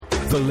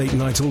The Late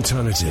Night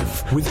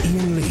Alternative with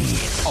Iain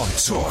Lee on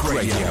Talk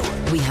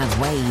Radio. We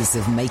have ways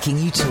of making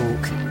you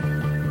talk.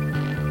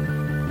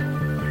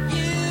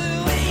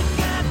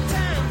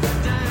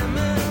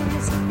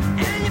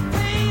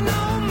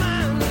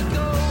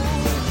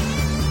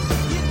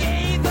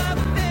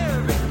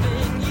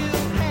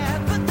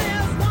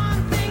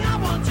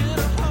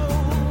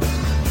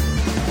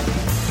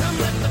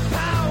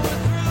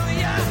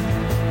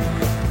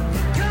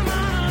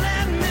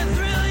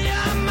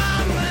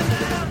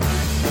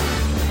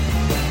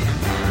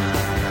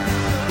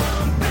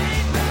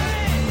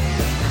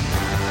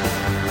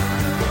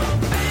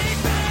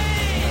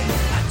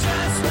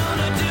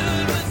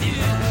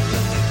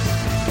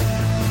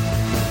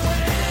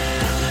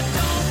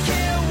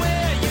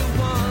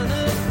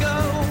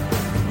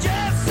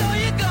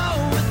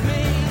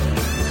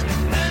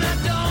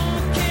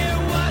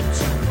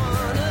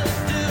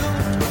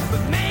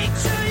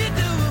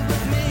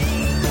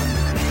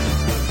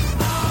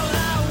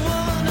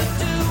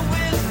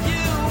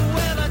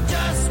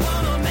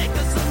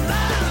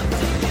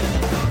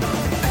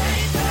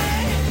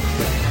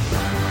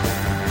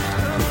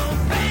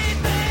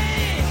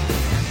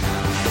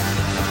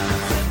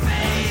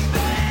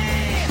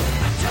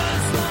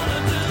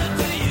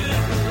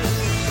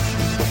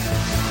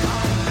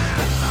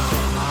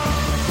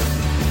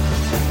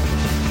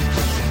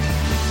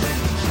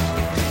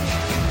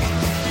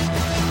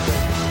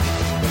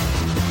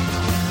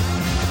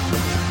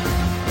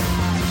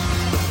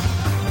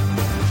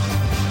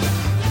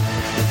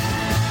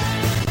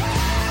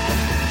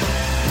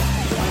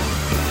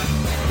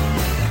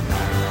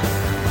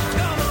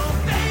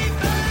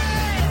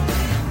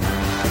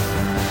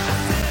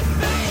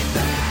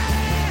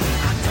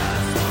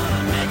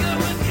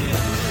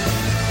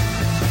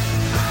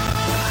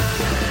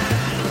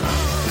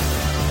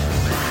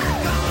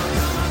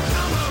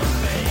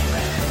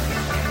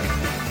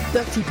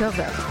 Dirty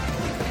pervert.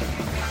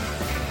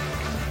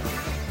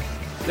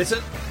 Listen.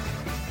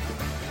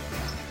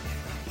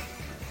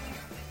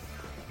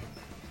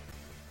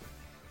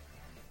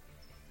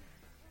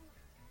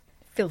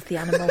 Filthy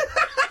animal.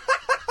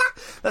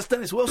 That's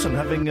Dennis Wilson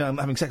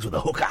having sex with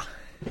a hooker.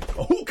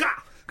 A hooker!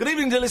 Good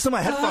evening, dear listener.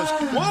 My headphones.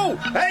 Whoa!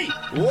 Hey!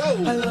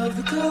 Whoa! I love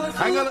the color.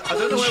 Hang on. I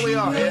don't know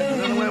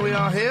where we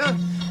are here.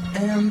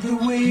 And the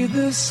way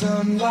the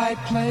sunlight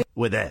plays.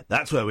 We're there.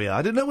 That's where we are.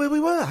 I didn't know where we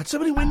were. I had so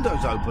many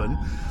windows open.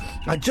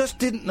 I just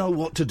didn't know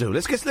what to do.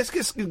 Let's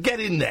get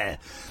in there.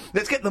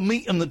 Let's get the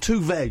meat and the two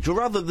veg, or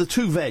rather the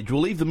two veg.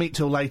 We'll leave the meat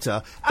till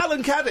later.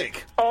 Alan Caddick.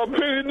 I'm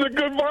feeling the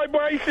good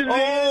vibrations.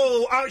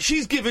 Oh,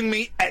 she's giving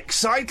me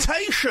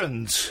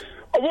excitations.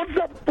 I watched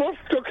that Boss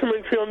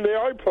documentary on the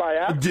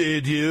iPlayer.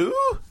 Did you?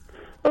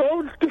 I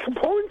was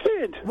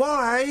disappointed.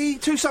 Why?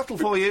 Too subtle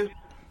for you?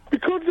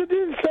 Because they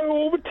didn't sell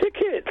all the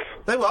tickets.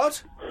 They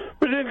what?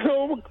 They didn't sell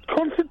all the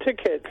concert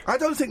tickets. I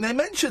don't think they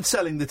mentioned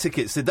selling the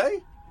tickets, did they?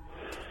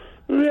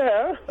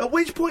 Yeah. At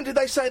which point did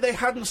they say they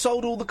hadn't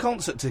sold all the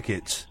concert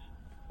tickets?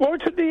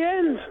 Right at the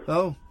end.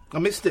 Oh, I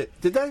missed it.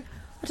 Did they?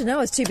 I don't know,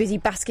 I was too busy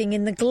basking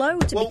in the glow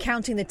to be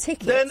counting the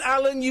tickets. Then,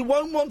 Alan, you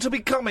won't want to be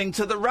coming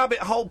to the Rabbit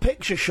Hole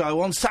Picture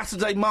Show on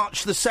Saturday,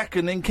 March the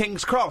 2nd in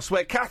King's Cross,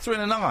 where Catherine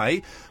and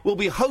I will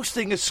be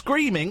hosting a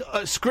screening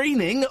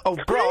of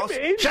Bros...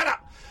 Shut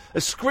up!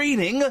 A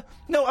screening...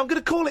 No, I'm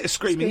going to call it a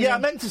screaming. Yeah, I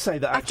meant to say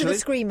that, actually. After the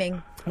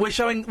screaming.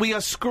 We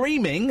are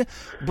screaming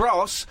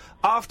Bros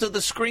after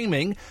the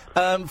screaming,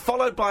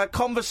 followed by a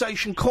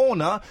conversation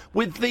corner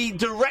with the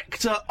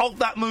director of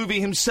that movie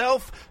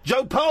himself,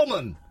 Joe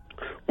Perlman.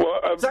 Well,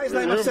 is that his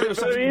name?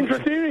 Very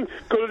interesting.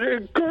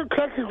 Good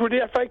classic with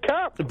the FA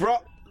Cup.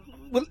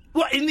 Well,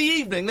 what, in the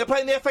evening? They're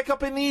playing the FA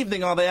Cup in the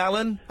evening, are they,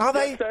 Alan? Are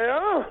they? Yes, they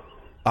are.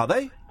 Are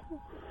they?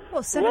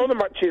 Well, a lot of the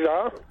matches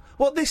are.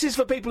 Well, this is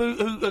for people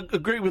who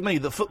agree with me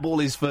that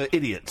football is for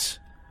idiots.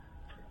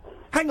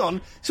 Hang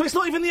on, so it's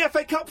not even the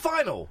FA Cup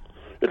final?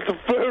 It's the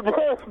third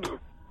round.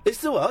 It's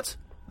the what?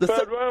 The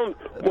third round.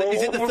 Well,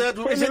 is it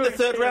the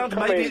third round?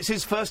 Maybe it's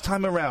his first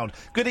time around.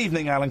 Good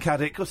evening, Alan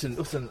Caddick.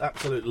 Listen,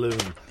 absolute loon.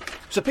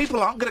 So people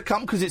aren't going to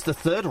come because it's the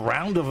third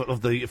round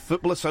of the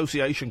Football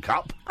Association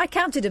Cup? I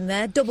counted him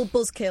there. Double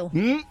buzzkill.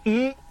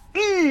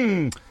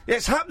 Yeah,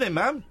 it's happening,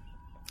 man.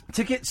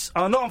 Tickets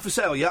are not on for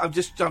sale yet.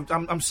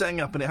 I'm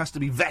setting up, and it has to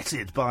be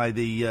vetted by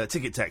the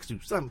ticket techs who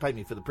still haven't paid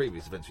me for the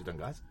previous events we've done,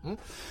 guys.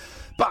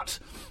 But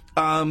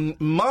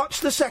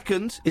March the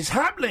 2nd is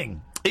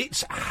happening.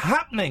 It's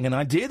happening. An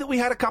idea that we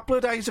had a couple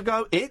of days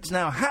ago. It's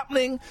now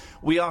happening.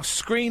 We are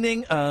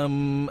screening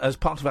as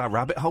part of our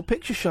Rabbit Hole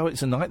Picture Show.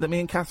 It's a night that me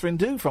and Catherine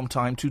do from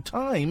time to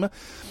time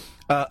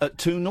at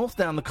 2 North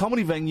Down, the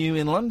comedy venue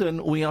in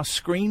London. We are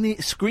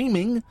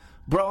screaming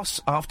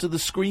Bros after the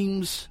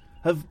screams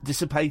have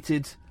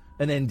dissipated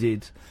and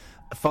ended,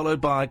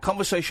 followed by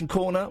Conversation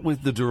Corner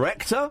with the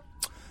director,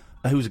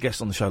 who was a guest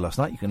on the show last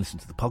night. You can listen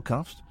to the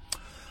podcast.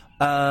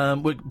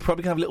 We're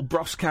probably going to have a little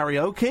Bros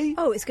karaoke.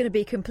 Oh, it's going to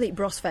be a complete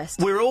Bros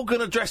fest. We're all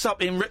going to dress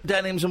up in ripped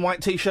denims and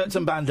white T-shirts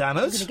and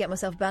bandanas. I'm going to get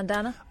myself a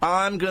bandana.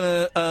 I'm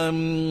going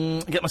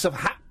to get myself a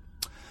hat.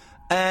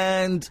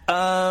 And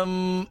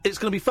it's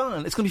going to be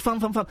fun. It's going to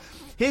be fun.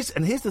 Here's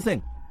the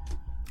thing.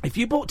 If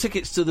you bought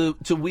tickets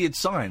to Weird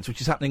Science, which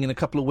is happening in a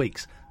couple of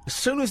weeks, as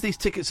soon as these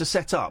tickets are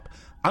set up,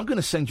 I'm going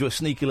to send you a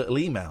sneaky little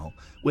email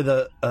with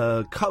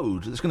a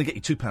code that's going to get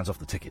you £2 off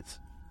the tickets.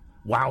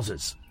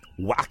 Wowzers.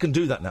 I can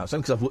do that now. It's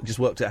only because I've just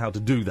worked out how to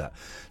do that.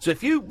 So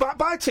if you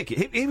buy a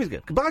ticket, here we go.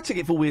 Buy a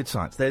ticket for Weird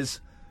Science. There's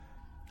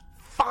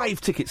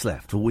 5 tickets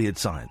left for Weird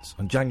Science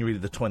on January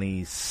the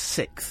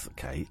 26th,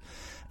 okay?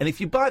 And if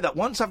you buy that,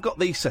 once I've got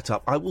these set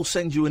up, I will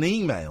send you an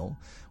email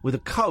with a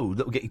code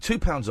that will get you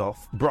 £2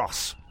 off,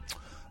 Bros.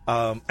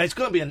 And it's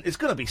going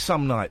to be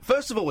some night.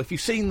 First of all, if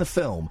you've seen the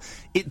film,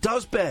 it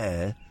does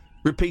bear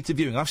repeated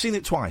viewing. I've seen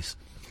it twice.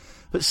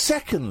 But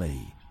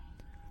secondly,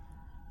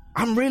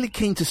 I'm really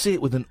keen to see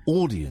it with an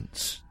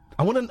audience.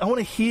 I want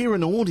to hear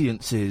an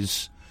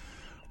audience's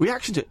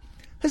reaction to it.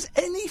 Has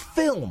any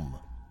film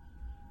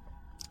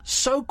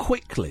so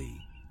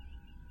quickly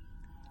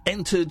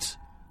entered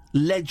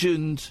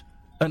legend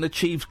and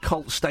achieved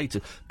cult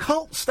status?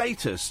 Cult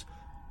status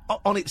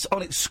on its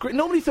screen.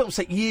 Normally films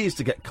take years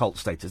to get cult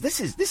status. This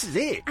is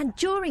it. And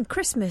during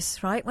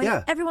Christmas, right,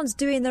 when everyone's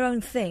doing their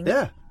own thing,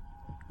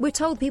 we're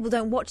told people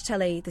don't watch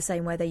telly the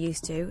same way they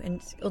used to,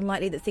 and it's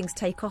unlikely that things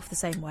take off the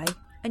same way.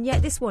 And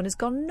yet this one has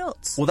gone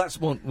nuts.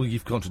 Well,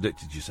 you've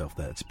contradicted yourself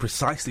there. It's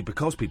precisely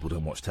because people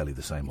don't watch telly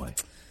the same way.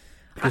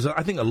 Because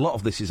I think a lot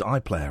of this is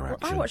iPlayer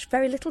action. I watch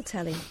very little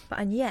telly,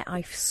 and yet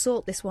I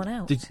sought this one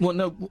out.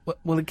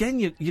 Again,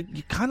 you're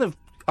kind of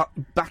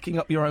backing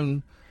up your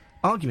own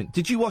argument.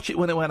 Did you watch it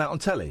when it went out on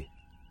telly?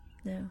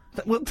 No.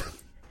 Well,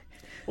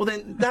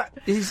 then that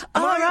is...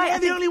 Am I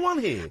the only one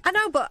here? I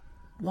know, but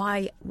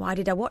why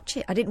did I watch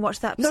it? I didn't watch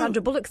that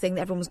Sandra Bullock thing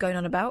that everyone was going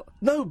on about.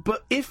 No,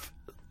 but if...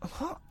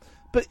 What?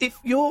 But if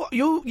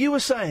you were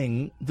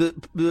saying that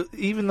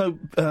even though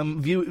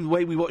the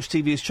way we watch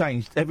TV has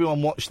changed,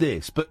 everyone watched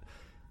this, but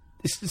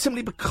it's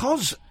simply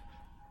because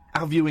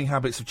our viewing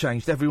habits have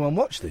changed, everyone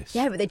watched this.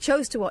 Yeah, but they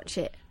chose to watch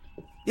it.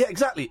 Yeah,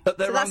 exactly. So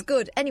that's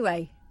good.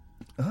 Anyway.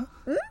 Huh?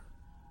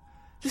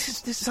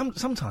 This is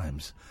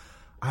sometimes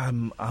I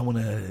want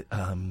to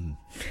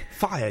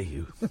fire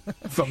you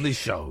from this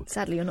show.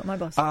 Sadly, you're not my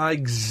boss.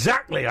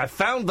 Exactly. I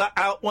found that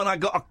out when I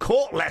got a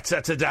court letter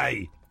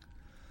today.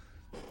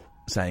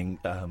 Saying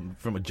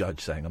from a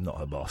judge saying I'm not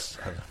her boss.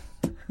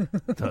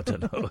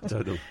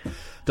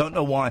 Don't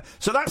know why.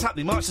 So that's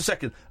happening March the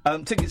 2nd.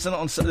 Tickets are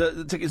not on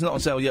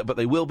sale yet, but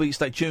they will be.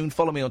 Stay tuned.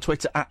 Follow me on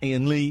Twitter at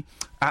Iain Lee,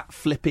 at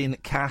Flippin'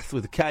 Kath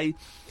with a K,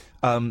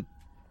 and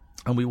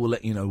we will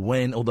let you know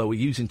when. Although we're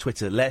using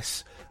Twitter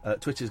less.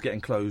 Twitter's getting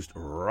closed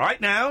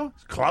right now.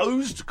 It's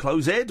closed.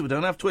 We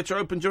don't have Twitter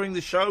open during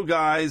the show,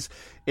 guys.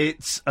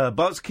 It's a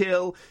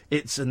buzzkill.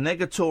 It's a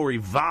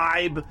negatory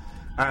vibe.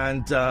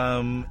 And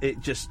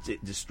it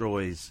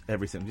destroys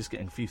everything. I'm just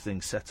getting a few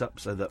things set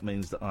up, so that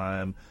means that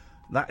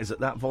that is at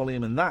that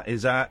volume, and that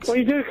is at... Well,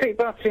 you do keep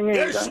butting in,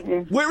 don't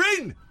you? We're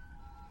in!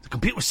 The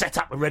computer's set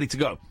up, we're ready to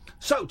go.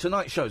 So,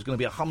 tonight's show is going to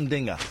be a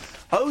humdinger.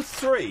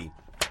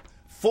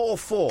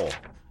 0344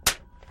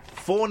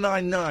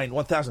 499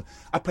 1000.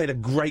 I played a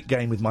great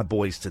game with my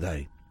boys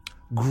today.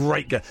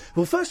 Great game.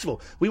 Well, first of all,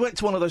 we went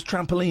to one of those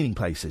trampolining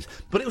places,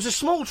 but it was a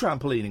small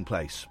trampolining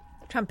place.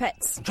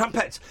 Trumpets.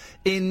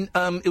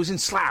 It was in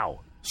Slough,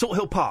 Salt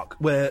Hill Park,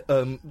 where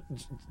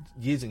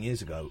years and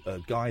years ago, a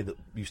guy that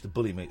used to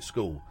bully me at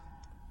school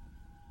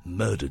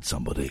murdered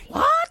somebody.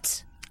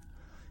 What?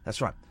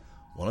 That's right.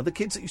 One of the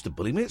kids that used to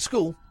bully me at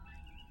school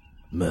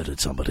murdered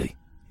somebody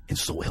in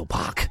Salt Hill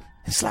Park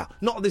in Slough.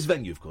 Not at this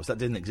venue, of course. That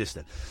didn't exist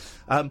then.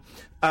 And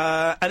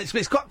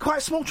it's quite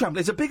a small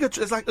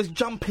trampoline. There's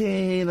jump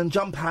in and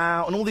jump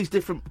out and all these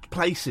different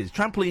places.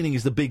 Trampolining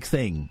is the big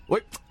thing.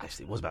 Well,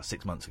 actually, it was about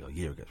 6 months ago, a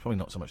year ago. It's probably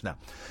not so much now.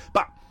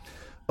 But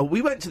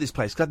we went to this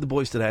place, had the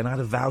boys today, and I had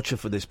a voucher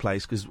for this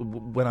place because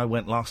when I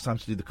went last time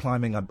to do the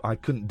climbing, I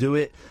couldn't do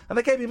it. And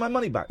they gave me my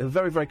money back. They were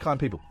very, very kind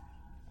people.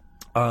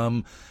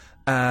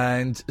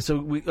 And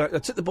so I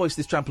took the boys to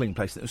this trampoline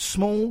place. It was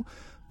small,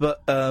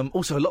 but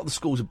also a lot of the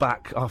schools are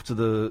back after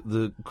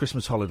the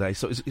Christmas holiday,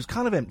 so it was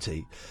kind of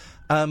empty.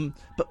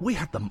 But we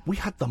had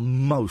the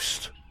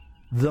most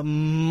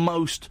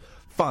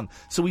fun.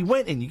 So we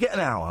went in. You get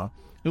an hour.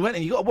 We went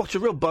in. You got to watch a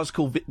real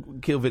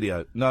buzzkill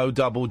video. No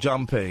double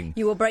jumping.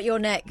 You will break your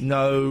neck.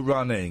 No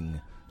running.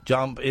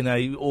 Jump in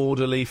a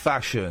orderly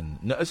fashion.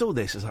 No, it's all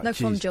this. It's like, no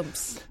fun geez.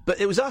 Jumps.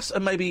 But it was us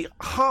and maybe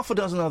half a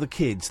dozen other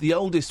kids. The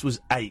oldest was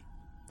 8,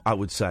 I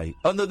would say.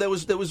 Oh no, there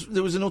was an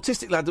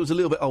autistic lad that was a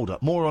little bit older.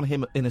 More on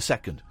him in a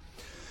second.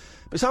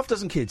 But it's half a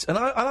dozen kids, and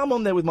I'm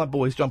on there with my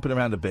boys jumping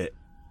around a bit,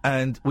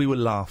 and we were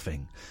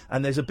laughing.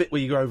 And there's a bit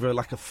where you go over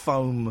like a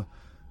foam.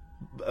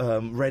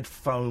 Red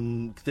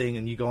foam thing,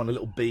 and you go on a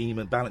little beam,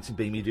 and balancing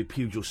beam, you do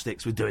pugil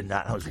sticks. We're doing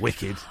that. That was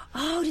wicked.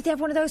 Oh, did they have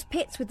one of those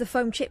pits with the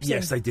foam chips in?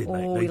 Yes, they did,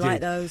 mate. Oh, we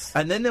like those.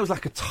 And then there was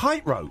like a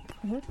tightrope.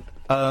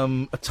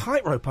 Mm-hmm. A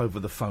tightrope over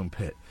the foam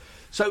pit.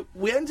 So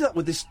we ended up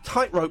with this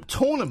tightrope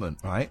tournament,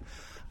 right?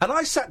 And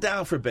I sat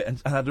down for a bit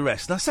and had a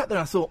rest. And I sat there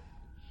and I thought,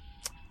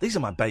 these are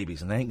my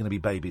babies, and they ain't going to be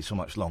babies for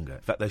much longer.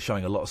 In fact, they're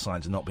showing a lot of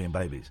signs of not being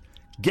babies.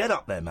 Get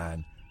up there,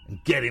 man,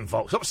 get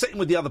involved. Stop sitting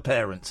with the other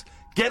parents.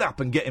 Get up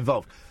and get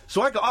involved.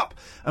 So I got up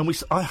and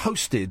I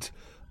hosted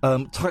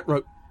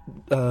tightrope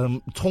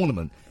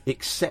tournament,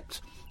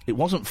 except it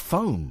wasn't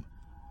foam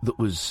that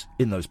was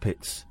in those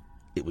pits.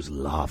 It was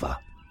lava.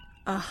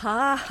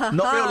 Aha.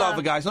 Not real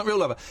lava, guys, not real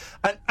lava.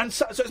 And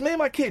so it's me and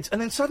my kids,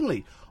 and then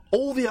suddenly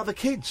all the other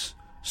kids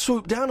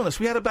swooped down on us.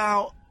 We had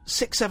about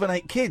 6, 7,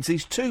 8 kids,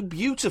 these 2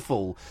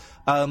 beautiful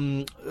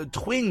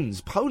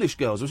twins, Polish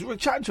girls. We were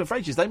chatting to them for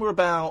ages. They were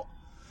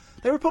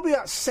probably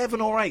about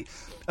 7 or 8,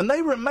 and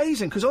they were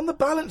amazing, because on the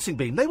balancing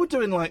beam, they were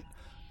doing, like,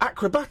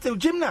 acrobatic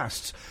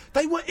gymnasts.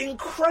 They were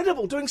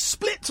incredible, doing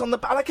splits on the...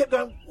 And I kept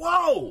going,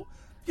 whoa!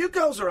 You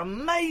girls are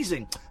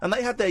amazing. And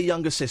they had their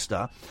younger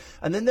sister.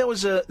 And then there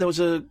was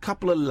a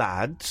couple of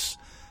lads.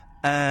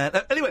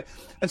 And anyway,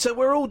 and so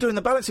we're all doing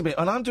the balancing bit,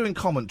 and I'm doing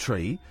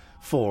commentary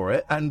for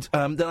it, and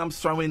then I'm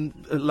throwing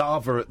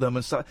lava at them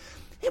and stuff.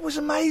 It was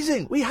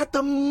amazing. We had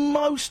the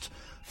most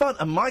fun.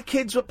 And my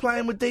kids were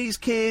playing with these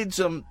kids.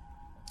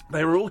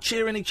 They were all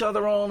cheering each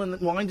other on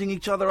and winding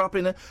each other up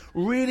in a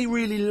really,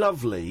 really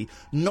lovely,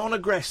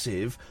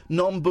 non-aggressive,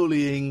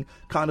 non-bullying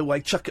kind of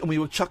way. And we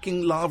were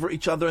chucking lava at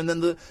each other, and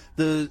then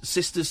the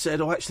sisters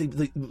said, oh,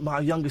 actually, my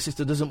younger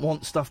sister doesn't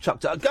want stuff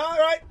chucked at her. All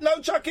right, no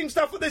chucking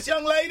stuff at this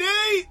young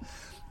lady!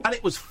 And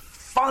it was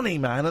funny,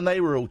 man, and they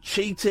were all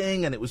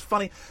cheating, and it was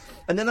funny.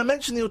 And then I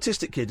mentioned the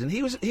autistic kid, and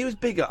he was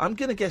bigger. I'm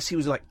going to guess he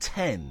was like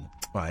 10,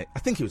 right?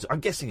 I'm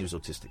guessing he was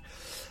autistic.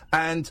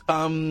 And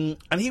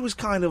he was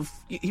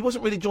he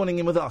wasn't really joining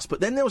in with us,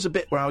 but then there was a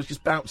bit where I was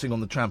just bouncing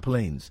on the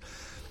trampolines.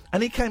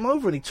 And he came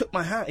over and he took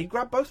my hand, he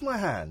grabbed both my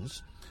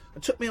hands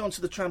and took me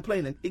onto the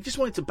trampoline, and he just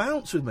wanted to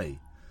bounce with me.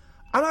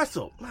 And I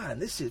thought, man,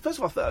 first of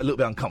all, I felt a little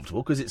bit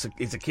uncomfortable, because it's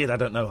a kid I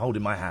don't know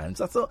holding my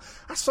hands. I thought,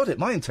 I sod it,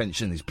 my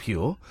intention is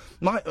pure.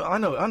 I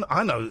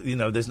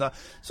know, there's no...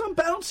 So I'm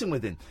bouncing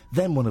with him.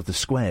 Then one of the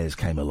squares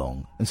came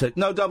along and said,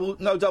 no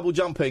double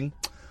jumping.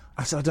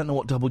 I said, I don't know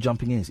what double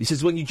jumping is. He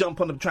says, when you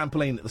jump on a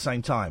trampoline at the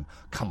same time.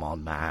 Come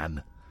on,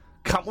 man.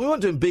 We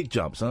weren't doing big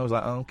jumps. And I was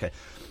like, oh, okay.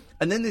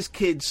 And then this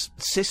kid's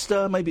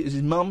sister, maybe it was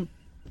his mum,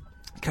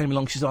 came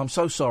along. She said, I'm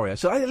so sorry. I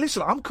said, hey,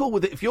 listen, I'm cool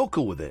with it if you're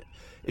cool with it.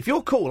 If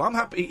you're cool, I'm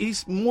happy.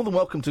 He's more than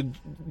welcome to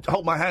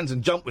hold my hands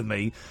and jump with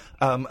me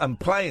and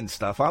play and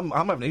stuff. I'm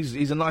having.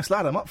 He's a nice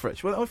lad. I'm up for it.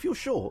 She went, oh, if you're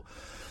sure.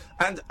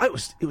 And it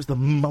was the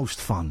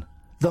most fun.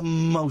 The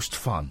most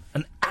fun.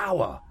 An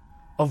hour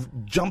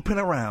of jumping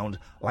around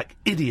like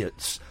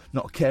idiots,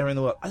 not caring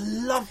the world. I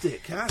loved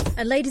it, Kath.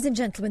 And ladies and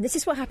gentlemen, this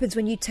is what happens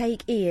when you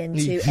take Iain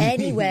to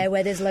anywhere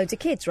where there's loads of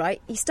kids,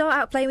 right? You start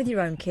out playing with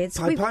your own kids.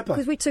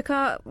 Because we took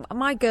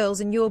my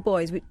girls and your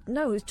boys.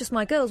 No, it was just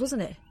my girls,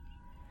 wasn't it?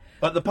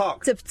 At the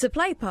park? To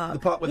play park. The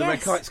park where the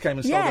red kites came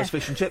and stole those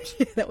fish and chips?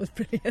 That was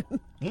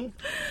brilliant.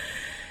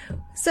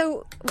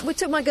 So we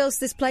took my girls to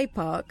this play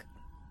park,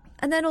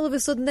 and then all of a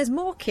sudden there's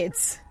more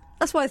kids.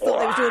 That's why I thought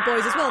they were your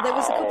boys as well. There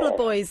was a couple of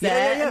boys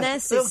there, and their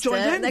sister,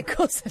 and their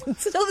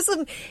cousins. And all of a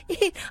sudden,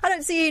 I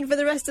don't see Iain for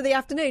the rest of the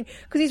afternoon,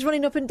 because he's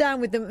running up and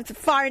down with them,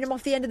 firing them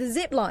off the end of the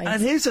zip line.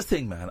 And here's the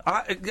thing, man.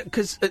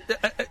 Because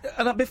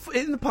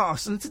in the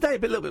past, and today a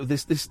little bit with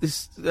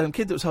this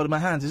kid that was holding my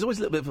hands, there's always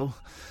a little bit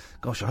of...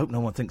 Gosh, I hope no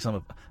one thinks I'm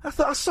a... I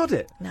thought, I sod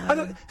it. No.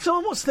 If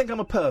someone wants to think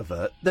I'm a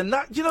pervert, then do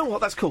you know what?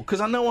 That's cool,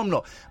 because I know I'm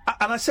not.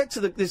 And I said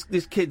to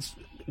this kid's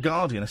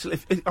guardian, I said,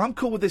 if I'm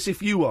cool with this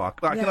if you are.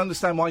 I can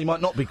understand why you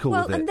might not be cool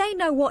with it. Well, and they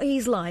know what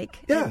he's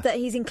like, that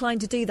he's inclined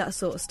to do that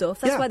sort of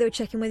stuff. That's why they were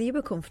checking whether you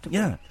were comfortable.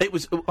 Yeah, it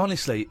was,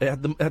 honestly, it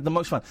had the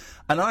most fun.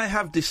 And I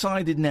have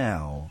decided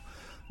now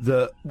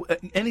that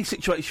any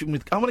situation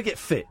with... I want to get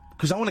fit,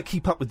 because I want to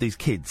keep up with these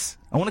kids.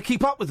 I want to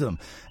keep up with them.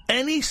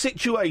 Any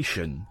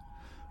situation...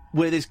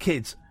 where there's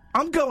kids,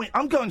 I'm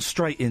going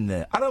straight in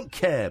there. I don't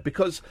care,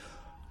 because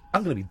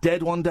I'm going to be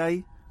dead one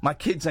day. My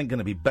kids ain't going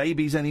to be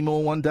babies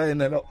anymore one day, and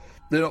they're not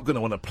going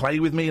to want to play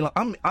with me. Like,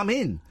 I'm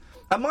in.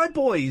 And my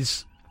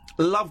boys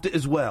loved it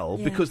as well,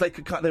 because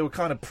they were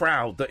kind of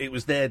proud that it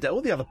was their dad. All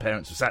the other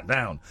parents were sat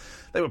down.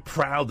 They were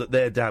proud that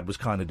their dad was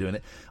kind of doing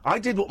it. I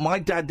did what my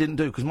dad didn't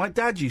do, because my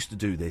dad used to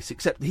do this,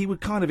 except he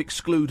would kind of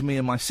exclude me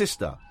and my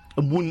sister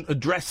and wouldn't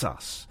address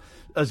us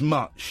as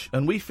much.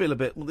 And we feel a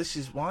bit, well,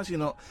 why is he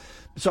not...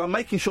 So I'm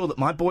making sure that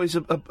my boys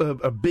are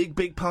a big,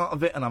 big part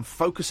of it, and I'm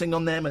focusing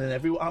on them, and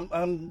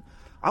then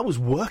I was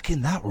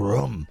working that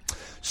room.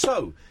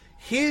 So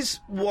here's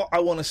what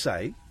I want to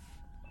say.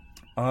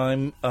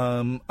 I'm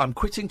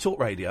quitting talk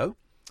radio,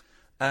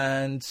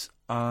 and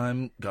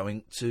I'm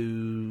going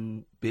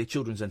to be a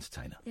children's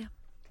entertainer. Yeah.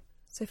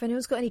 So if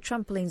anyone's got any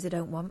trampolines they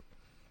don't want,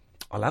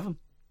 I'll have them.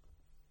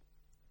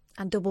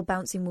 And double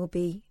bouncing will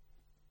be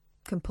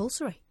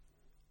compulsory.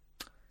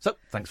 So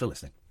thanks for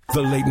listening.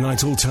 The Late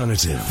Night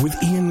Alternative with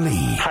Iain Lee.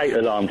 Hate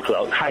alarm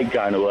clock, hate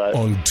going to work.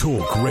 On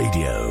Talk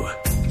Radio.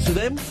 So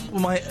then,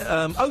 my...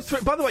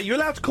 by the way, you're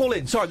allowed to call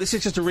in. Sorry, this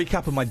is just a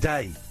recap of my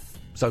day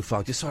so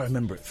far, just so I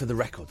remember it for the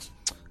records.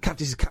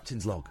 This is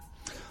Captain's Log.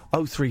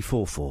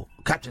 0344.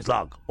 Captain's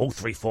Log.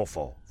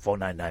 0344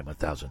 499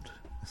 1000.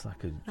 It's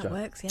like a... That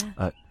works,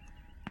 yeah.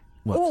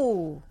 What?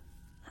 Oh,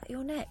 at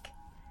your neck.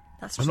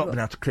 That's I've not been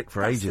able to click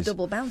for ages. That's the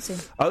double bouncing.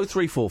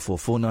 0344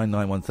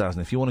 499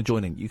 1000. If you want to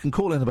join in, you can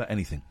call in about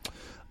anything.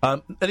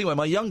 Anyway,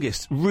 my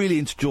youngest, really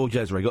into George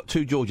Ezra. He got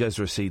 2 George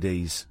Ezra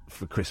CDs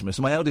for Christmas.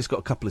 My eldest got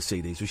a couple of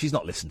CDs, which he's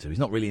not listened to. He's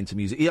not really into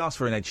music. He asked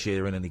for an Ed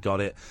Sheeran and he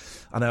got it.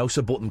 And I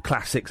also bought them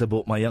classics. I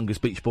bought my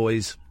youngest Beach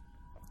Boys,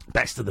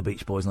 best of the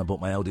Beach Boys, and I bought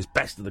my eldest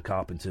best of the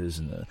Carpenters.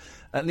 And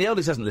the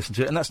eldest hasn't listened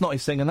to it, and that's not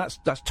his thing, and that's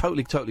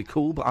totally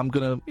cool, but I'm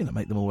going to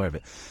make them aware of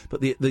it.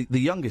 But the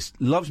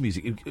youngest loves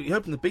music. He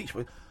opened the Beach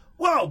Boys.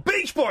 Wow,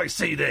 Beach Boys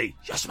CD!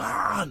 Yes,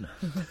 man!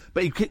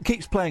 But he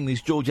keeps playing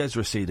these George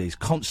Ezra CDs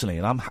constantly,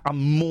 and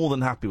I'm more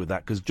than happy with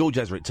that, because George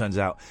Ezra, it turns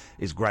out,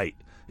 is great.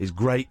 He's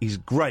great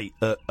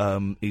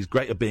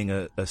at being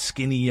a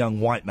skinny young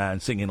white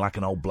man singing like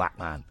an old black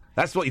man.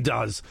 That's what he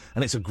does,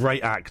 and it's a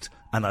great act,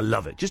 and I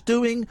love it. Just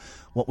doing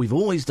what we've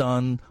always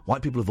done,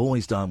 white people have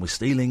always done, with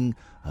stealing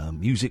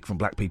music from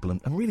black people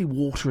and really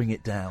watering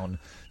it down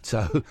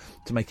to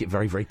make it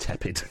very, very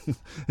tepid.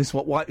 It's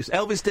what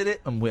Elvis did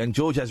it, and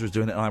George Ezra's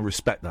doing it, and I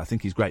respect that. I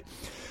think he's great.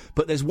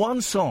 But there's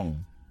one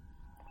song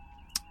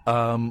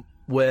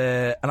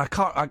where, and I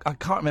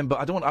can't remember.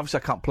 Obviously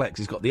I can't play it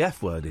because he's got the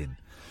F word in.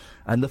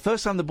 And the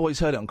first time the boys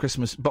heard it on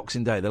Christmas,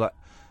 Boxing Day, they're like,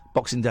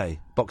 Boxing Day.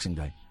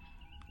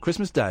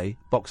 Christmas Day,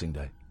 Boxing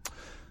Day.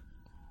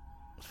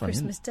 It's funny,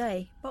 Christmas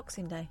Day,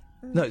 Boxing Day.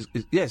 No,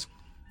 yes.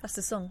 That's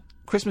the song.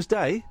 Christmas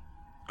Day?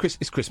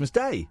 It's Christmas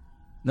Day.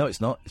 No, it's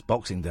not. It's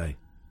Boxing Day.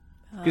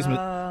 Christmas.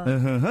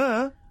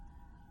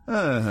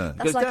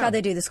 That's like how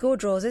they do the score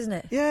draws, isn't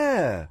it?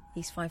 Yeah.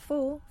 East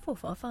 5-4,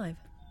 4-5-5.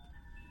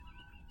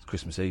 It's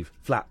Christmas Eve.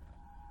 Flat.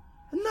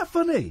 Isn't that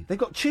funny? They've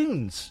got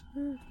tunes.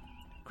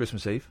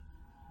 Christmas Eve.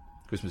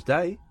 Christmas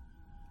Day.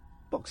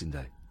 Boxing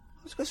Day.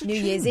 New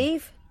Year's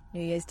Eve.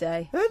 New Year's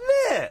Day. Isn't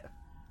it?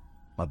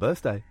 My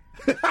birthday.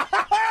 They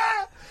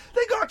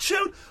got a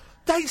tune.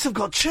 Dates have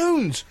got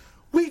tunes.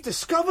 We've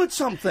discovered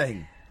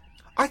something.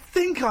 I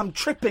think I'm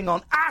tripping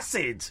on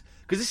acid.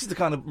 Because this is the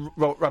kind of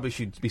rubbish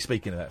you'd be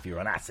speaking about if you were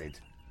on acid.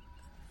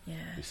 Yeah.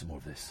 Do some more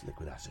of this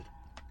liquid acid.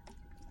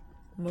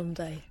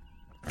 Monday.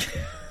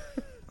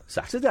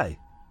 Saturday.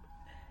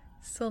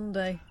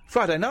 Sunday.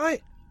 Friday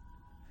night.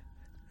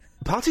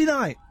 Party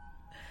night.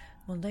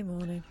 Monday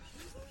morning.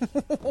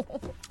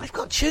 I've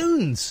got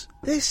tunes.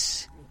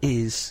 This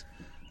is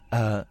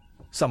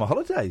summer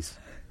holidays.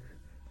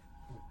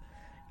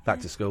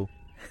 Back to school.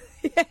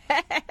 Yes.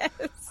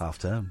 Half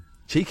term.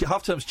 Cheeky.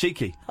 Half term's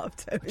cheeky.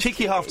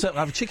 Cheeky half term.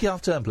 Have a cheeky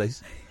half term,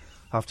 please.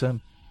 Half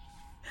term.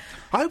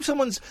 I hope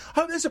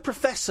there's a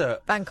professor.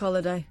 Bank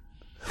holiday.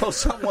 Or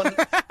someone.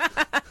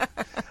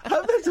 I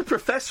hope there's a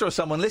professor or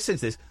someone listening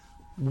to this.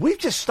 We've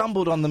just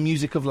stumbled on the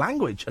music of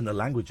language and the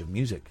language of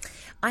music.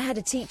 I had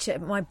a teacher,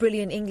 my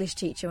brilliant English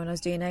teacher when I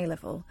was doing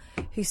A-level,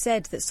 who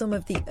said that some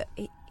of the...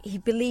 he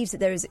believed that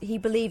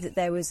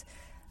there was...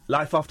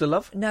 Life after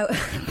love? No.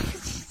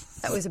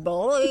 That was a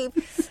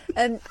belief.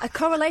 A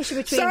correlation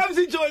between... Sam's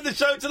enjoying the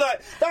show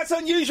tonight. That's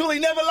unusual. He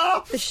never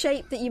laughs. The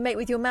shape that you make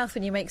with your mouth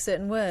when you make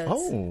certain words.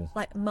 Oh.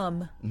 Like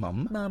mum.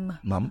 Mum. Mum.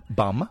 Mum.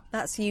 Bum.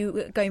 That's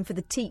you going for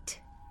the teat.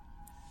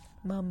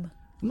 Mum.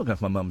 I'm not going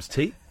for my mum's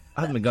teat.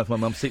 I haven't been going for my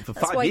mum's teat for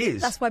 5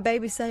 years. That's why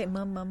babies say it.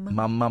 Mum, mum, mum.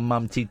 Mum, mum,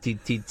 mum, teat,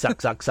 teat, teat, suck,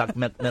 suck, suck,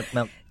 milk, milk,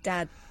 milk.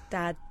 Dad,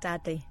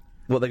 daddy.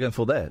 What are they going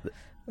for there?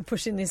 I'm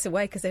pushing this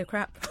away because they're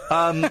crap.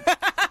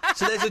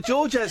 So there's a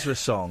George Ezra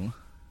song,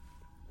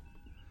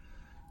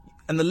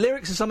 and the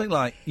lyrics are something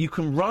like, you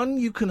can run,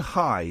 you can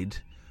hide,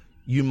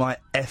 you might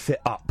F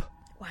it up.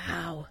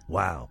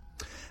 Wow.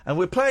 And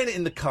we're playing it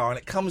in the car, and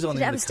it comes on in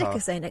the car. Did it have a sticker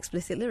saying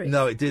explicit lyrics?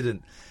 No, it didn't.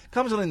 It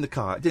comes on in the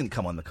car. It didn't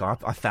come on the car.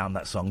 I found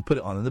that song, put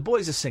it on, and the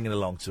boys are singing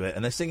along to it,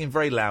 and they're singing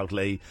very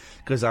loudly,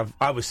 because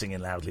I was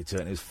singing loudly to it,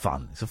 and it was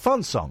fun. It's a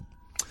fun song.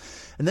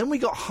 And then we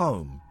got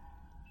home,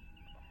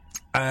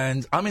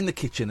 and I'm in the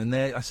kitchen, and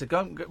I said,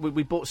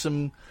 we bought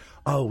some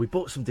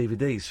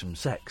DVDs from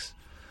Sex,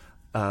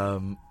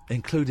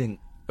 including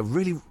a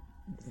really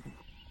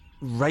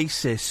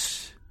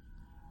racist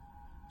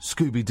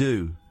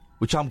Scooby-Doo,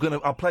 which I'll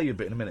play you a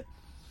bit in a minute.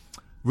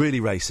 Really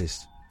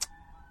racist.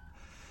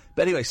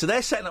 But anyway, so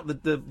they're setting up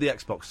the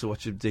Xbox to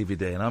watch a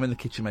DVD, and I'm in the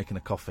kitchen making a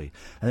coffee.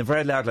 And then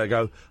very loudly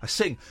I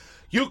sing,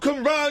 you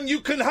can run,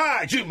 you can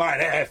hide, you might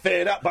F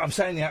it up. But I'm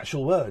saying the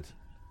actual word.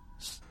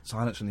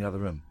 Silence from the other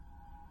room.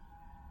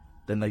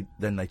 Then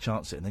they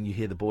chant it, and then you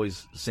hear the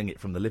boys sing it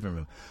from the living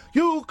room.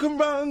 You can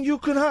run, you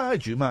can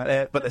hide, you might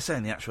F. But they're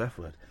saying the actual F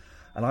word.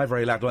 And I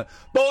very loudly went,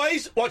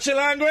 boys, what's your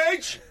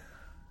language?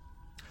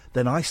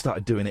 Then I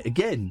started doing it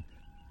again.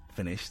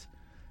 Finished.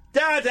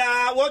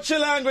 Dada, what's your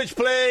language,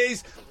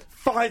 please?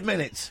 5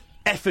 minutes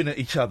effing at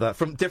each other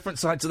from different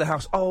sides of the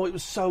house. Oh, it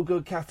was so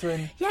good,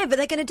 Catherine. Yeah, but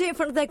they're going to do it in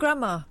front of their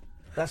grandma.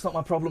 That's not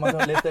my problem. I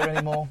don't live there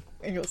anymore.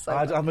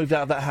 I moved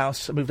out of that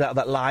house. I moved out of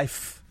that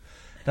life.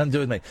 Nothing to do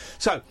with me.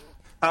 So,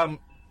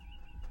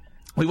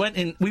 we went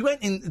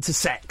into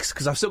Sex,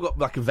 because I've still got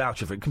like a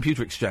voucher for it,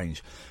 Computer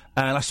Exchange.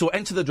 And I saw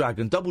Enter the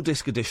Dragon, double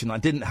disc edition I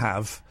didn't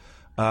have.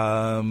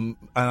 And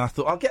I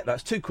thought, I'll get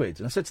that, it's £2.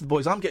 And I said to the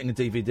boys, I'm getting a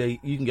DVD,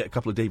 you can get a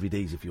couple of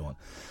DVDs if you want.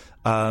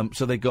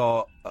 So they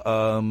got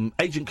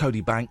Agent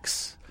Cody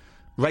Banks,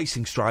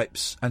 Racing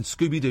Stripes and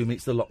Scooby-Doo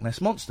meets the Loch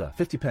Ness Monster,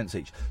 50p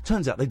each.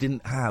 Turns out they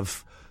didn't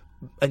have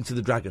Enter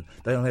the Dragon.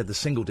 They only had the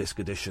single disc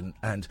edition,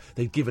 and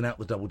they'd given out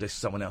the double disc to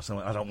someone else, and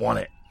I went, I don't want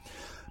it.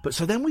 But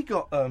so then we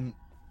got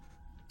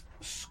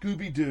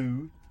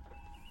Scooby-Doo,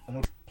 and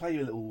I'll play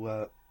you a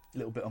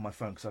little bit on my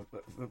phone, so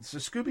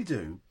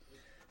Scooby-Doo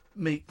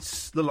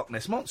meets the Loch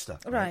Ness Monster.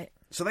 Right.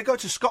 So they go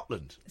to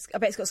Scotland. I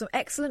bet it's got some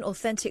excellent,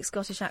 authentic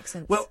Scottish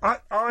accents. Well, I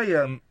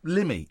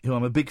Limmy, who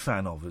I'm a big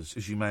fan of,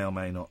 as you may or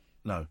may not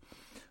know,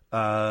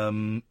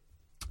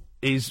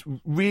 is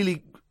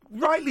really,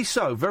 rightly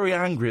so, very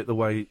angry at the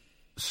way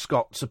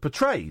Scots are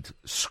portrayed.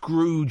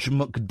 Scrooge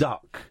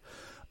McDuck,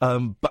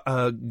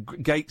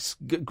 Gates,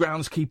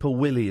 groundskeeper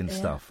Willie and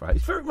stuff, right?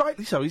 It's very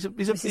rightly so. He's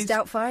Mrs.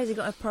 Doubtfire, has he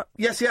got a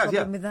yes, he has,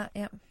 problem with that?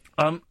 Yeah.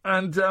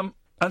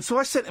 And so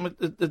I sent him a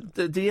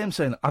DM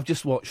saying, I've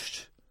just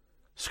watched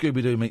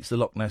Scooby-Doo meets the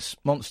Loch Ness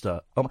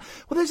Monster. Well,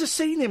 there's a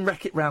scene in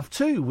Wreck-It Ralph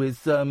 2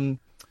 with the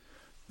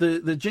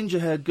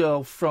ginger-haired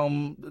girl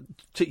from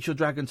Teach Your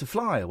Dragon to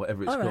Fly, or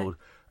whatever it's called,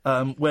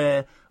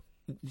 where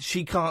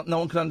no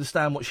one can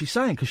understand what she's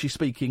saying because she's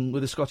speaking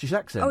with a Scottish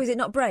accent. Oh, is it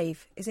not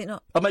Brave? Is it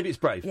not? Oh, maybe it's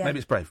Brave. Yeah. Maybe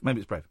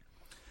it's Brave.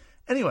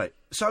 Anyway,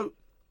 so...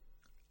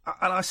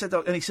 And I said,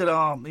 and he said,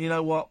 you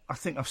know what? I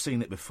think I've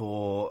seen it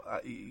before.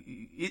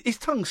 His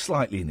tongue's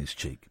slightly in his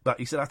cheek, but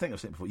he said, I think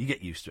I've seen it before. You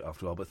get used to it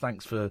after a while, but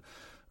thanks for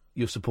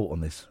your support on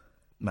this,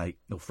 mate,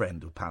 or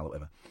friend, or pal, or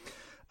whatever.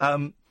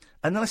 And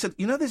then I said,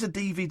 there's a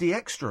DVD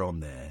extra on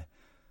there,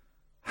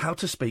 How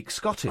to Speak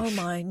Scottish. Oh,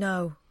 my,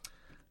 no.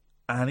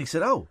 And he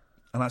said, And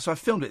so I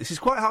filmed it. This is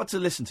quite hard to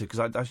listen to,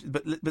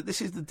 but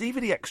this is the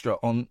DVD extra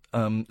on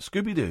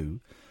Scooby-Doo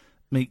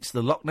meets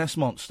the Loch Ness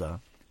Monster,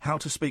 How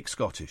to Speak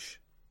Scottish.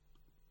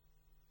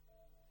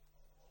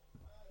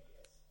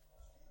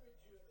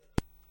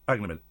 Hang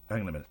on a minute.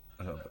 Hang on a minute.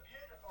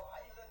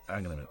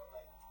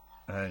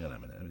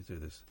 Let me do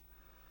this.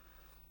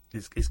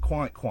 It's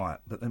quite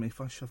quiet, but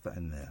if I shove that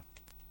in there,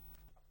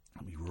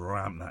 let me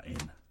ram that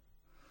in.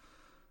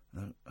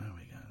 No, there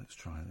we go. Let's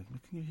try.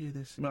 Can you hear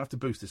this? You might have to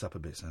boost this up a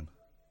bit, Sam.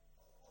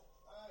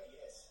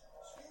 Yes.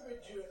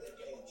 Scooby-Doo and the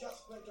gang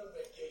just went on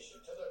vacation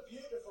to the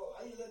beautiful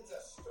Highlands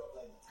of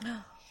Scotland.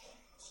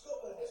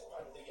 Scotland is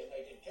part of the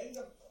United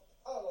Kingdom,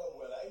 along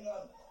with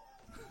England.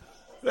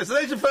 So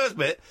there's the first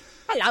bit.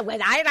 Along with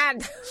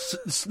Ireland.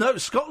 No,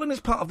 Scotland is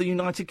part of the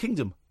United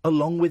Kingdom,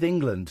 along with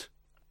England.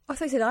 I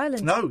thought he said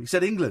Ireland. No, he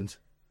said England.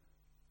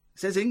 It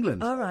says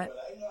England. All right. The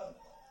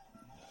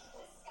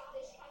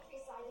Scottish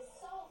countryside is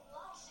so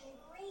lush and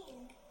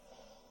green.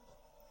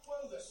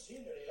 Well, the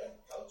scenery and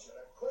culture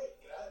are quite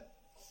grand.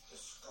 The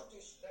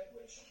Scottish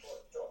language, or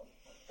tongue,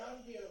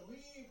 can be a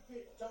wee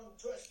bit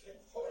tongue-twisting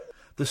for them.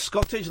 The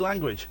Scottish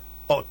language,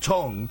 or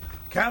tongue,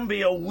 can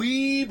be a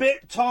wee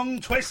bit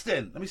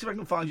tongue-twisting. Let me see if I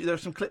can find you. There are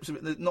some clips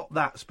of it, not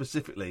that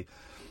specifically,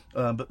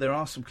 but there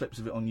are some clips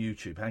of it on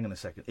YouTube. Hang on a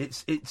second.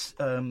 It's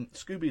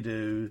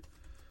Scooby-Doo,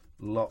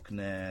 Loch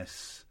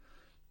Ness...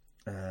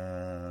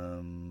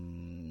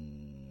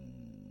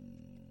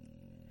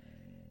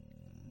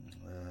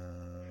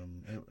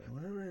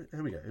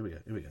 here we go.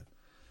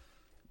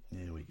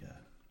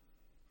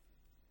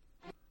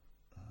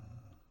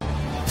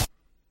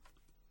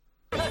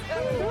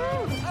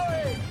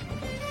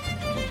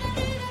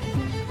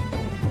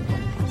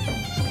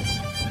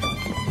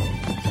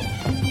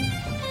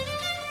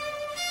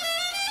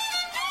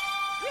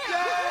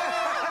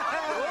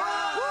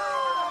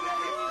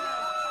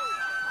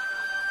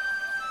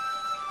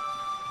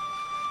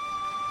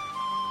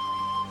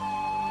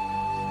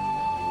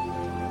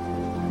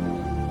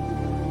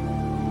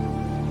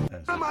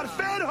 I'm our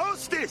fair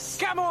hostess!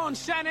 Come on,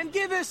 Shannon,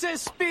 give us a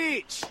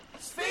speech!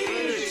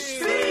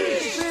 Speech!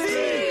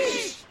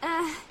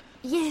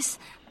 Yes,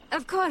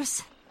 of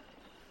course.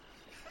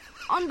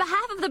 On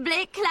behalf of the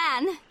Blake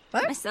clan,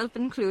 myself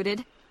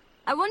included,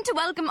 I want to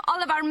welcome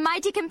all of our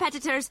mighty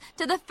competitors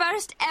to the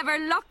first ever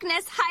Loch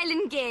Ness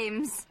Highland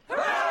Games.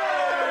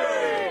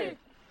 Hooray!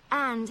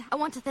 And I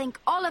want to thank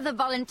all of the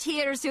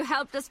volunteers who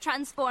helped us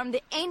transform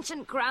the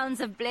ancient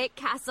grounds of Blake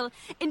Castle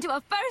into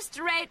a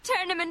first-rate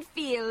tournament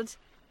field.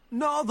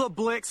 Now the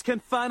Blakes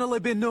can finally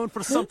be known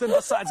for something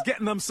besides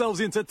getting themselves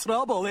into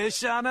trouble, eh,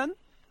 Shannon?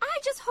 I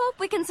just hope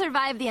we can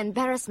survive the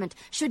embarrassment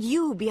should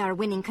you be our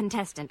winning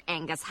contestant,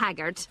 Angus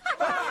Haggard.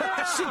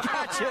 She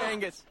got you,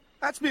 Angus.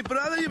 That's me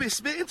brother you be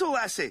speaking to,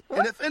 lassie.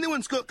 And if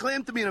anyone's got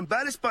claim to being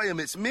embarrassed by him,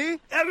 it's me.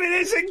 I mean,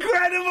 it's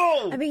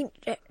incredible! I mean,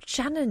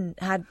 Shannon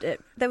had...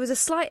 there was a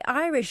slight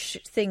Irish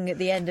thing at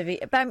the end of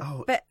it.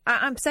 But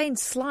I'm saying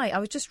slight. I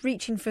was just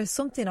reaching for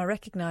something I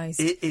recognised.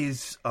 It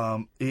is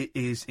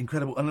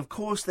incredible. And, of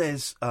course,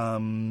 there's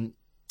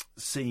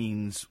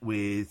scenes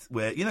where...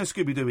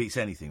 Scooby-Doo eats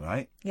anything,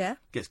 right? Yeah.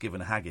 Gets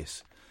given a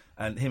haggis.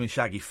 And him and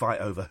Shaggy fight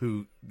over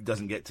who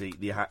doesn't get to eat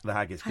the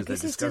haggis.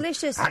 Haggis is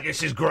delicious.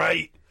 Haggis is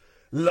great.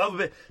 Love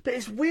it. But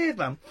it's weird,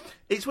 man.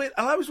 It's weird.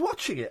 And I was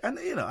watching it, and,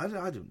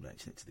 I didn't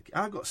mention it to the kids.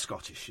 I got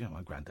Scottish.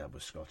 My granddad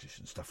was Scottish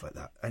and stuff like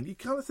that. And you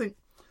kind of think,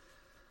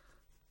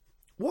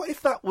 what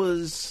if that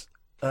was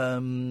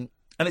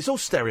And it's all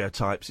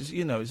stereotypes. It's,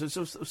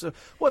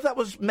 what if that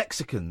was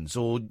Mexicans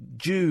or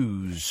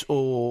Jews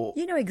or...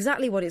 You know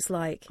exactly what it's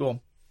like. Go on.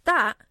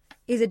 That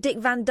is a Dick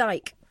Van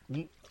Dyke.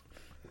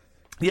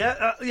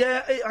 Yeah,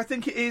 I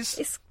think it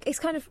is. It's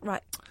kind of...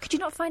 Right, could you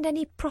not find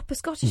any proper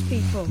Scottish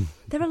people?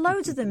 There are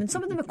loads of them, and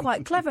some of them are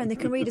quite clever, and they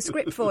can read a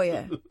script for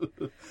you.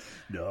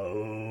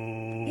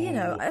 No. You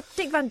know,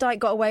 Dick Van Dyke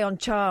got away on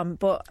charm,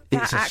 but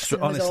that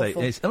accent was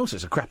awful. And also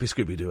it's a crappy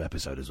Scooby-Doo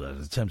episode as well.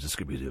 In terms of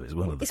Scooby-Doo, it's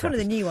one of the It's one of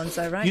the new ones,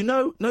 though, right?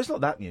 No, it's not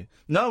that new.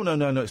 No,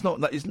 it's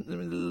not. It's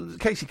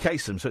Casey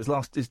Kasem,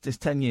 so it's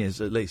 10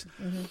 years at least.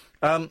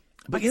 Mm-hmm.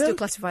 But I still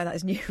classify that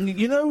as new.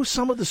 You know,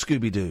 some of the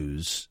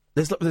Scooby-Doos,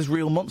 there's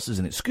real monsters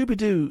in it.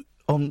 Scooby-Doo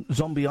on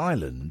Zombie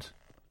Island,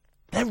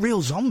 they're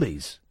real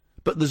zombies.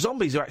 But the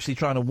zombies are actually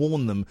trying to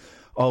warn them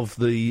of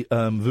the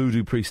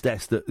voodoo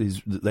priestess that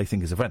they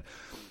think is a friend.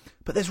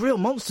 But there's real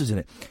monsters in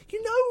it.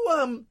 You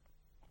know,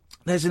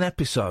 there's an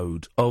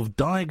episode of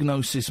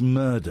Diagnosis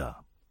Murder.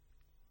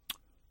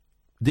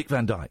 Dick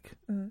Van Dyke.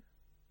 Mm.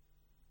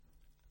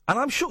 And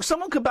I'm sure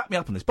someone could back me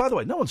up on this. By the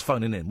way, no one's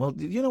phoning in. Well,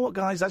 you know what,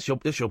 guys? That's your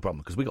problem,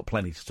 because we've got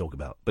plenty to talk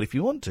about. But if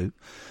you want to,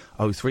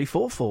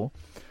 0344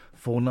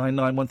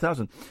 499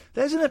 1000.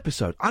 There's an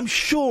episode, I'm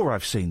sure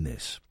I've seen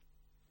this,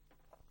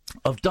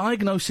 of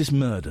Diagnosis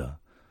Murder,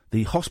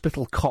 the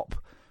hospital cop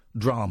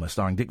drama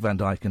starring Dick Van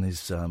Dyke and his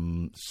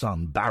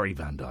son, Barry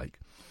Van Dyke,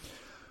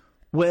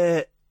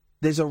 where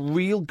there's a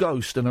real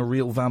ghost and a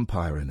real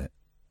vampire in it.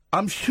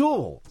 I'm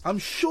sure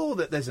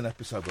that there's an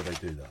episode where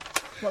they do that.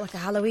 What, like a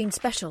Halloween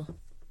special?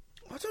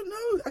 I don't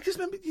know. I just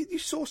remember you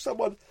saw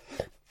someone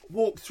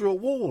walk through a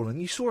wall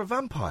and you saw a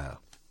vampire.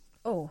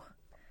 Oh.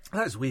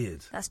 That's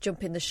weird. That's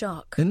jumping the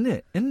shark. Isn't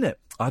it?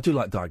 I do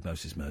like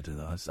Diagnosis Murder,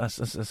 though.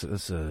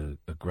 That's a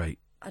great...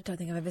 I don't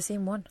think I've ever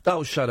seen one.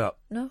 Oh, shut up.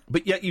 No.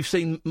 But yet you've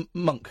seen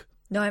Monk.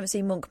 No, I haven't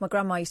seen Monk. My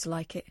grandma used to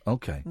like it.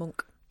 Okay.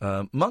 Monk.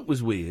 Monk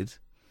was weird.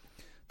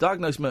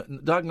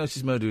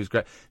 Diagnosis Murder is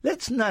great.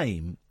 Let's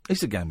name...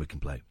 It's a game we can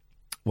play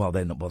while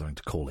they're not bothering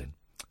to call in.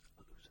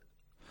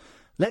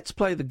 Let's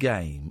play the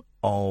game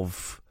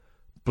of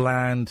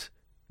bland,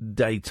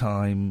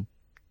 daytime,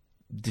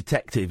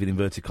 detective, in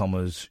inverted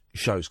commas,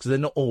 shows, because they're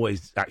not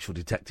always actual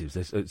detectives.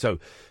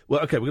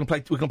 We're going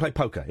to play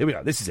poker. Here we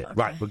go. This is it. Okay.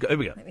 Right, here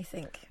we go. Let me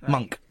think. Right.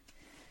 Monk.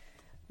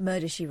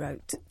 Murder, She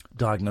Wrote.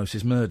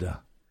 Diagnosis Murder.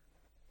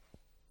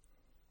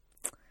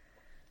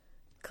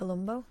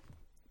 Columbo.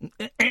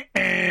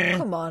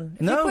 Come on.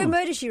 If you put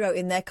Murder, She Wrote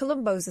in there,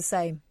 Columbo's the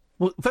same.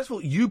 Well, first of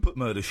all, you put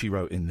Murder, She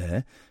Wrote in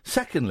there.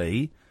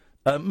 Secondly,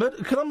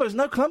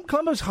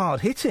 Columbo's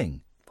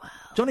hard-hitting. Wow.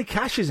 Johnny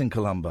Cash is in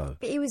Columbo.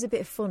 But he was a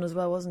bit of fun as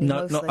well, wasn't he?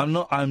 No,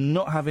 I'm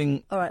not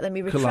having. All right, let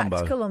me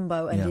retract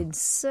Columbo and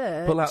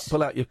insert.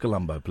 Pull out your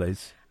Columbo,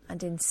 please.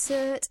 And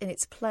insert in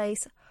its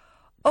place.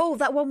 Oh,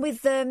 that one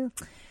with Mr.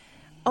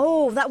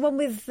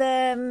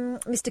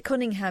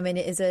 Cunningham in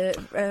it is a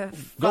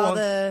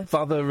father.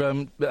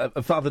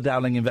 Father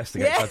Dowling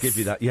investigates. Yes. I'll give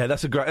you that. Yeah,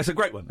 that's a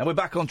great one. And we're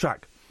back on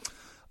track.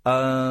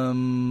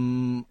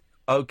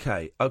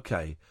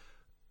 Okay.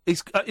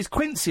 Is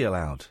Quincy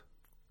allowed?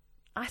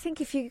 I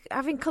think if you're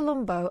having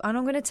Columbo, and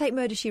I'm going to take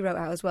Murder, She Wrote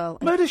out as well.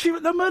 Murder, She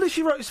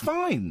Wrote is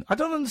fine. I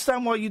don't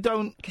understand why you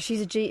don't... Because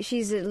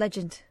she's a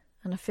legend,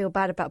 and I feel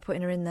bad about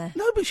putting her in there.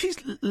 No, but she's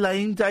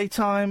lame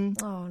daytime.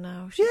 Oh,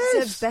 no. She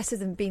deserves better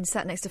than being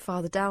sat next to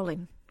Father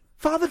Dowling.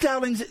 Father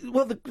Dowling's...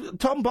 Well,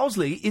 Tom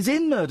Bosley is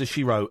in Murder,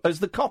 She Wrote as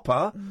the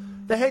copper,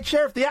 the head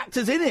sheriff. The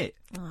actor's in it.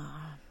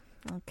 Oh,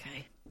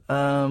 okay.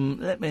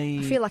 Let me...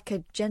 I feel like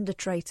a gender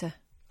traitor.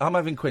 I'm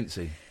having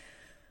Quincy.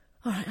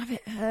 All right, have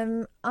it.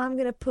 I'm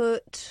going to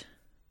put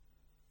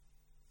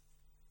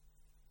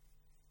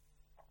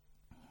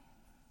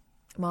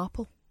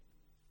Marple.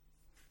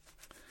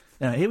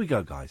 Now, here we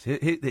go, guys.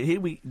 Here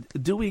we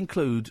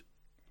include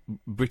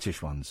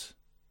British ones?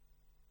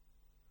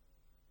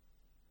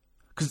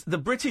 Because the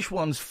British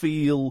ones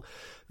feel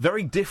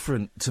very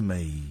different to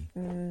me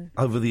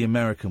over the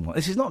American one.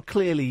 This is not a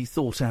clearly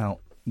thought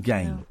out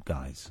game,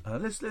 guys.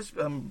 Let's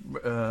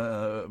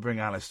bring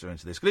Alistair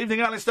into this. Good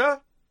evening, Alistair.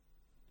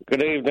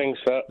 Good evening,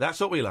 sir. That's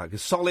what we like. A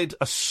solid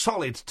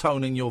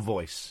tone in your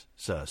voice,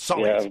 sir.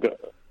 Solid.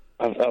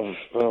 Yeah,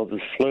 well,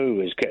 the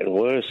flu is getting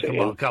worse.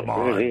 Come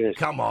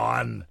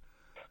on.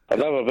 I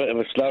know I'm a bit of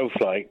a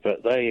snowflake,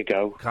 but there you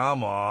go.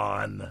 Come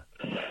on.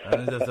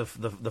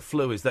 The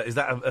flu, is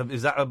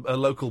that a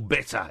local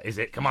bitter, is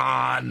it? Come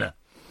on.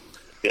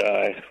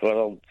 Yeah,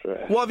 well...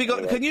 what have you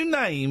got? Can you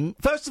name...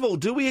 First of all,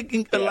 do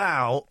we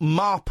allow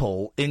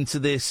Marple into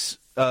this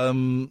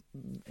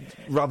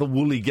rather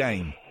woolly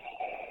game?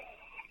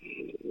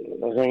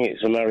 I think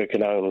it's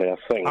American only,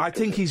 I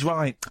think he's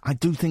right. I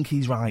do think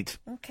he's right.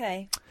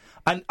 Okay.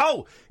 And,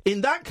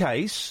 in that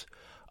case,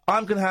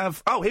 I'm going to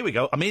have... Oh, here we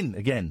go. I'm in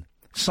again.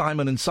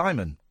 Simon and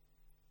Simon.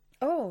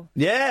 Oh.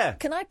 Yeah.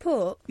 Can I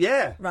put...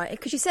 Yeah. Right,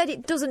 because you said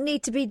it doesn't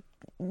need to be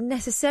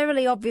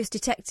necessarily obvious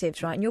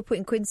detectives, right? And you're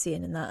putting Quincy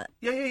in that.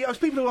 Yeah. It's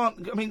people who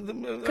aren't... I mean...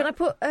 Can I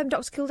put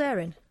Dr. Kildare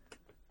in?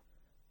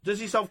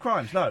 Does he solve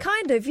crimes? No.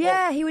 Kind of,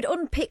 yeah. He would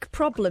unpick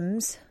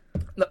problems.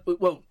 No,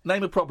 well,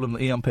 name a problem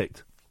that he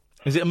unpicked.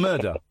 Is it a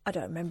murder? I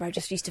don't remember. I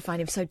just used to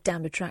find him so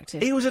damned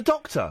attractive. He was a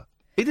doctor.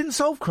 He didn't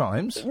solve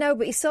crimes. No,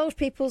 but he solved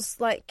people's,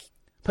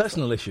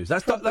 personal issues.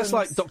 That's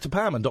like Dr.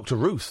 Pam and Dr.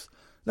 Ruth.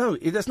 No,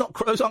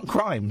 those aren't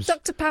crimes.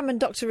 Dr. Pam and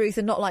Dr. Ruth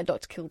are not like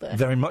Dr. Kildare.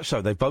 Very much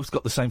so. They've both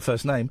got the same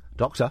first name,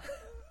 Doctor.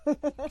 No,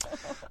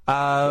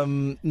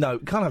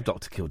 can't have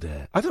Dr.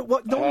 Kildare. I don't.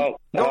 What? No,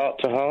 Heart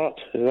to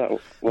Heart. Is that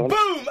one?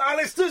 Boom!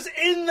 Alistair's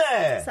in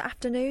there. It's the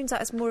afternoons.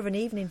 That's more of an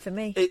evening for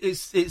me.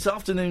 It's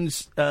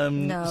afternoons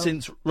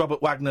since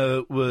Robert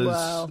Wagner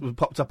was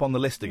popped up on the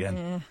list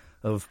again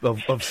of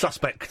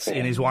suspects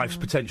in his wife's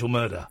potential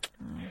murder.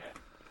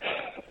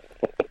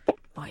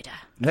 Wider.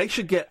 They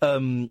should get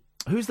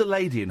who's the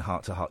lady in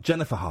Heart to Heart?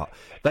 Jennifer Hart.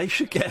 They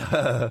should get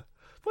her.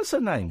 What's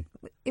her name?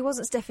 It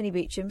wasn't Stephanie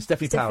Beecham.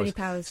 Stephanie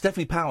Powers.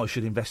 Stephanie Powers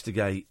should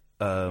investigate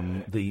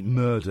the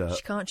murder.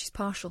 She can't. She's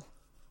partial.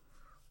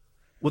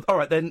 Well, all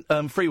right then.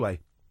 Freeway,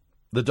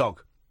 the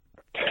dog.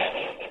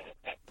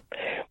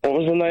 What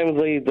was the name of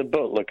the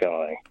butler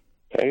guy?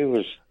 Who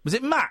was? Was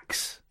it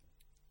Max?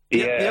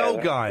 Yeah, the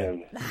old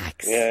guy.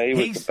 Max. Yeah, he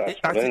was the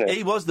best one, I think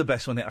he was the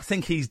best one. I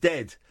think he's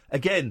dead.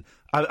 Again,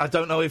 I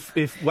don't know if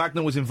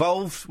Wagner was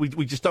involved.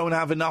 We just don't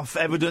have enough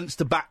evidence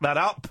to back that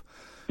up.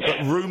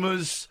 But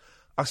rumours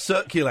are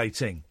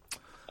circulating.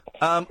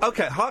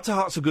 OK, Heart to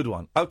Heart's a good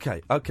one.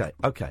 OK.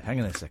 Hang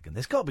on a second.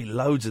 There's got to be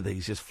loads of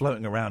these just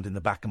floating around in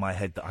the back of my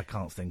head that I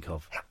can't think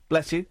of.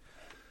 Bless you.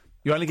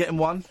 You're only getting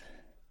one?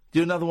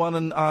 Do another one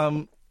and...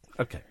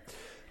 OK.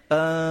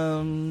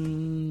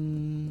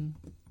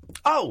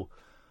 Oh!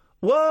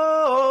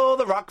 Whoa,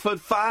 the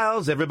Rockford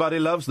Files. Everybody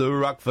loves the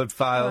Rockford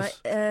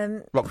Files.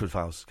 Right, Rockford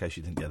Files, in case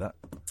you didn't get that.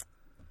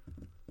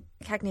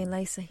 Cagney and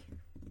Lacey.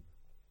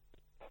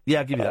 Yeah,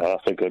 I'll give you that.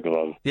 That's a good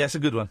one. Yeah, it's a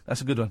good one.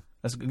 That's a good one.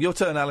 Your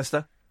turn,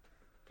 Alistair.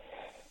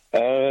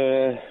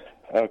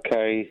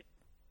 OK.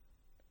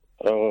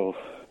 Oh,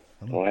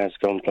 my head's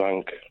gone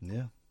blank.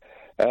 Yeah.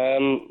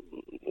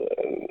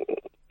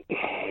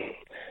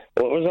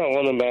 What was that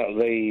one about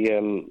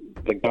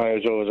the guy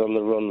who's always on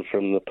the run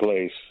from the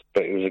police,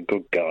 but he was a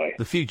good guy?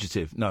 The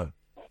Fugitive. No,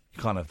 you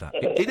can't have that.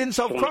 He didn't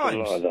solve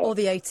crimes. Like or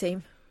the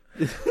A-Team.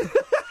 There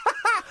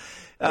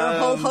are a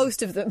whole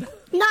host of them.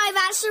 No,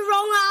 that's the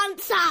wrong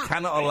answer.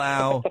 Cannot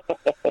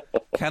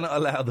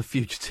allow the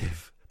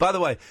Fugitive. By the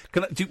way,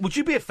 would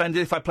you be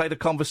offended if I played a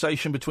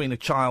conversation between a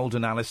child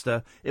and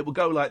Alistair? It would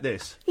go like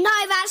this. No,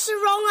 that's the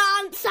wrong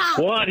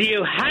answer. What, do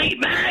you hate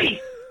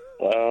me?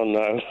 Oh,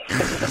 no.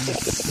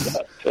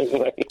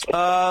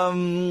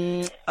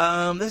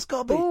 There's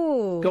got to be...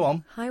 Ooh, go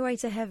on. Highway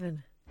to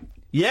Heaven.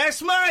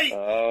 Yes, mate!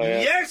 Oh,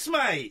 yeah. Yes,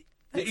 mate!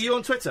 Are you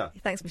on Twitter?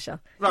 Thanks,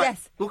 Michelle. Right.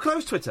 Yes. We'll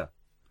close Twitter.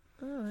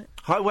 All right.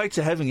 Highway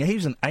to Heaven. Yeah, he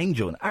was an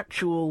angel, an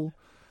actual...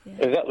 Yeah.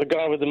 Is that the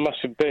guy with the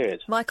massive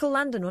beard? Michael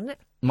Landon, wasn't it?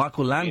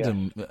 Michael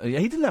Landon. Yeah.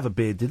 He didn't have a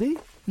beard, did he?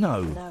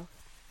 No.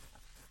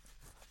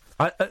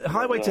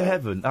 Highway to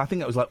Heaven, I think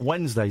that was like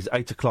Wednesdays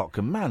at 8 o'clock,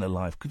 and man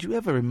alive, could you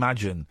ever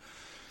imagine...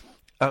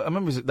 I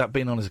remember that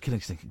being on as a kid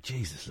and thinking,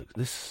 Jesus,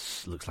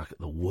 this looks like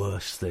the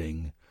worst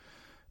thing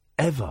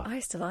ever. I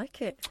used to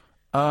like it.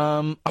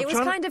 It was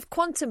kind of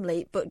Quantum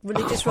Leap, but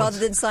religious rather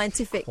than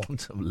scientific.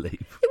 Quantum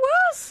Leap. It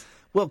was.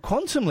 Well,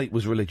 Quantum Leap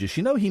was religious.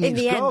 You know he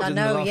meets God in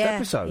the last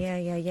episode. Yeah.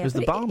 As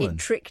the barman. It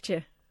tricked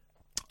you.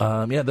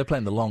 Yeah, they're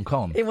playing the long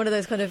con. In one of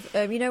those kind of,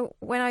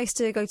 when I used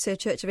to go to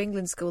Church of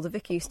England school, the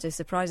vicar used to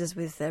surprise us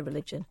with their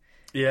religion.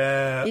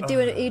 Yeah.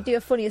 You'd do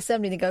a funny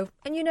assembly and go,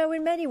 and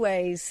in many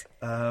ways,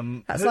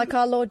 that's like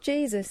our Lord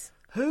Jesus.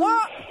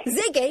 What?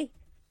 Ziggy?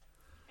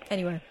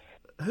 Anyway.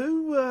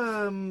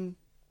 Who,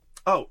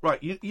 oh,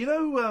 right, you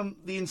know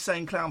the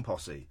Insane Clown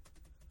Posse?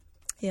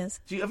 Yes.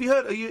 Have you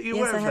heard, are you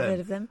aware of them? Yes, I have heard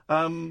of them.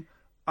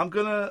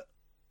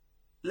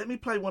 Let me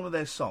play one of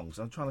their songs.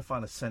 I'm trying to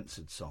find a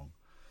censored song.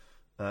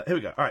 Here we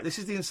go. All right, this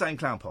is the Insane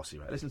Clown Posse,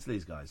 right? Listen to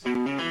these guys.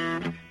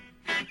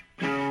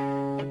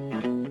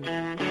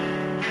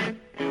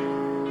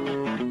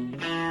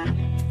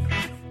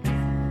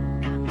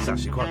 It's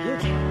actually quite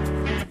good.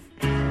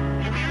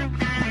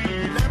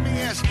 Let me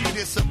ask you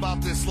this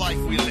about this life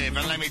we live,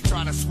 and let me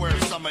try to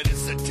swerve some of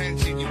this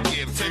attention you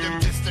give to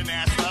them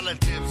distant-ass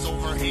relatives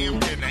over ham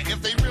dinner.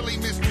 If they really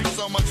missed you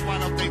so much, why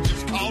don't they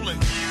just call it?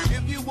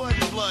 If you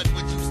wasn't blood,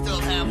 would you still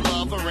have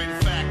love? Or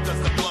in fact,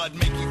 does the blood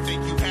make you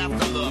think you have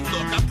to love?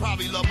 Look, I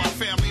probably love my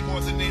family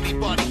more than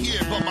anybody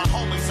here, but my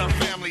homies are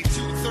family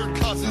too. Third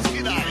cousins,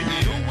 get out of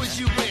here. Who was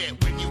you with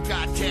when you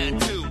got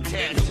tattooed?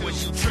 Who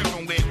was you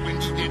tripping with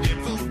when you did that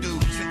voodoo?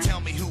 So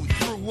tell me who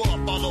threw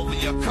up all over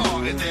your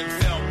car and then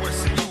felt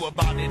worse than you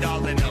about it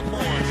all in the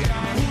morning.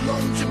 Who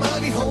loaned you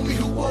money, homie?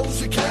 Who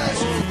owes you cash?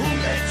 Who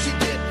let you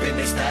dip in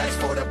their stash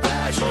for the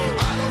bash?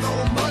 I don't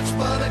know much,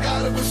 but I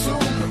gotta assume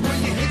that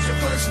when you hit your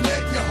first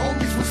net, your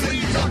homies was in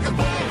your talking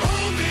about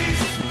homies,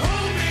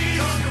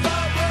 talk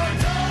about where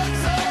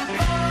dogs are.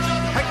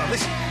 Hang on,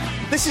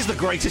 this is the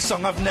greatest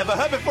song I've never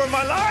heard before in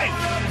my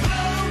life.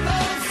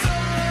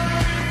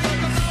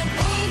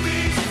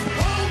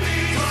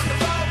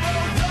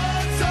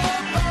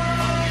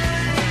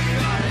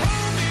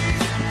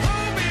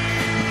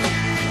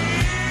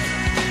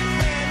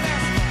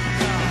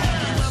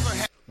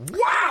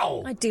 Wow!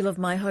 I do love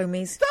my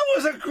homies.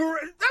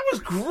 That was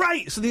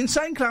great. So the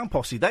Insane Clown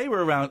Posse, they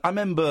were around. I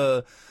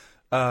remember,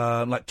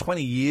 like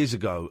 20 years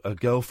ago, a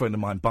girlfriend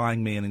of mine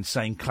buying me an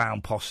Insane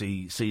Clown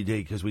Posse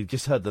CD because we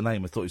just heard the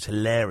name and thought it was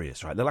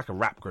hilarious. Right? They're like a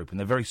rap group and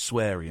they're very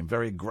sweary and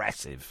very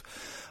aggressive.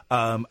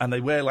 And they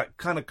wear like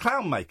kind of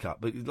clown makeup,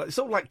 but it's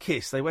all like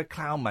Kiss. They wear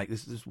clown makeup,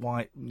 this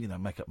white,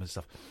 makeup and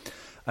stuff.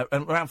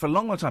 And around for a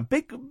long, long time.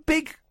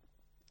 Big.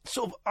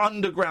 Sort of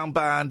underground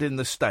band in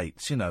the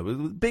States,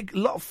 with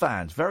lot of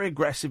fans, very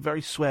aggressive,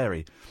 very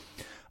sweary.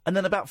 And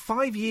then about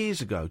 5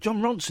 years ago,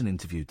 John Ronson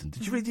interviewed them.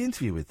 Did you read the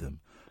interview with them?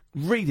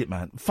 Read it,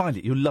 man. Find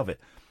it. You'll love it.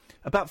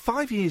 About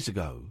 5 years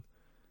ago,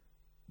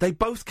 they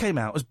both came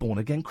out as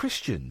born-again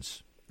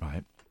Christians,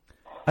 right?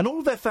 And all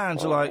of their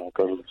fans are like...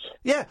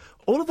 Yeah,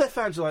 all of their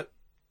fans are like,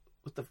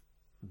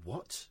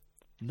 what?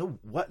 No,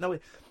 what? No,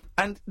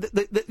 and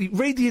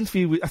read the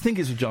interview, I think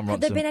it's with John Ronson.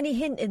 Had there been any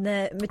hint in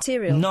the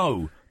material?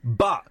 No.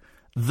 But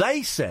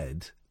they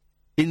said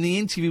in the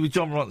interview with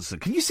John Ronson,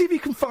 can you see if you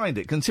can find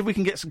it? Can see if we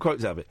can get some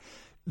quotes out of it?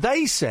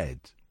 They said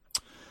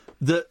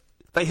that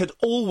they had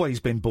always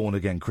been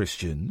born-again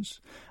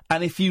Christians,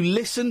 and if you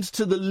listened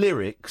to the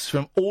lyrics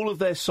from all of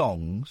their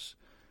songs,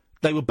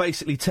 they were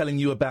basically telling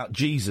you about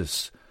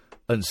Jesus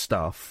and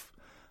stuff.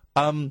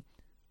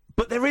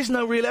 But there is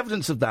no real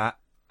evidence of that,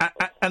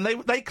 and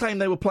they claim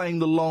they were playing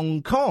the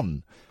long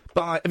con.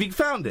 Have you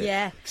found it?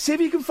 Yeah. See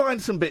if you can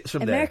find some bits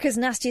from America's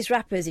nastiest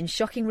rappers in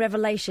shocking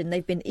revelation.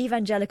 They've been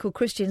evangelical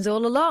Christians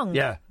all along.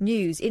 Yeah.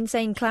 News.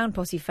 Insane Clown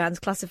Posse fans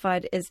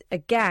classified as a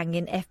gang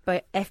in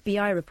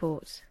FBI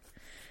reports.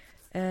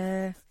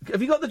 Have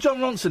you got the John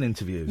Ronson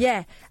interview?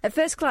 Yeah. At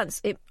first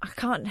glance, I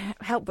can't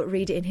help but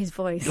read it in his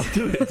voice.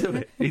 Do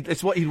it.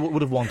 It's what he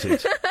would have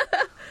wanted.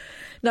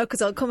 No,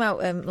 because I'll come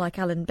out like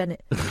Alan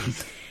Bennett.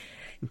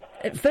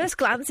 At first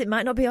glance, it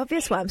might not be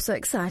obvious why I'm so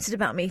excited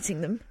about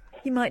meeting them.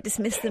 You might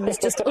dismiss them as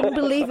just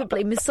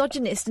unbelievably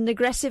misogynist and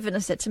aggressive. And I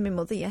said to my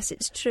mother, yes,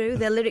 it's true.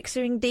 Their lyrics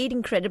are indeed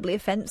incredibly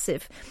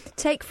offensive.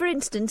 Take, for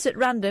instance, at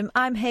random,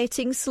 I'm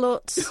hating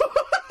sluts.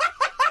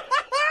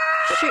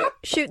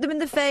 Shoot them in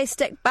the face,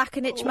 step back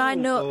and itch my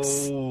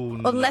nuts.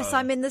 Oh, unless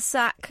I'm in the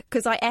sack,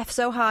 because I F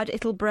so hard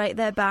it'll break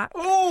their back.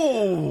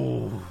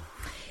 Oh!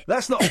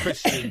 That's not a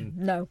Christian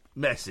no.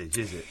 message,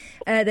 is it?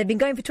 They've been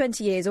going for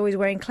 20 years, always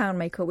wearing clown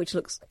makeup, which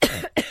looks...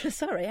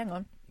 Sorry, hang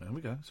on. There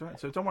we go. It's all right.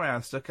 So don't worry,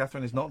 Alistair.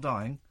 Catherine is not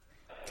dying.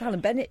 Alan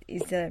Bennett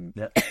is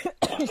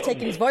he's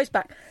taking his voice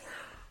back.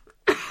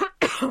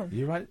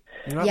 You right?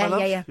 You right, my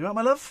love? Yeah. You right,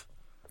 my love?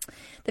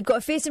 They've got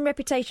a fearsome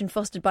reputation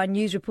fostered by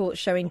news reports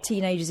showing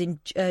teenagers in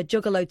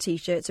Juggalo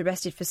T-shirts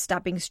arrested for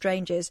stabbing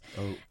strangers,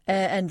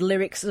 and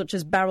lyrics such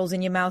as "barrels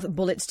in your mouth,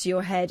 bullets to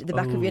your head, the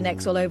back of your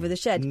neck's all over the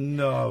shed."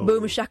 No.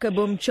 Boom shaka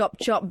boom chop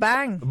chop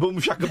bang. Boom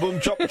shaka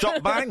boom chop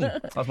chop bang.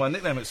 That's my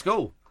nickname at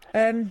school.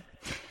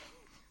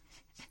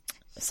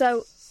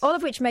 So, all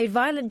of which made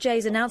Violent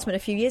J's announcement a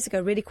few years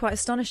ago really quite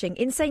astonishing.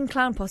 Insane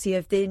Clown Posse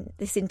have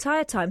this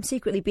entire time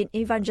secretly been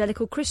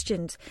evangelical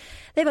Christians.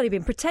 They've only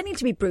been pretending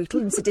to be brutal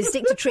and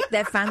sadistic to trick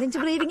their fans into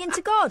believing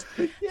into God.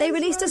 They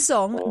released a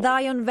song,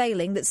 Thy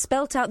Unveiling, that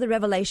spelt out the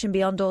revelation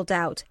beyond all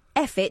doubt.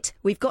 F it,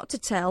 we've got to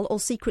tell, all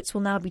secrets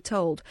will now be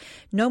told.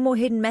 No more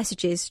hidden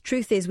messages,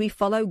 truth is we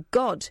follow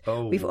God.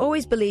 We've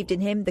always believed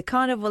in him, the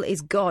carnival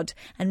is God,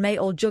 and may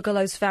all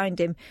juggalos find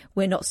him.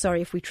 We're not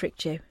sorry if we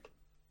tricked you.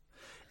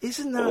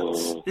 Isn't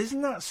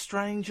that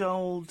strange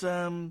old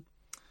thing?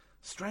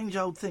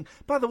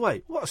 By the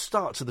way, what a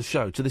start to the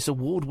show, to this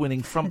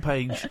award-winning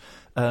front-page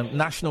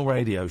national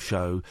radio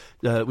show.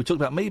 We talked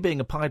about me being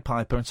a Pied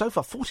Piper, and so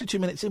far, 42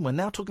 minutes in, we're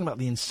now talking about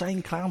the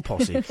Insane Clown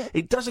Posse.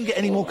 It doesn't get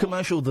any more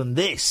commercial than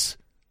this.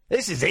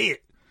 This is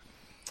it.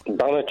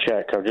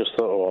 Banachek, I've just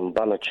thought of one.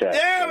 Banachek.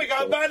 There we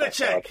go,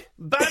 Banachek.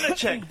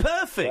 Banachek,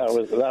 perfect.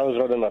 That was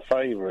one of my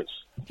favourites.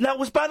 Now,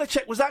 was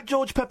that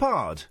George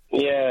Peppard?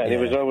 Yeah, he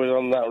was always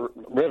on that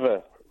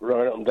river,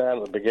 rowing up and down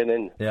at the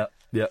beginning. Yeah,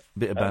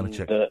 bit of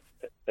Banachek.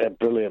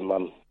 Brilliant,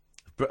 man.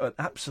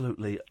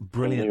 Absolutely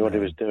brilliant. He knew what he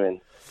was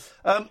doing.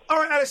 All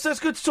right, Alistair, it's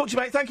good to talk to you,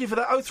 mate. Thank you for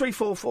that.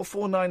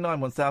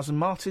 03444991000.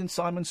 Martin,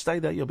 Simon, stay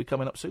there. You'll be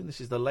coming up soon.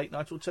 This is the Late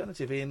Night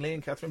Alternative. Iain Lee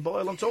and Catherine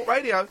Boyle on Talk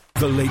Radio.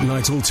 The Late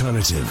Night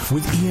Alternative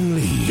with Iain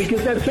Lee.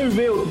 Because they're too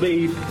real to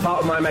be part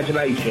of my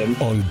imagination.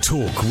 On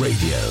Talk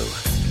Radio.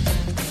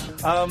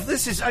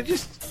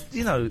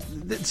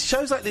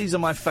 Shows like these are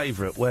my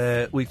favourite,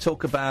 where we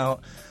talk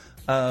about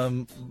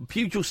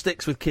pugil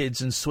sticks with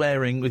kids and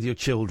swearing with your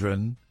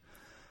children,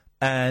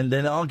 and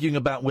then arguing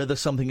about whether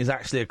something is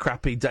actually a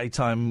crappy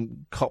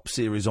daytime cop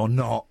series or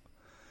not,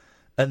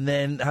 and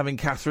then having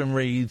Catherine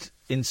read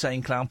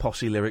Insane Clown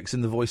Posse lyrics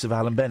in the voice of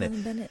Alan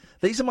Bennett.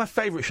 These are my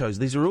favourite shows.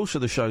 These are also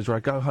the shows where I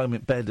go home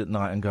in bed at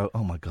night and go,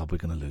 oh my God, we're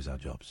going to lose our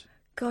jobs.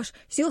 Gosh,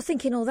 so you're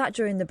thinking all that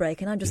during the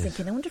break, and I'm just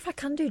thinking, I wonder if I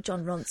can do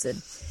John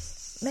Ronson.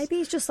 Maybe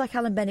he's just like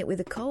Alan Bennett with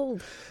a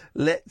cold.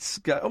 Let's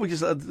go. Oh,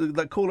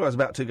 the caller I was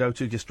about to go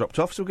to just dropped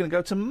off, so we're going to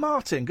go to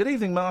Martin. Good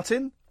evening,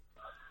 Martin.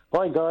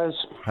 Hi, guys.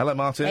 Hello,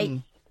 Martin.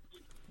 Hey.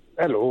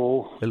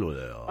 Hello. Hello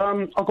there.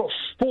 I've got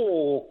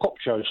 4 cop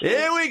shows.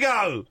 Here we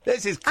go.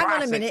 This is classic.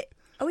 Hang on a minute.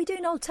 Are we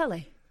doing old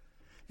telly?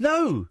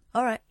 No.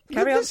 All right,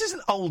 carry on. This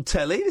isn't old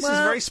telly. This is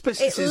very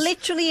specific. It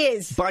literally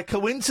is. By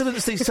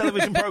coincidence, these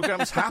television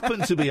programmes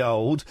happen to be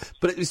old,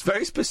 but it's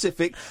very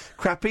specific,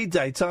 crappy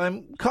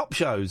daytime cop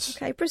shows.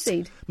 Okay,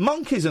 proceed.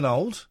 Monk isn't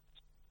old.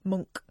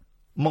 Monk.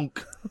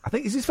 I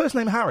think, is his first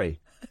name Harry?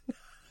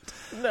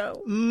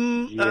 No.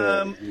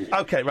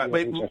 Okay, right.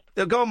 Wait,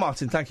 go on,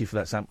 Martin. Thank you for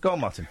that, Sam. Go on,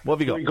 Martin. What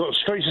have you got? We've got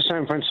Streets of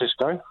San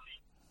Francisco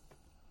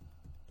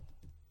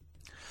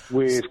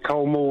with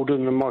Cole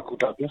Morden and Michael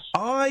Douglas.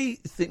 I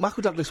think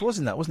Michael Douglas was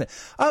in that, wasn't it?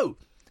 Oh,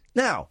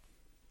 now,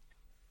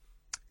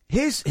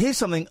 here's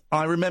something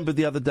I remembered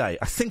the other day.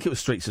 I think it was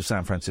Streets of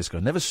San Francisco.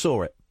 Never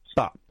saw it,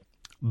 but.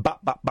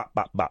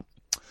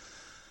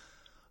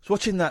 I was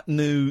watching that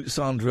new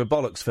Sandra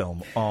Bollocks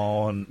film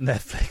on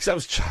Netflix. That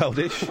was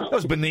childish. That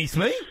was beneath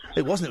me.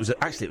 It wasn't.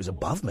 It was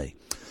above me.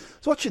 I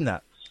was watching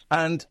that,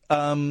 and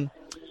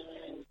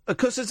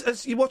because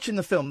as you're watching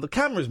the film, the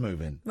camera's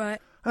moving. Right.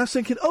 And I was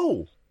thinking,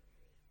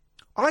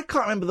 I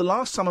can't remember the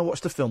last time I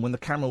watched a film when the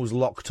camera was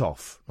locked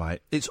off.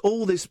 Right. It's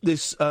all this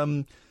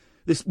moving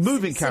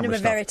camera Cinema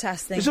stuff.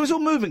 Veritas thing. So it's all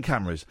moving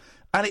cameras,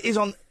 and it is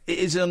on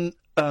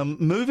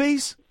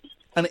movies,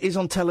 and it is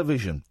on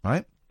television.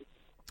 Right.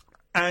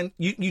 And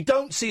you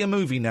don't see a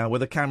movie now where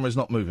the camera's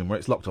not moving, where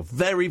it's locked off.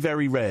 Very,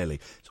 very rarely.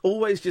 It's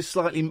always just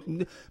slightly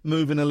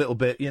moving a little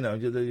bit, you know.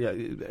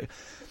 And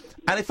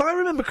if I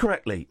remember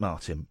correctly,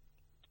 Martin,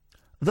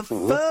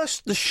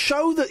 the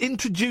show that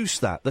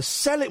introduced that,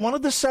 one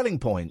of the selling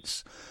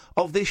points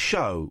of this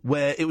show,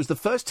 where it was the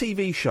first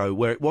TV show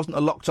where it wasn't a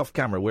locked-off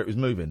camera, where it was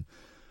moving,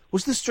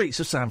 was The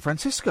Streets of San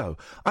Francisco.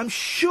 I'm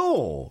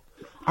sure.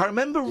 I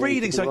remember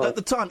reading something at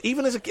the time,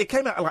 even as it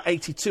came out in like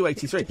 82,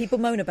 83. Did people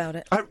moan about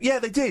it? Yeah,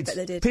 they did. Bet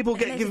they did. People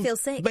made people feel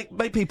sick.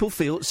 Made people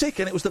feel sick,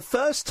 and it was the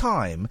first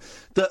time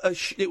that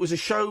it was a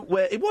show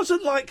where it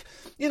wasn't like,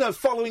 you know,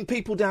 following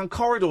people down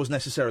corridors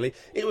necessarily.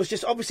 It was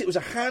just, obviously, it was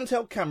a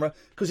handheld camera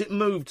because it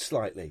moved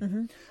slightly.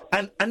 Mm-hmm.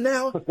 And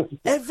now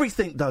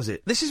everything does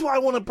it. This is what I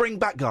want to bring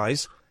back,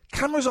 guys.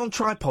 Cameras on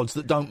tripods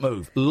that don't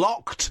move.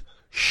 Locked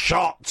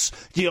shots.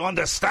 Do you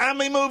understand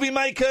me, movie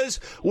makers?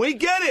 We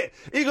get it.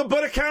 You can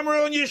put a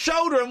camera on your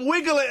shoulder and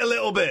wiggle it a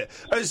little bit.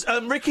 As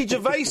Ricky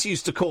Gervais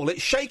used to call it,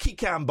 shaky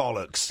cam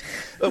bollocks.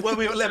 When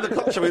we were at 11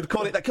 o'clock show, we would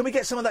call it that. Can we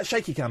get some of that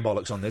shaky cam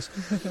bollocks on this?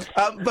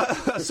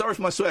 But sorry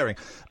for my swearing.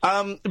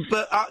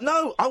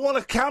 No, I want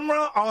a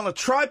camera, I want a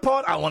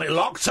tripod, I want it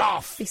locked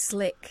off. Be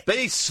slick.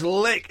 Be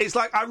slick. It's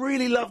like, I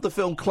really love the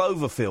film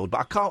Cloverfield, but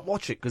I can't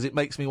watch it because it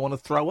makes me want to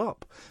throw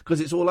up because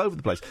it's all over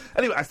the place.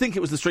 Anyway, I think it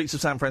was The Streets of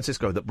San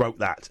Francisco that broke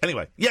that.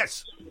 Anyway,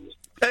 yes.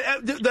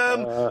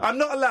 I'm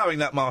not allowing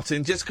that,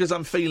 Martin, just because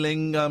I'm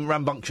feeling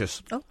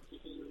rambunctious. Oh,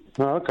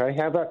 okay.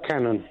 How about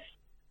Canon?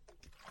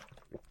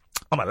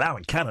 I'm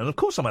allowing Canon. Of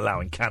course I'm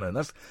allowing Canon.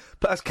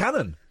 That's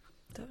Canon.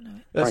 Don't know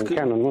it. That's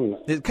Canon,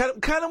 wasn't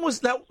it? Canon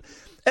was... Now,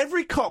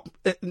 every cop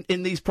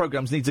in these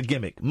programmes needs a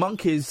gimmick.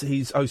 Monk he's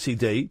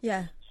OCD.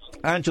 Yeah.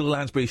 Angela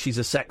Lansbury, she's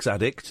a sex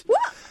addict.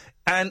 What?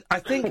 And I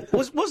think...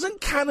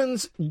 wasn't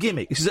Cannon's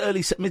gimmick... This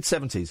is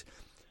mid-70s...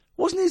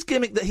 Wasn't his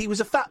gimmick that he was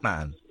a fat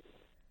man?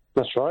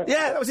 That's right.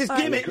 Yeah, that was his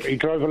gimmick. He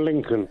drove a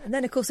Lincoln. And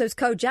then, of course, there was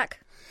Kojak.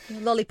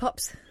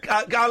 Lollipops.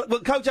 Well,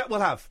 Kojak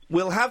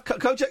we'll have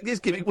Kojak, his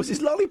gimmick was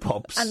his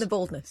lollipops. And the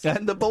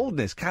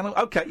baldness. Canon,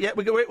 okay, yeah,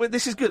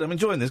 this is good. I'm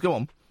enjoying this. Go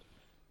on.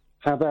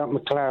 How about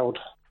McLeod?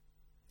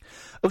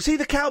 Oh, see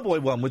the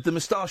cowboy one with the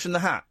moustache and the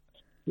hat?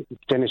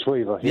 Dennis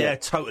Weaver. Yeah,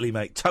 totally,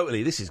 mate.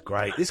 Totally. This is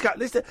great.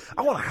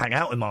 I want to hang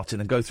out with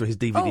Martin and go through his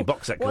DVD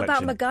box set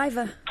collection. What about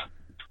MacGyver?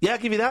 Yeah, I'll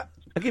give you that.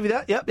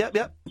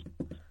 Yep.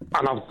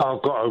 And I've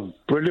got a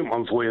brilliant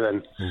one for you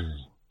then.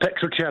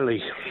 Petrocelli.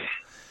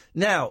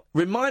 Now,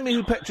 remind me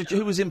who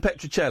was in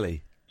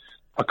Petrocelli.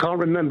 I can't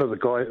remember the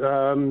guy.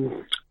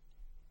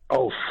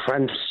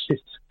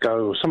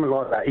 Francisco, something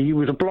like that. He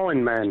was a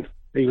blind man.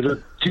 He was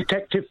a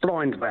detective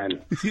blind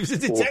man. He was a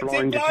detective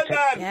blind man?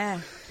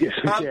 Yeah. Yes,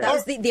 that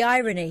was the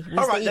irony,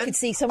 was that you could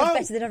see someone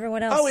better than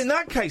everyone else. Oh, in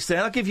that case then,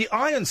 I'll give you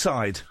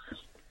Ironside.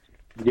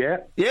 Yeah.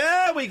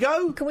 Yeah, we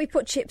go. Can we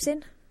put Chips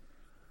in?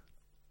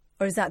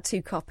 Or is that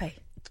too copy?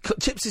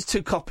 Chips is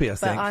too copy, I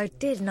think. But I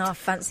did not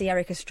fancy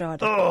Eric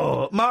Estrada.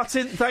 Oh,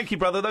 Martin, thank you,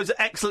 brother. Those are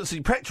excellent.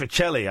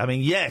 Petrocelli, I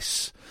mean,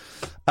 yes.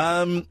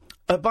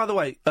 By the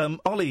way,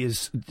 Ollie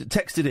is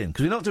texted in,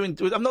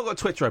 because I've not got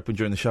Twitter open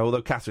during the show,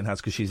 although Catherine has,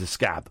 because she's a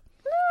scab.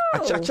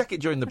 No. I check it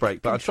during the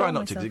break, but I try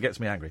not to, because it gets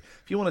me angry.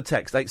 If you want to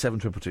text,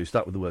 87222,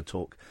 start with the word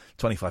talk,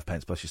 25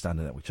 pence plus your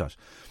standard network charge.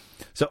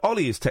 So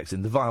Ollie is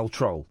texting, the vile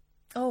troll.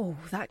 Oh,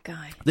 that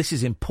guy. This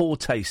is in poor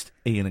taste,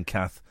 Iain and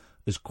Kath,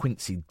 as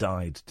Quincy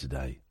died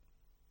today.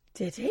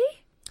 Did he?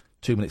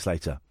 2 minutes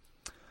later.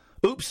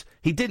 Oops,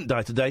 he didn't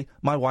die today.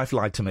 My wife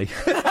lied to me.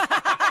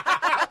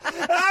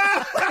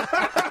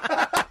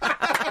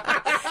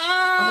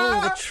 Oh,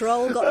 the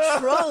troll got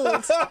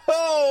trolled.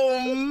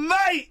 Oh,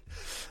 mate!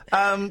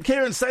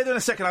 Kieran, stay there in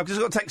a second. I've just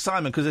got to take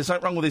Simon because there's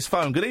something wrong with his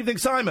phone. Good evening,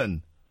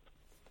 Simon.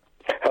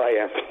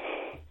 Hiya.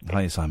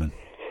 Hiya, Simon.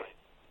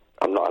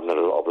 I'm not having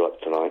a lot of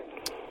luck tonight.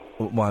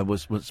 Why?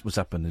 What's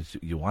happened?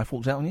 Your wife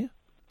walked out on you?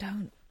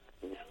 Don't.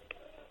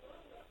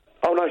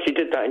 Oh, no, she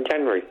did that in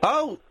January.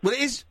 Oh, well, it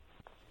is...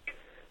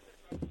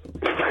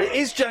 It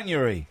is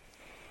January.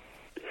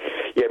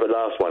 Yeah, but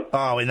last one.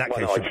 Oh, in that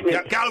case,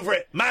 get over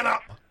it. Man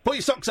up. Put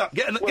your socks up.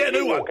 Get a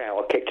new one. Walk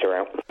out, I kicked her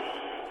out.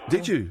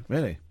 Did you?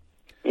 Really?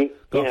 Yeah,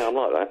 I'm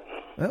like that.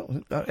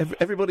 Well,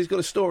 everybody's got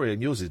a story,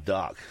 and yours is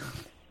dark.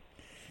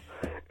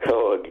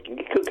 Oh,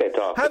 you could get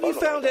dark. Have you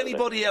found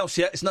anybody else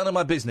yet? It's none of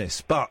my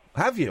business. But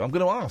have you? I'm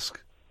going to ask.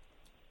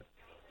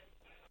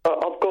 I've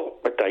got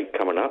a date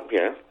coming up,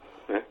 yeah.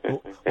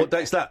 What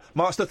date's that?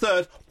 March the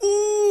 3rd.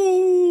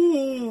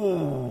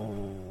 Ooh.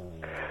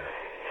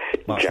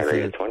 March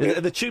January the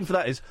 3rd. The tune for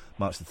that is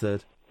March the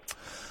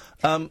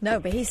 3rd. No,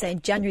 but he's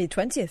saying January the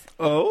 20th.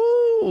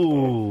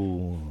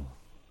 Oh.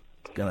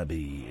 It's going to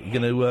be...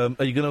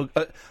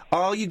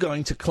 Are you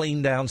going to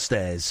clean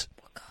downstairs?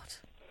 Oh, God.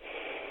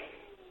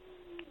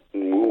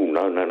 Ooh,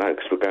 no,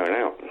 because we're going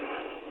out.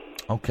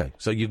 Okay,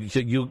 so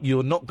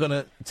you're not going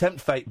to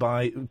tempt fate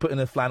by putting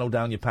a flannel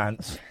down your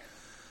pants.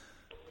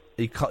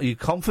 Are you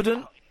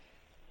confident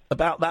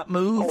about that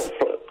move?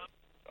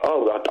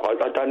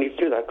 I don't need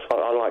to do that because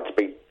I like to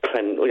be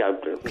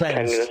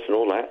cleanliness and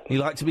all that. You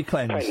like to be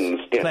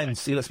cleansed?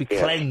 Cleansed. He likes to be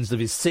cleansed of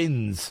his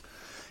sins.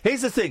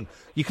 Here's the thing.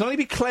 You can only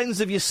be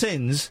cleansed of your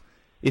sins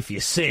if you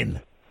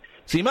sin.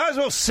 So you might as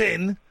well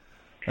sin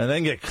and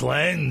then get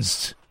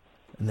cleansed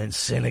and then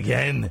sin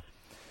again.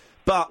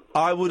 But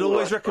I would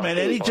always recommend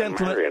any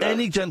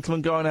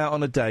gentleman going out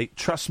on a date,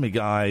 trust me,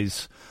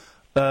 guys.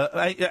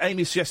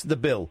 Amy suggested the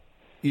bill.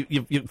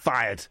 You're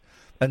fired.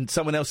 And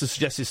someone else has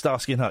suggested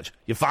Starsky and Hutch.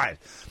 You're fired.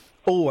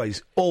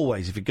 Always,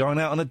 if you're going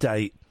out on a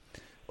date,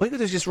 all you got to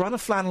do is just run a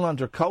flannel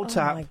under a cold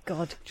tap. Oh, my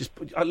God. Just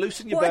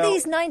loosen your belt. What are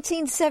these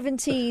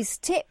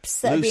 1970s tips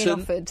that are being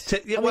offered?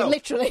 I mean,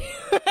 literally.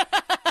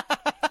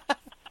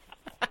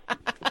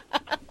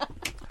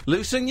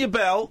 Loosen your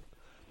belt,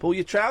 pull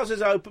your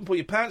trousers open, pull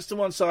your pants to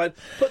one side,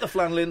 put the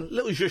flannel in,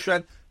 little zhush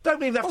around.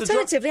 Don't even have to dry.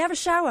 Alternatively, have a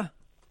shower.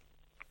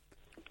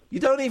 You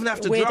don't even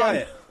have to dry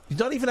it. You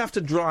don't even have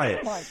to dry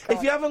it. Oh,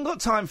 if you haven't got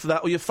time for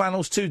that or your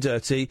flannel's too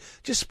dirty,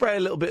 just spray a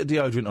little bit of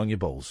deodorant on your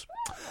balls.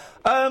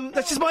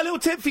 That's just my little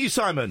tip for you,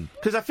 Simon,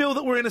 because I feel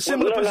that we're in a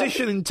similar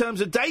position in terms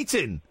of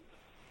dating.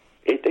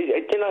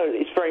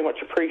 It's very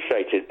much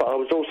appreciated, but I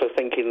was also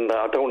thinking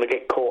I don't want to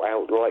get caught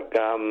out like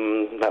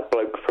that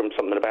bloke from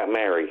Something About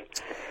Mary.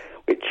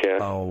 Which,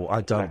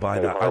 I don't buy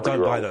that. I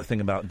don't buy that thing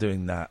about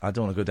doing that. I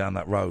don't want to go down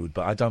that road,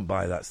 but I don't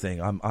buy that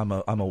thing.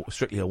 I'm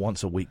strictly a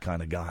once a week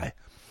kind of guy.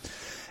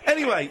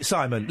 Anyway,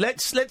 Simon,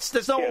 that's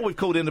not what we've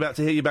called in about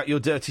to hear you about your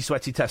dirty,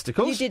 sweaty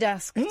testicles. You did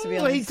ask, to be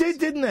honest. He did,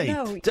 didn't he?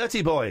 No.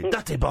 Dirty boy.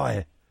 Dirty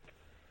boy.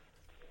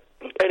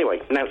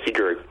 Anyway, Nancy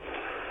Drew.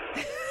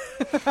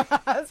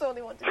 That's all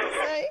he wanted to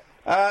say.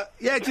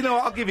 Yeah, do you know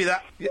what? I'll give you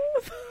that. Yeah.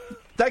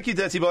 Thank you,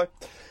 dirty boy.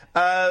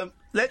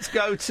 Let's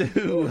go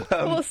to...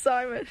 Poor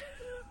Simon.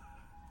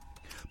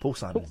 Poor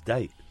Simon's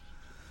date.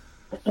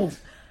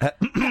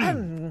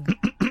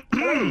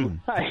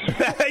 Hi.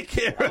 Hey,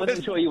 Kieran. I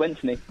wasn't sure you went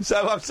to me.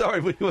 So I'm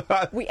sorry.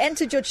 We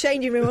entered your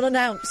changing room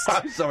unannounced.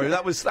 I'm sorry.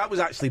 That was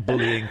actually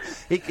bullying.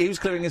 He was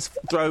clearing his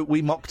throat.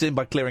 We mocked him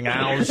by clearing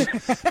ours.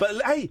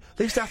 But hey, at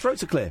least our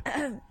throats are clear.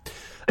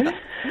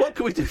 What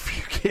can we do for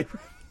you, Kieran?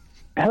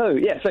 Hello.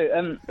 Yeah.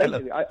 So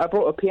basically, I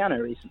brought a piano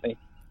recently.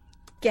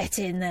 Get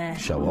in there.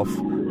 Show off.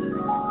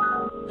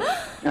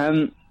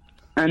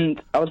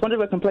 And I was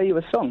wondering if I can play you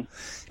a song.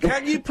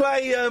 Can you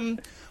play?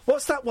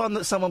 What's that one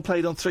that someone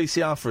played on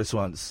 3CR for us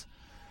once?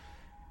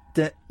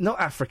 Not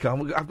Africa.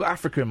 I've got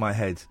Africa in my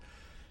head.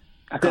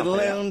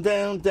 Down,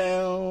 down,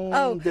 down.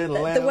 Oh,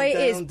 the way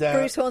it is.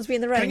 Bruce Hornsby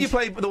in the Range. Can you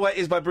play The Way It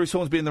Is by Bruce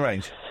Hornsby in the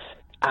Range?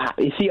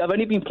 You see, I've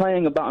only been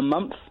playing about a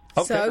month.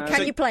 Okay. So,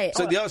 can you play it?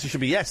 So the answer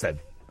should be yes, then.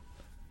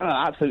 Oh,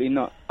 absolutely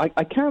not.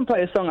 I can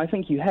play a song I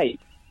think you hate.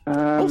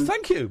 Oh,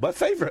 thank you. My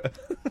favourite.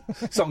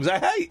 Songs I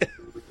hate.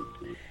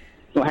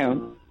 Well, hang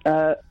on.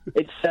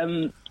 It's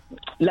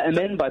Let 'Em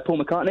In by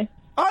Paul McCartney.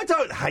 I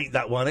don't hate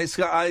that one.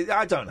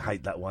 I don't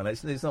hate that one.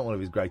 It's not one of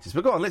his greatest.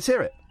 But go on, let's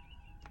hear it.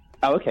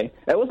 Oh, okay.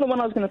 That wasn't the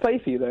one I was going to play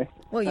for you, though.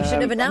 Well, you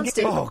shouldn't have announced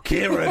it. Oh,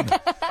 Kieran.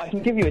 I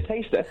can give you a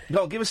taster.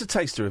 No, give us a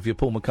taster of your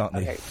Paul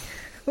McCartney. Okay.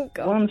 Oh,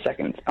 God. 1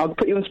 second. I'll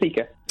put you on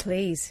speaker.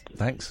 Please.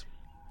 Thanks.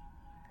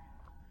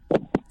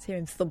 Let's hear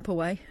him thump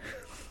away.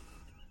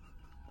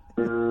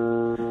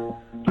 Oh,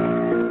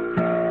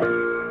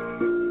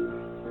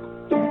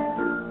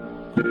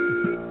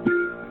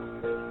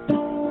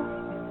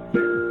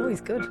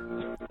 he's good.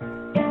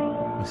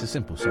 It's a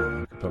simple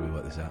song. I could probably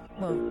work this out.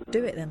 Well,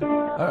 do it then. All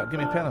right, give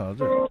me a piano. I'll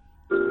do it.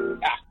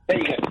 There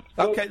you go.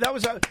 Okay, that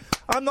was.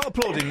 I'm not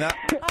applauding that.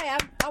 I am.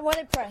 I'm well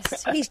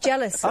impressed. He's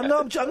jealous. I'm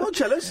not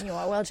jealous. You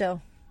are well, Joe.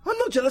 I'm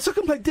not jealous. I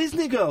can play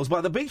Disney Girls by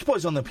the Beach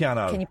Boys on the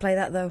piano. Can you play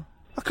that though?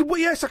 I could. Well,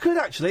 yes, I could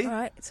actually. All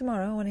right,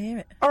 tomorrow I want to hear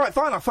it. All right,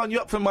 fine. I'll phone you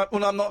up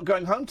when I'm not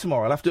going home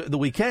tomorrow. I'll have to do it at the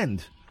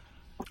weekend.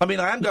 I mean,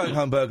 I am going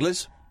home,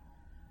 burglars.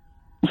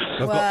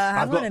 Hang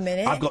on a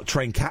minute. I've got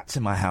trained cats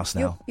in my house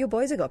now. Your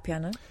boys have got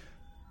piano.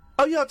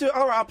 Oh yeah, I'll do it.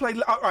 All right, I'll play.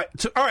 All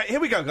right, here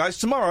we go, guys.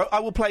 Tomorrow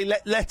I will play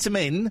 "Let 'Em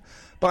In"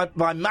 by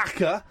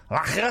Macca,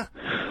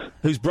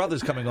 whose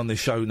brother's coming on this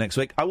show next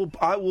week, I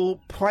will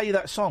play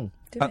that song.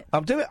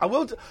 I'll do it. I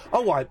will.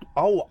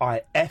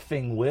 I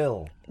effing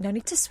will. No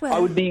need to swear. I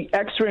would be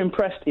extra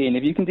impressed, Ian,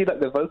 if you can do like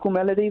the vocal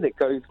melody that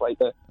goes like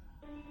the.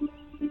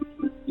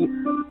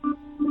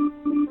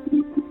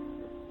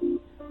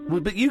 Well,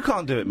 but you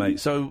can't do it,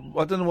 mate. So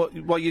I don't know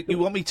why you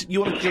want me to.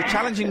 You're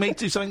challenging me to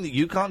do something that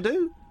you can't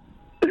do.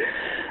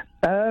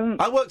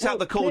 I worked out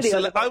the chords.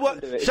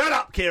 Shut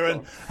up,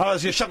 Kieran. I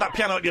was going to shut that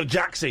piano at your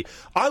jacksie.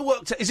 I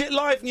worked. Is it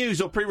live news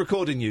or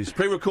pre-recorded news?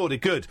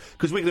 Pre-recorded, good,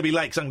 because we're going to be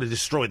late. Because I'm going to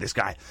destroy this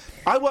guy.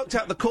 I worked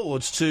out the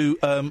chords to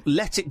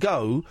 "Let It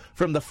Go"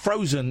 from the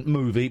Frozen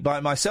movie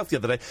by myself the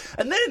other day,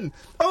 and then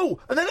I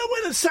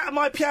went and sat at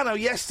my piano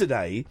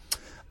yesterday,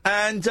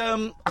 and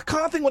I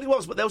can't think what it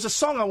was, but there was a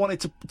song I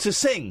wanted to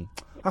sing.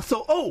 I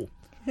thought,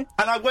 and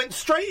I went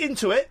straight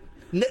into it.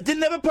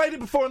 Never played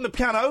it before on the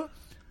piano,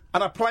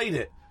 and I played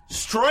it.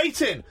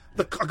 Straight in.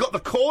 I got the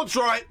chords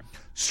right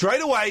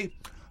straight away.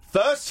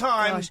 First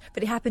time. Gosh,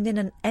 but it happened in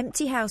an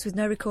empty house with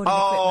no recording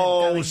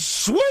equipment going.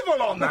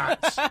 Swivel on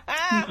that!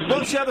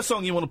 What's the other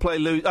song you want to play,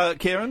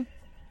 Kieran?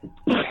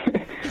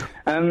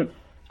 You'll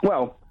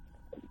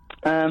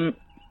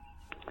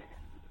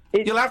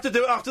have to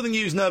do it after the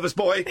news, nervous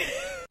boy.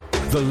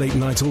 The Late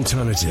Night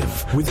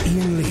Alternative with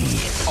Iain Lee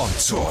on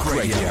Talk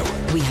Radio.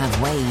 We have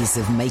ways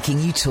of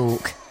making you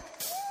talk.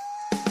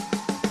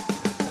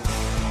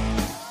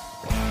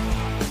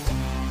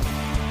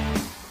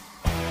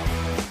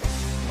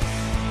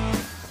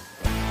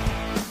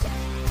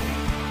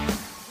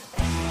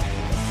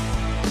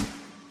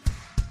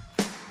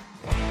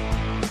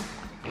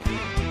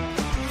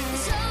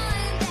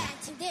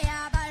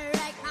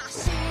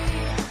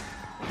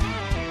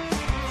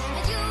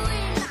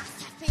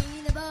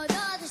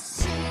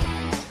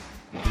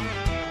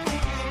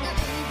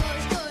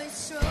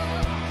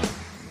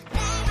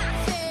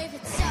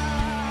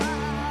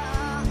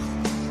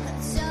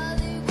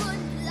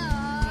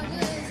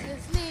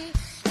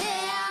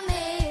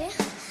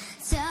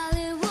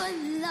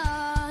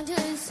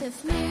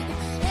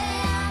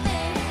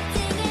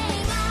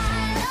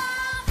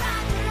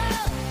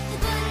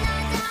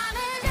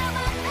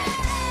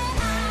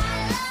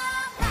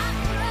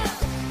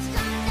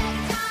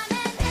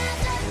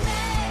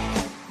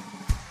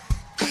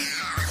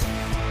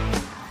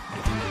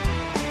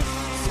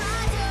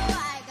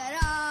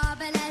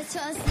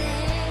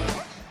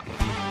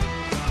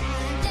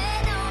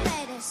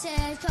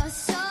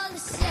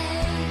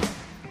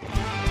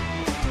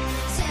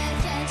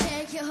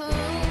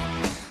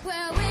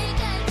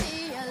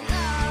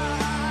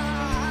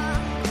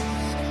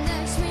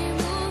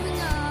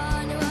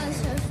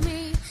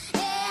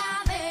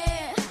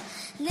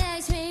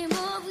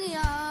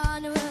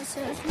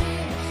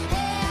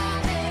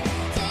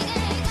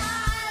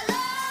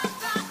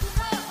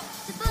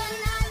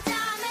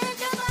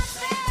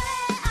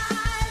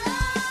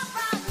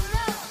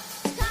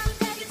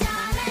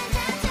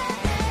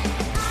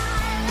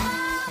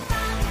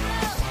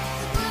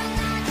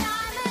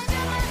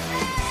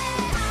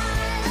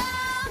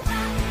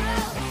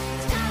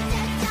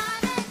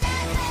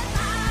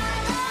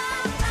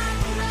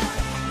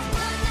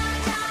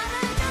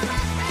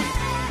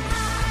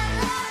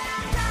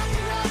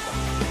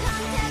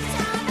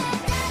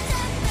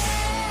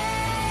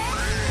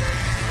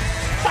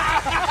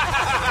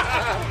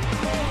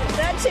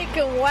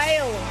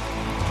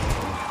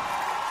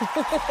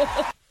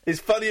 It's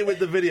funnier with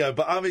the video,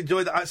 but I've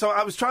enjoyed that. So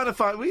I was trying to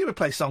find. We would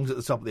play songs at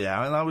the top of the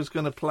hour, and I was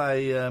going to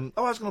play. I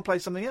was going to play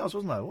something else,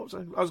 wasn't I? What was I?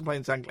 I was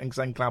playing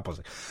Insane Clown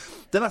Posse.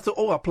 Then I thought,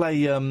 I'll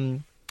play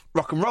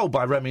Rock and Roll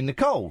by Remy and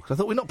Nicole. I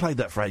thought we've not played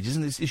that for ages,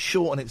 and it's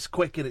short and it's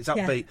quick and it's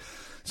upbeat. Yeah.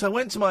 So I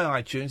went to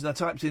my iTunes and I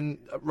typed in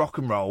Rock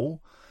and Roll,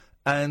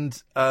 and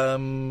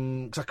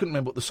because I couldn't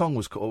remember what the song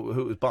was called, or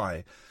who it was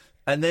by,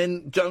 and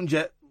then Joan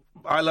Jett,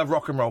 I Love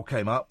Rock and Roll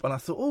came up, and I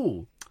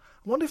thought,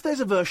 I wonder if there's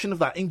a version of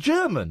that in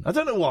German. I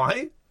don't know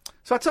why.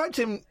 So I typed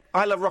in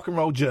I Love Rock and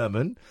Roll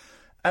German,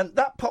 and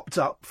that popped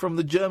up from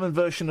the German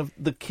version of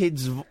the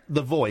Kids'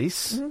 The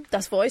Voice. Mm-hmm.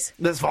 Das Voice.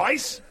 Das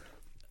Voice.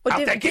 Or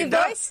the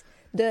Voice.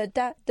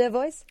 The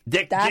Voice.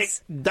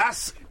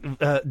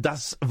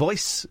 Das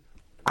Voice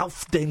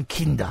auf den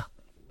Kinder.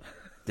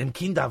 Den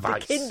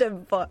Kinderweis.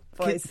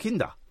 Voice.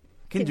 Kinder.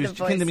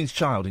 Kinder means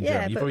child in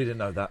German. You probably didn't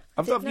know that.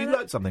 You've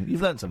learnt something.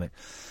 You've learnt something.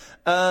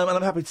 And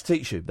I'm happy to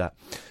teach you that.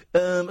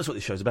 That's what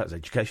this show's about, is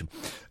education.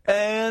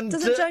 And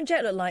doesn't Joan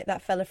Jett look like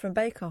that fella from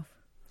Bake Off?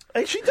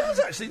 She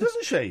does, actually,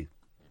 doesn't she?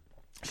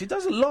 She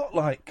does a lot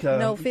like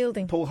Noel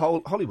Fielding. Paul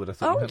Hollywood, I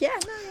think. Oh, yeah.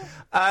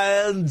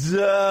 And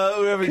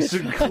we're having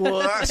some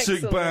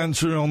classic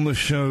banter on the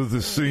show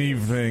this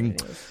evening.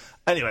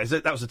 Anyway,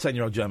 that was a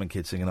 10-year-old German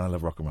kid singing I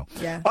Love Rock and Roll.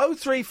 Yeah.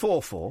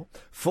 0344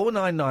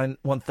 499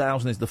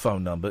 1000 is the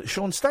phone number.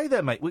 Sean, stay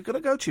there, mate. We're going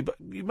to go to you, but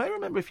you may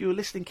remember if you were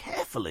listening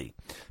carefully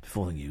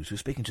before the news, we were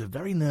speaking to a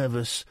very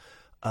nervous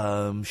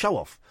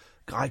show-off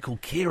guy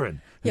called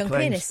Kieran. Young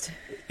pianist.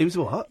 He was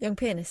what? Young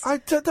pianist.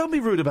 Don't be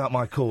rude about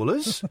my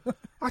callers.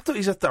 I thought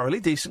he's a thoroughly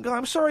decent guy.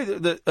 I'm sorry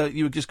that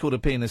you were just called a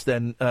pianist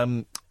then,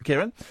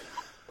 Kieran.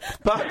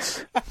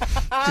 But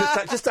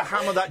just to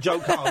hammer that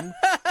joke home,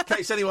 in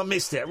case anyone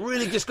missed it,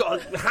 really just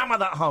got to hammer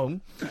that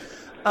home.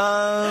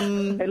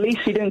 At least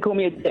she didn't call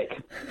me a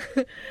dick.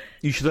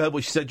 You should have heard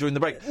what she said during the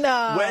break.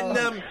 No.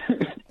 When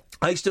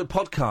I used to do a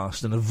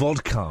podcast and a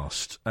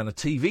vodcast and a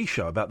TV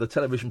show about the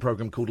television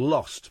programme called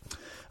Lost.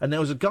 And there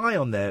was a guy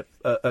on there,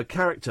 a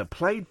character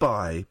played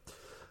by...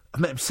 I've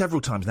met him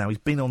several times now. He's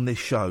been on this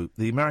show.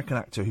 The American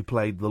actor who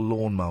played the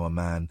lawnmower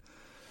man.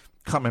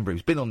 Can't remember.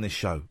 He's been on this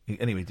show.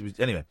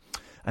 Anyway.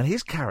 And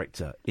his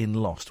character in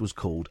Lost was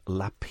called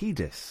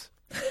Lapidus.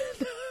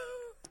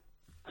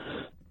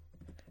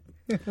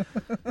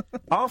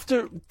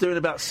 After doing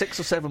about 6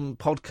 or 7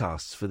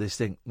 podcasts for this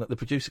thing, the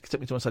producer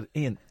took me to one side.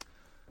 Ian,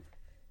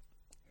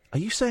 are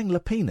you saying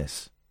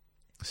Lapinus?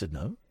 I said,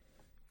 no.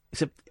 He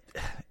said,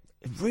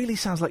 it really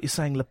sounds like you're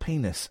saying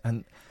Lapinus,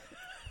 and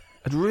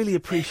I'd really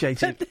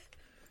appreciate it.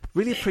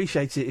 Really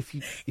appreciate it if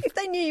you... If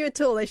they knew you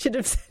at all, they should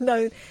have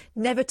known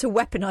never to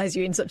weaponise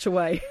you in such a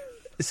way.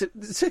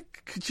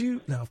 Could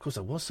you... No, of course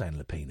I was saying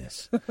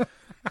Lapinus.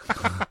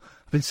 I've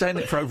been saying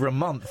it for over a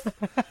month.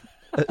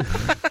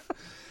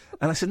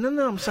 And I said,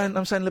 no, I'm saying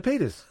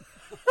Lapidus.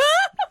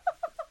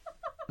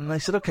 And they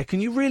said, OK, can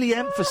you really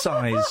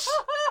emphasise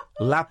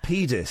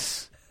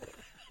Lapidus?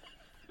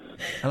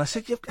 And I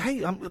said,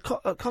 hey,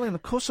 Colin,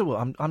 of course I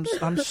will.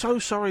 I'm so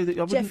sorry that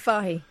I wouldn't... Jeff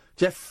Fahey.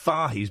 Jeff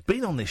Fahey's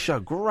been on this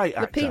show. Great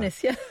actor. The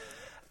penis, yeah.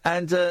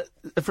 And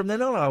from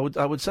then on,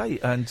 I would say,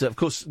 and of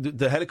course,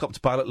 the helicopter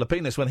pilot,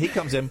 Lapinus, when he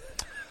comes in.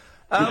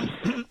 And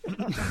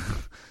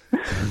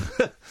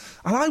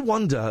I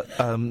wonder,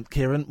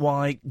 Kieran,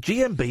 why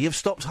GMB have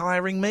stopped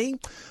hiring me,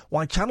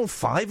 why Channel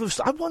 5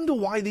 have... I wonder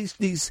why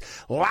these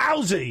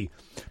lousy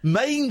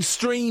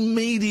mainstream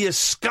media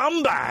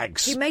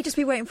scumbags... You may just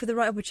be waiting for the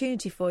right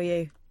opportunity for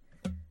you.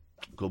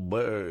 Could be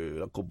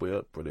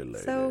it, pretty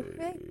lady. So,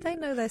 yeah, they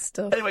know their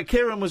stuff. Anyway,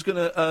 Kieran was going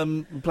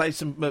to play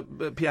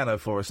some piano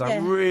for us. I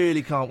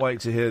really can't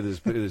wait to hear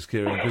this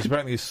Kieran, because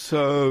apparently it's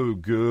so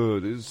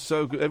good. It's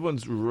so good.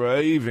 Everyone's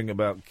raving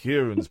about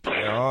Kieran's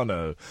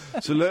piano.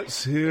 So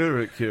let's hear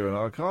it, Kieran.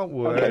 I can't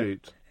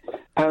wait.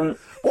 Okay.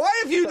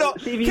 Why have you not...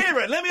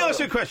 Kieran, let me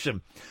ask you a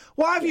question.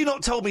 Why have you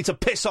not told me to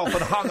piss off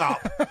and hung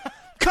up?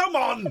 Come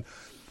on!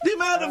 The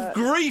amount of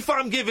grief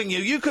I'm giving you.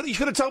 You could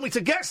have told me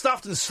to get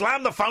stuffed and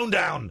slam the phone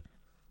down.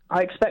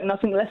 I expect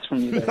nothing less from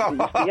you, though.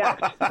 The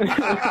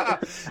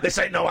act. This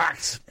ain't no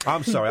act.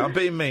 I'm sorry, I'm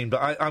being mean,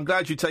 but I'm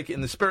glad you take it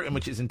in the spirit in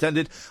which it's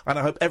intended, and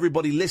I hope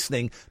everybody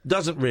listening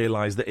doesn't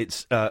realise that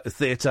it's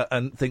theatre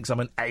and thinks I'm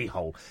an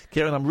a-hole.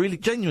 Kieran, I'm really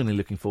genuinely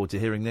looking forward to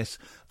hearing this.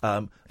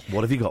 What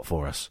have you got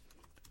for us?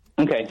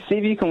 Okay, see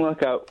if you can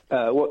work out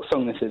what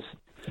song this is.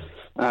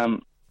 I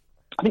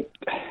think,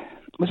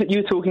 was it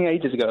you were talking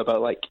ages ago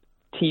about, like,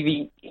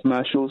 TV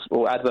commercials,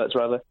 or adverts,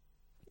 rather?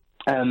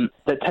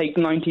 That take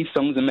 90s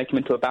songs and make them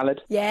into a ballad.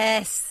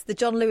 Yes, the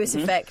John Lewis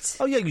effect.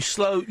 Oh yeah, you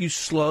slow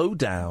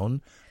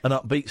down an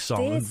upbeat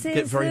song and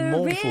get very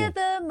mournful. This is the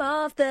rhythm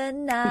of the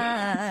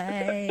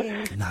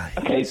night. Nice.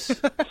 Okay, so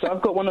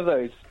I've got one of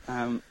those.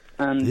 And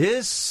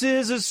this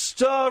is a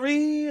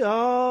story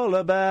all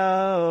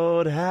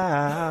about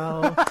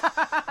how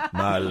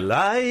my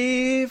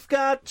life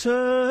got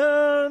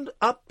turned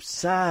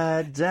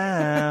upside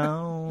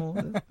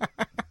down.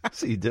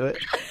 That's how you do it.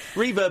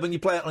 Reverb and you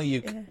play it on a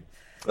uke. Yeah.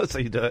 That's how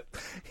you do it.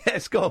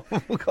 Yes, go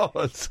on.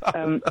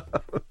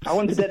 I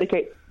want to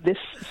dedicate this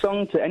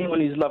song to anyone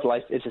whose love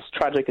life is as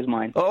tragic as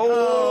mine.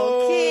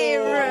 Oh,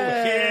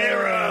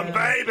 Kieran,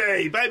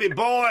 baby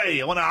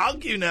boy. I want to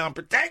hug you now and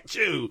protect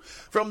you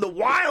from the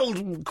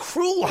wild,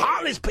 cruel,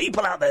 heartless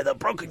people out there that have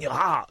broken your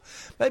heart.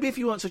 Maybe if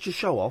you weren't such a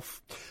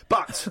show-off,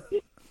 but...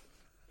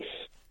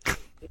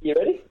 You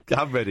ready?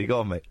 I'm ready. Go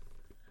on, mate.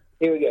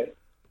 Here we go.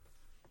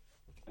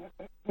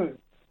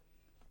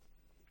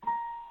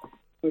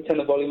 Let me turn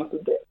the volume up a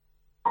bit.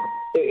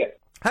 Here we go.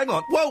 Hang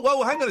on.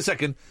 Whoa, hang on a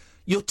second.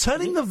 You're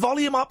turning the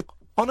volume up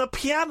on a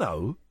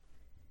piano?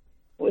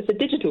 Well, it's a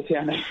digital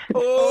piano.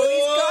 Oh,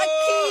 he's got a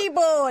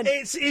keyboard.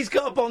 He's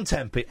got a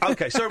Bontempi.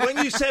 Okay, so when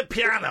you said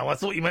piano, I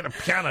thought you meant a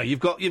piano. You've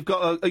got a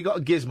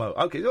gizmo.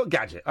 Okay, you've got a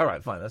gadget. All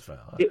right, fine, that's fine.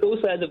 Right. It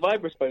also has a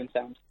vibraphone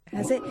sound.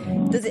 Has it?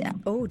 Does it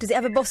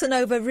have a bossa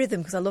nova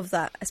rhythm? Because I love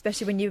that,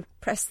 especially when you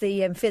press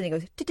the filling. It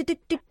goes.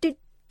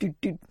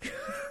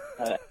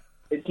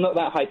 It's not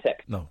that high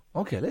tech. No.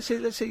 Okay, let's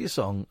hear your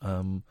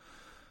song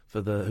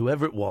for the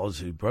whoever it was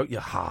who broke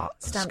your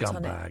heart, Stamped scumbag.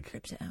 on it,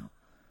 ripped it out.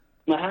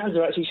 My hands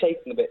are actually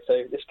shaking a bit,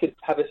 so this could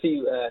have a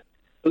few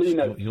blue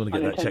notes. You want to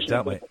get that checked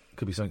out, mate?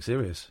 Could be something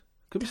serious.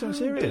 Could be something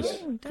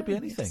serious. Could be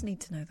anything. You just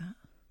need to know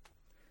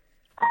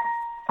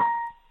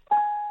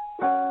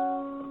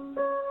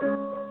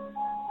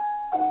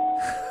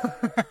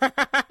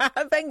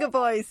that. Venga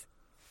Boys.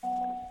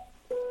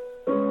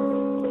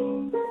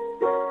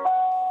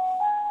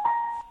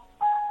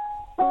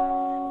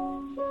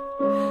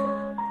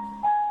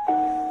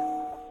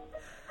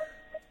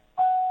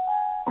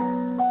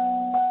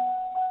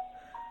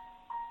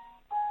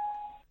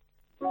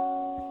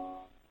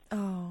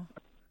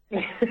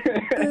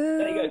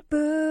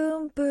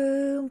 Boom,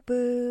 boom, boom,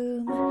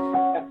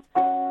 boom.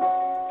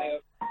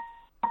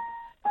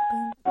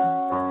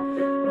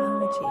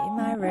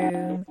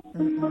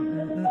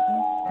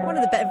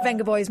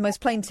 Venga Boy's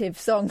most plaintive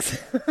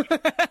songs.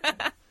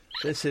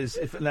 This is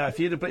if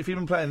you'd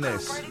been playing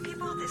this. Party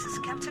people, this is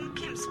Captain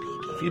Kim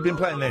speaking. If you'd been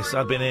playing this,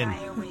 I'd been in.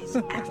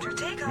 After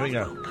takeoff, Here we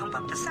go. we'll pump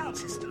up the sound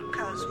system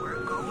because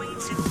we're going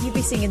to. You'd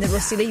be singing the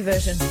Rusty Lee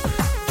version.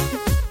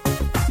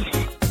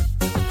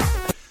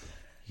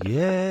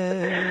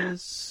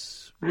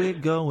 Yes, we're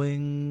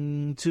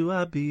going to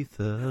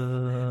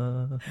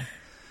Ibiza.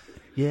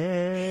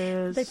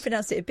 Yes. They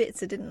pronounced it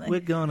Ibiza, didn't they? We're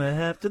gonna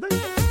have to.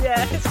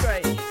 Yeah, it's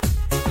great.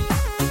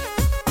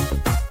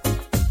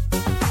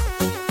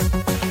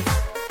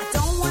 I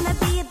don't want to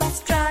be a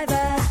bus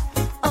driver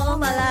all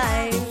my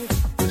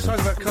life. This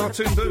song's about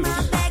cartoon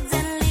boobs. Legs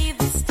and leave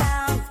this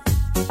town.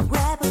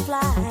 Grab a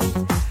flight.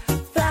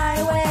 Fly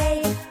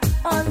away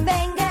on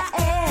Venga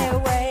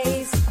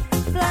Airways.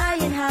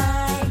 Flying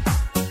high.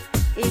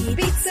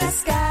 Ibiza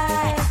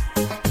sky.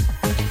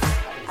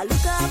 I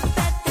look up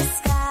at the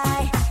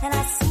sky and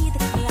I see the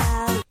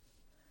cloud.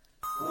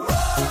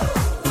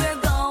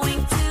 We're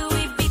going to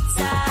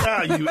Ibiza.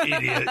 Ah, you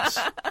idiots.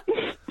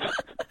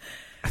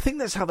 I think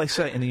that's how they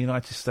say it in the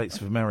United States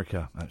of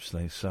America,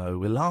 actually. So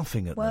we're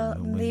laughing at Well,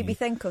 them. the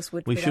Ibithenkos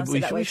would We pronounce should,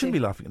 it that way we shouldn't too.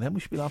 be laughing at them.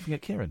 We should be laughing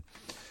at Kieran.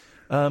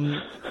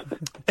 On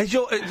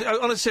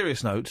a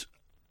serious note.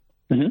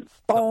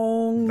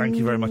 Bong. Thank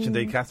you very much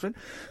indeed, Catherine.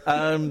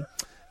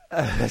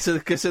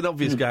 It's an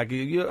obvious gag.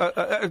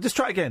 Just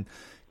try again.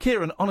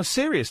 Kieran, on a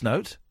serious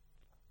note.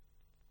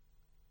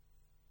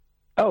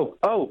 Oh.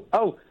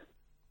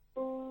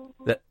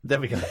 There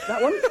we go.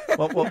 That one?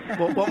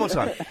 One more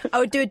time. I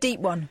would do a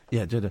deep one.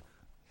 Yeah, do it.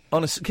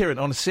 Kieran,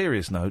 on a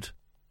serious note.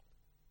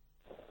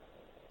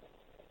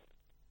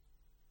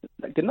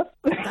 Good enough?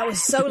 That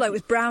was solo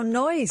with brown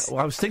noise.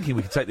 Well, I was thinking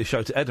we could take this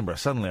show to Edinburgh.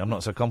 Suddenly, I'm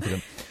not so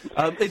confident.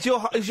 Is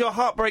your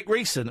heartbreak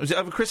recent? Was it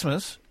over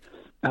Christmas?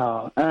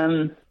 No.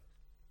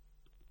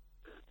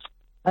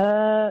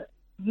 Well,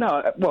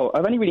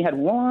 I've only really had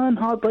one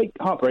heartbreak,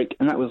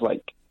 and that was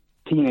like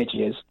teenage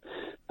years.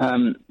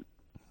 But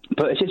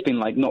it's just been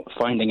like not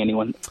finding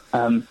anyone.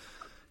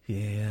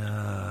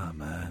 Yeah,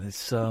 man.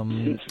 It's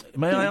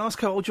May I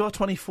ask how old you are?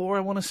 24, I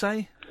want to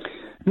say.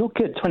 You're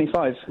good.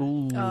 25.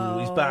 Ooh,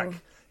 he's back.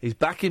 He's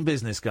back in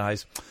business,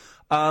 guys.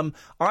 I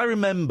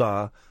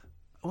remember.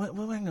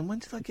 Well, hang on. When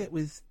did I get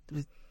with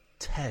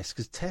Tess?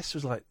 Because Tess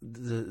was like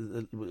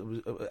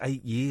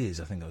 8 years.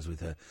 I think I was with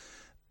her.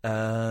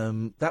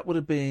 That would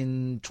have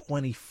been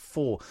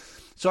 24.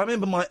 So I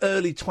remember my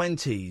early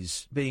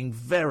 20s being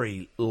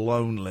very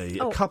lonely,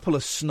 a couple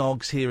of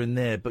snogs here and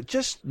there, but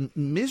just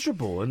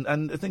miserable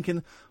and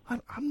thinking,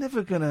 I'm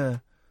never going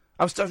to...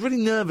 I was really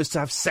nervous to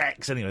have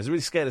sex anyway. I was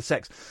really scared of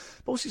sex.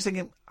 But also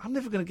thinking, I'm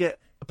never going to get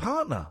a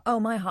partner. Oh,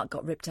 my heart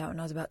got ripped out when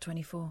I was about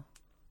 24.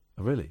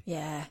 Oh, really?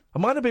 Yeah. I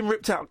might have been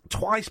ripped out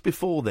twice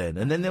before then,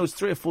 and then there was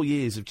 3 or 4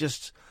 years of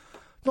just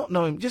not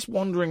knowing, just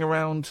wandering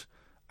around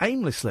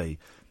aimlessly.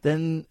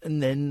 Then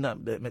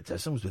met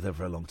Tessa, was with her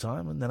for a long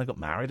time, and then I got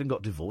married and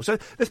got divorced. So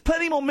there's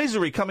plenty more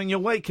misery coming your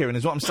way, Kieran,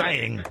 is what I'm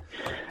saying.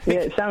 Yeah,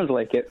 it sounds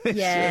like it.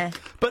 Yeah.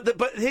 But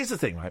here's the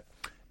thing, right?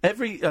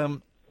 Every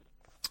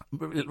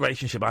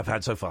relationship I've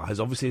had so far has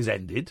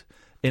ended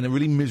in a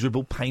really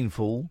miserable,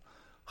 painful,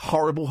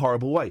 horrible,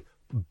 horrible way.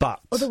 But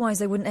otherwise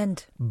they wouldn't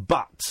end.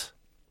 But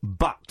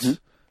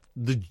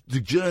the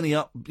journey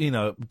up,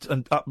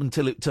 and up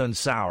until it turns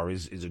sour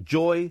is a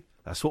joy.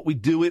 That's what we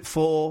do it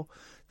for.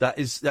 That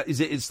is it.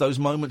 It's those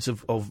moments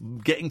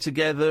of getting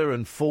together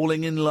and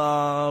falling in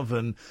love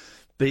and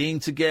being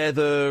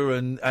together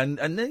and then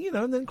and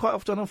then quite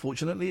often,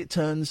 unfortunately, it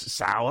turns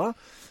sour.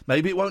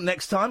 Maybe it won't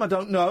next time. I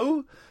don't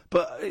know.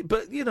 But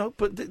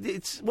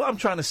it's what I'm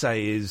trying to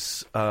say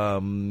is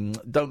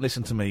don't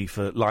listen to me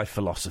for life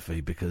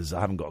philosophy because I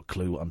haven't got a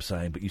clue what I'm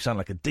saying. But you sound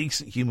like a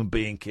decent human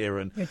being,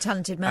 Kieran. You're a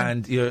talented man.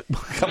 And you're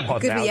come on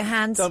Good now. with your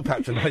hands. Don't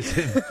patronise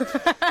him.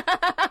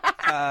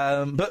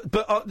 But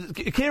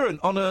Kieran,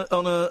 on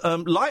a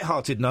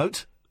light-hearted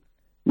note.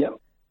 Yep.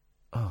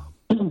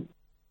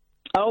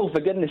 Oh, for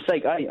goodness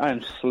sake, I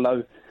am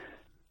slow.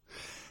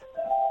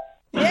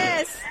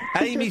 Yes.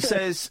 Amy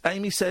says,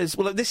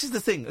 well, this is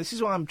the thing. This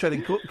is why I'm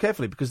treading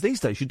carefully, because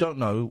these days you don't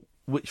know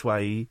which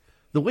way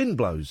the wind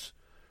blows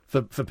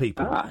for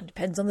people. It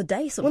depends on the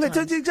day sometimes.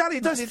 Well, exactly.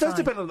 It does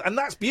depend on... And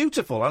that's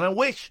beautiful. And I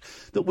wish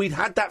that we'd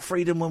had that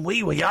freedom when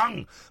we were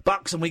young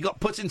bucks and we got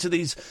put into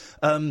these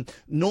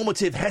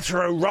normative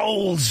hetero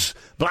roles,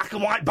 black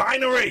and white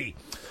binary.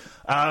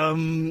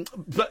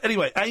 But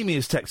anyway, Amy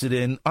has texted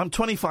in, I'm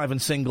 25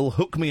 and single,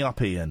 hook me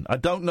up, Iain. I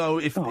don't know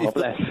if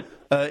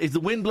is the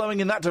wind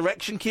blowing in that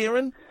direction,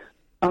 Kieran?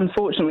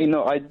 Unfortunately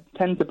not. I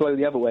tend to blow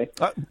the other way.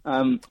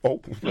 Blow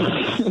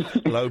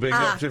being the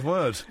operative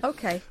word.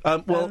 Okay.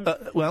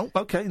 Well,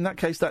 okay, in that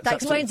case... That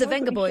explains the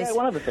Venga Boys.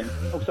 One other thing.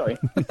 Oh, sorry.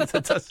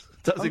 That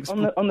does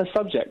on the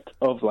subject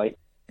of, like,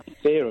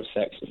 fear of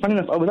sex, funny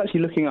enough, I was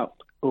actually looking up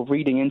or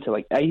reading into,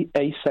 like,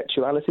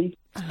 asexuality.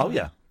 Oh,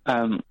 yeah.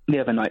 The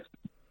other night.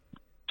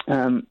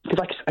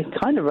 Because I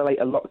kind of relate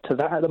a lot to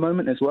that at the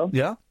moment as well.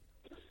 Yeah?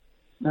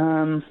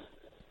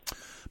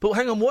 But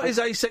hang on, what is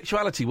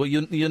asexuality? Well,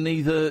 you're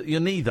neither.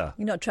 You're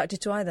not attracted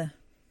to either.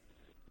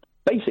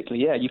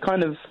 basically, yeah, you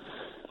kind of,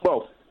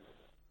 well,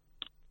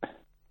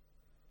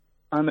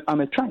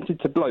 I'm attracted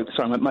to blokes.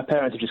 Sorry, my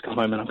parents have just come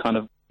home and I'm kind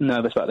of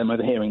nervous about them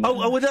overhearing.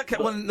 Well, I don't want to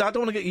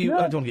get you.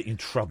 I don't want to get you in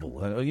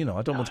trouble. I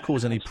don't want to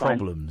cause any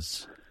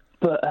problems.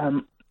 But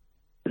no,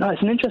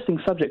 it's an interesting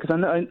subject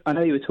because I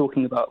know you were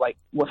talking about like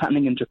what's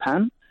happening in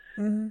Japan.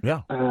 Mm-hmm.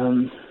 Yeah.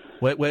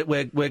 Where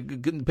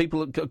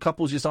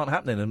couples just aren't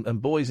happening,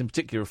 and boys in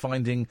particular are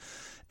finding,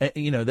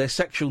 their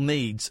sexual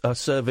needs are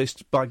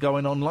serviced by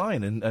going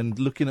online and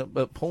looking at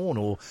porn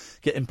or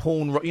getting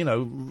porn,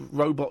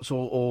 robots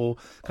or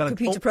kind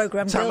computer of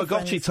program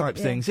Tamagotchi type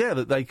things. Yeah,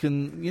 that they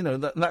can,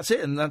 that's it,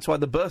 and that's why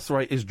the birth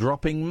rate is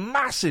dropping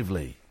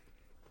massively.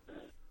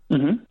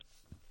 Mm-hmm.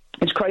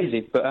 It's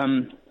crazy, but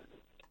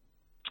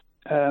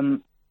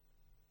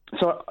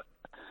so.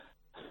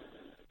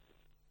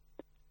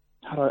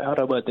 How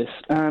do I word this?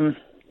 I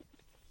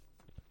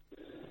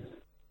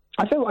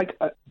feel like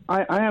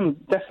I am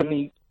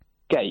definitely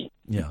gay,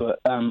 but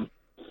and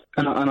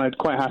I'd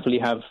quite happily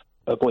have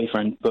a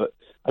boyfriend, but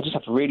I just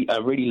have a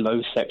really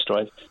low sex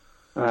drive.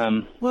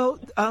 I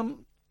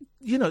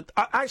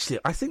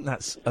think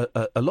that's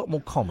a lot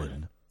more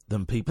common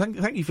than people.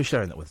 Thank you for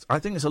sharing that with us. I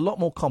think it's a lot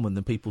more common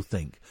than people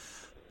think.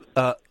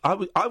 I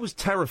was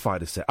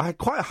terrified of sex. I had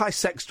quite a high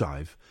sex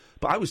drive,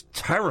 but I was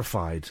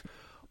terrified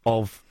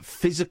of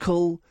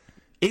physical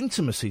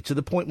intimacy to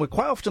the point where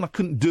quite often I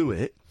couldn't do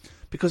it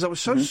because I was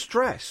so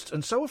stressed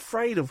and so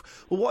afraid of,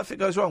 well, what if it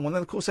goes wrong? Well,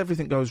 then, of course,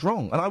 everything goes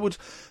wrong. And I've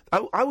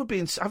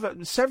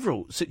had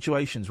several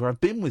situations where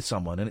I've been with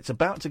someone and it's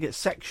about to get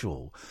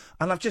sexual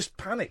and I've just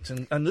panicked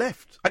and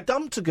left. I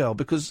dumped a girl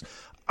because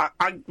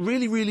I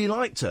really, really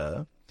liked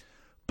her,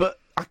 but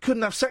I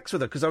couldn't have sex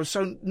with her because I was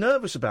so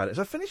nervous about it.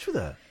 So I finished with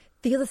her.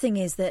 The other thing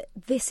is that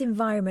this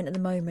environment at the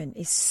moment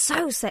is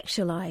so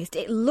sexualised.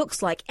 It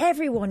looks like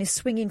everyone is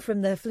swinging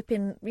from the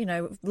flipping,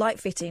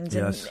 light fittings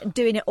and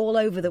doing it all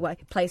over the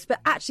place. But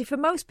actually, for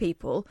most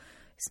people,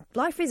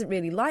 life isn't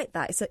really like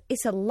that.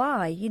 It's a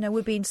lie.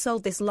 We're being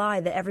sold this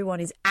lie that everyone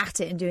is at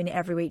it and doing it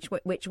every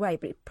which way,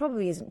 but it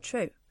probably isn't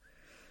true.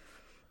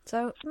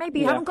 So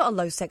maybe you haven't got a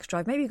low sex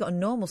drive. Maybe you've got a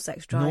normal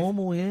sex drive.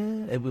 Normal,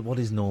 yeah. What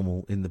is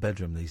normal in the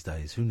bedroom these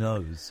days? Who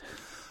knows?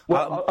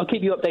 Well, I'll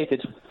keep you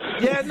updated.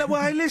 Yeah, no,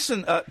 well, hey,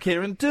 listen,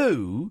 Kieran,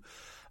 do.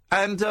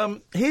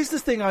 And here's the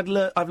thing I'm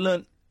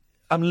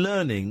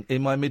learning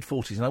in my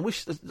mid-40s, and I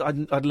wish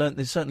that I'd learned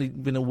this, certainly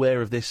been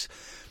aware of this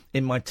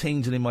in my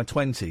teens and in my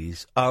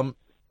 20s,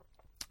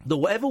 that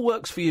whatever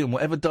works for you and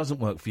whatever doesn't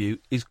work for you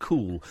is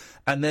cool.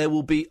 And there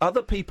will be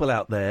other people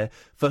out there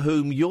for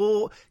whom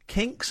your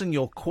kinks and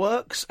your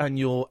quirks and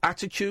your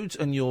attitudes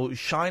and your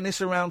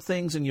shyness around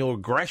things and your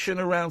aggression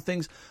around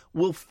things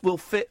will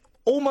fit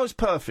almost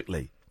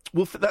perfectly.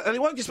 And it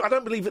won't just. I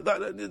don't believe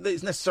that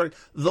it's necessarily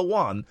the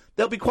one.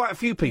 There'll be quite a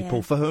few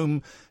people for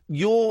whom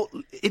your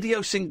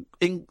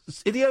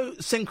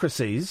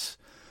idiosyncrasies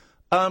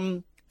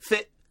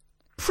fit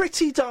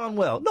pretty darn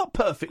well. Not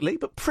perfectly,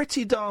 but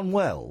pretty darn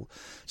well.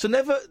 So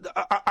never.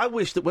 I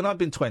wish that when I'd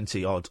been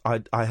 20 odd,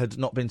 I had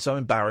not been so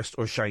embarrassed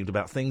or ashamed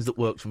about things that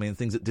worked for me and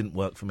things that didn't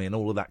work for me and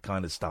all of that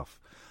kind of stuff.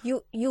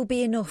 You'll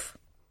be enough.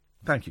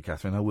 Thank you,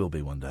 Catherine. I will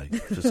be one day.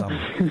 For some,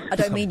 I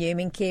don't mean you. I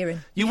mean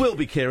Kieran. You will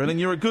be, Kieran, and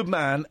you're a good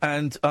man.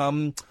 And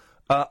I'm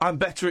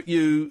better than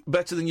you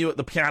at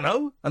the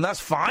piano, and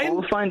that's fine.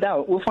 We'll find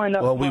out.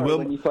 Well, we will.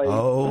 When you play.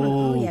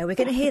 Oh, yeah, we're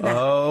going to hear that.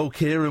 Oh,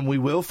 Kieran, we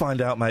will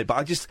find out, mate.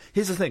 But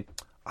here's the thing.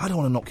 I don't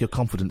want to knock your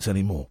confidence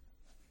anymore.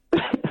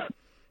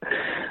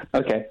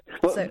 Okay.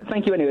 Well,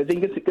 thank you anyway.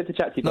 It's good to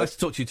chat to you. Nice to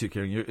talk to you too,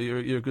 Kieran.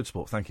 You're a good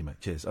sport. Thank you, mate.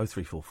 Cheers.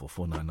 0344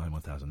 499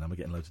 1000. Now we're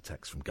getting loads of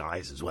texts from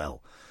guys as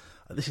well.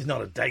 This is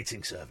not a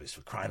dating service,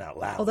 for crying out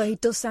loud. Although he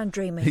does sound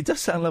dreamy. He does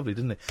sound lovely,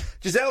 doesn't he?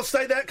 Giselle,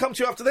 stay there. Come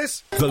to you after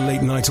this. The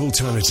Late Night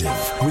Alternative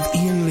with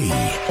Iain Lee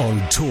on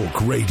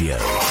Talk Radio.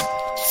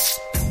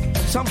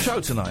 Some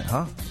show tonight,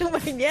 huh? I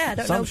mean, yeah, I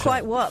don't know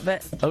quite what,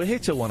 but... Oh, we're here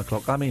till 1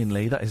 o'clock. I'm Iain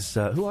Lee. That is...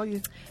 who are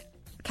you?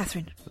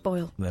 Catherine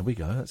Boyle. There we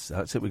go.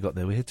 That's it we got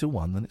there. We're here till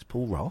 1, then it's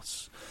Paul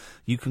Ross.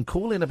 You can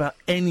call in about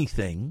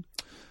anything.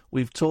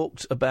 We've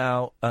talked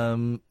about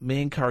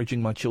me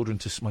encouraging my children,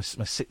 my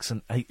 6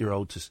 and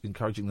 8-year-old,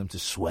 encouraging them to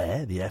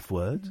swear, the F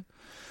word.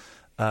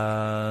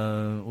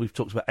 We've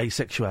talked about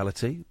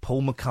asexuality,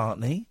 Paul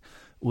McCartney.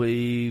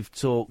 We've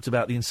talked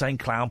about the Insane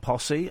Clown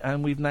Posse,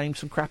 and we've named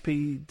some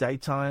crappy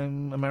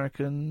daytime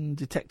American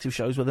detective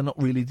shows where they're not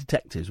really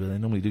detectives, where they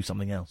normally do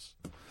something else.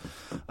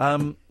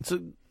 So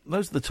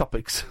those are the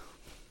topics.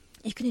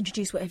 You can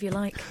introduce whatever you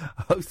like.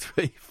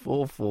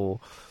 0344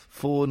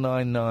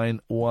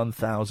 499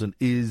 1000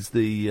 is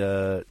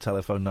the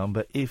telephone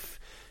number. If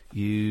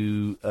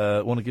you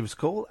want to give us a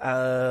call,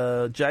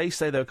 Jay,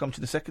 stay there. I'll come to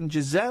you in a second.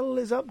 Giselle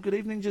is up. Good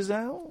evening,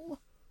 Giselle.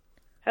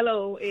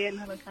 Hello, Ian.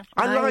 Hello,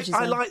 Catherine.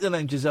 I like the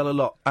name Giselle a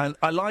lot, and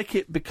I like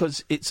it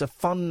because it's a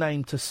fun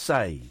name to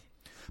say.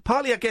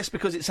 Partly, I guess,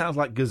 because it sounds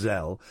like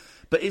gazelle,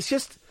 but it's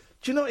just,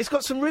 do you know, it's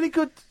got some really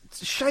good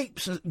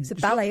shapes. It's a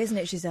ballet, isn't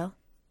it, Giselle?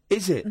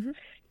 Is it? Mm-hmm.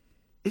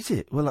 Is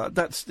it? Well,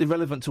 that's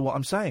irrelevant to what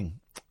I'm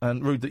saying,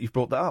 and rude that you've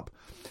brought that up.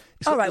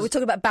 All right, we're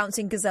talking about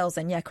bouncing gazelles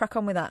then. Yeah, crack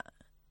on with that.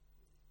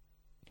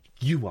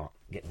 You are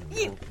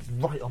getting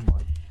right on my...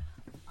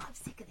 I'm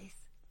sick of this.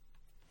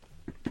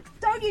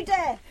 Don't you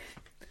dare!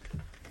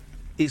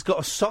 It's got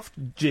a soft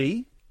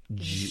G.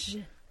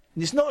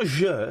 It's not a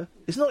je.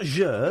 It's not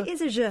je. It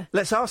is a je.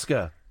 Let's ask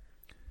her.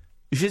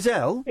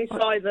 Giselle? It's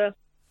either.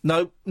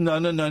 No.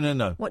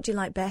 What do you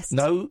like best?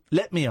 No,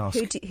 let me ask.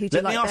 Who do you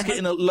let like me ask best? it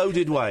in a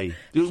loaded way.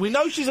 We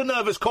know she's a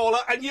nervous caller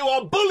and you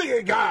are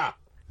bullying her!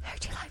 Who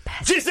do you like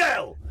best?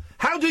 Giselle!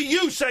 How do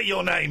you say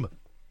your name?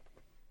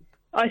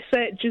 I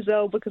say it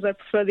Giselle because I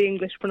prefer the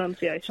English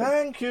pronunciation.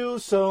 Thank you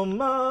so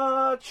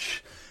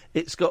much.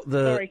 It's got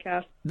the... Sorry,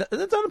 Kath.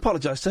 Don't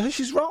apologise to her,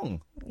 she's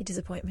wrong. You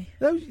disappoint me.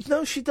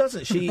 No, she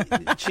doesn't.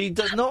 She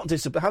does not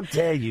disappoint. How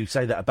dare you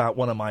say that about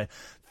one of my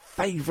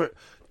favourite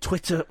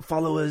Twitter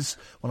followers,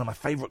 one of my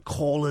favourite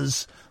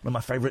callers, one of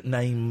my favourite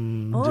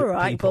named All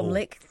right, people.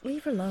 Bumlick,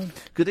 leave her alone.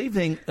 Good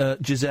evening,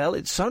 Giselle.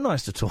 It's so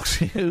nice to talk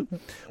to you.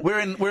 We're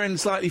in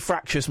slightly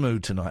fractious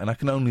mood tonight, and I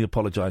can only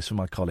apologise for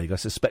my colleague. I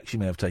suspect she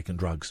may have taken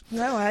drugs.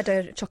 No, I had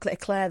a chocolate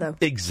eclair, though.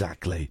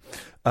 Exactly.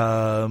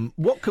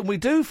 What can we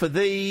do for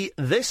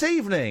this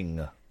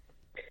evening?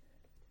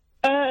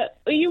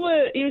 You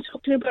were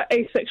talking about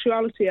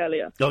asexuality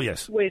earlier. Oh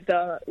yes. With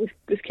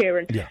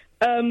Kieran. Yeah.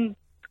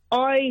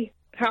 I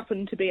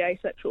happen to be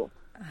asexual.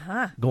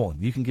 Go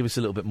on. You can give us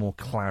a little bit more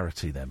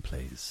clarity then,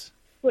 please.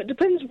 Well, it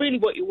depends really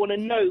what you want to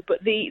know,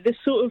 but the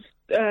sort of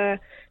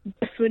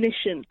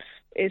definition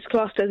is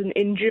classed as an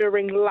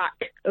enduring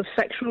lack of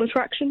sexual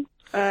attraction.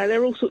 There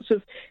are all sorts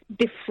of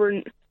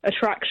different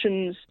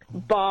attractions,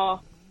 bar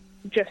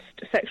just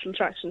sexual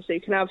attraction. So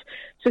you can have,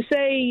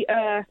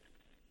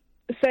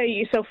 say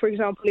yourself, for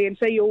example, Ian,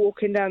 say you're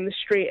walking down the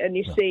street and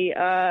you see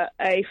a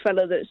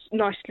fella that's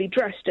nicely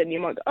dressed and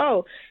you might go,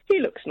 oh, he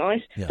looks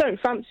nice. Yeah. Don't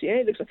fancy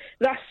it.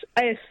 That's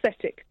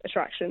aesthetic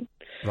attraction.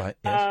 Right,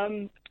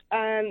 yes.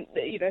 And,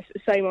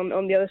 same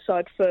on the other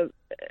side for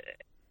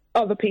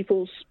other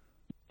people's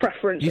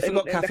preference. You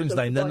forgot Catherine's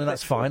name then, and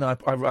that's fine. I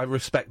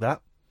respect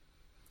that.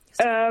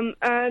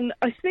 And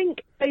I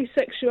think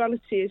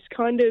asexuality is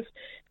kind of,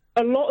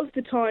 a lot of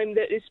the time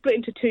that it's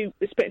split into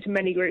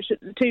many groups.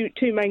 The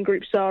two main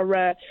groups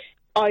are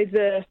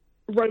either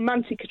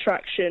romantic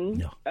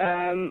attraction,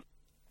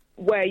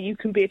 where you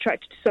can be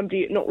attracted to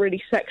somebody not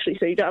really sexually,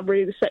 so you don't have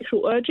really the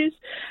sexual urges.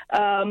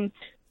 But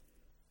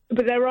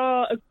there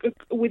are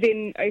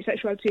within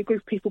asexuality a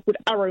group of people called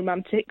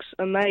aromantics,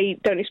 and they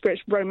don't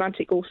experience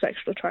romantic or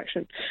sexual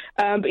attraction.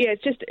 But yeah,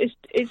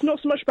 it's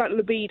not so much about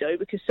libido,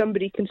 because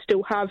somebody can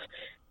still have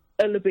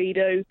a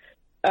libido.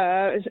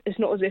 It's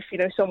not as if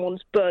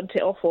someone's burnt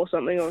it off or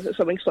something, or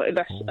something slightly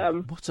less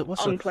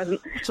unpleasant.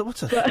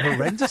 What's a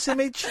horrendous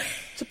image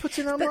to put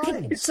in our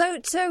minds? So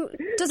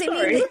does it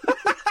mean?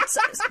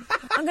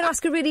 I'm going to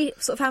ask a really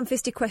sort of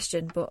ham-fisted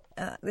question, but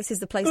this is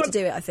the place to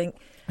do it, I think.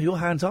 Your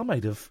hands are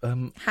made of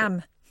ham.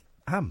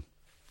 Ham.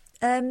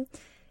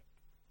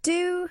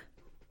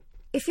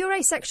 If you're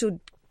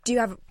asexual, do you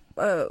have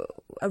a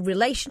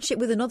relationship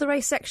with another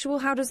asexual?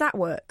 How does that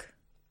work?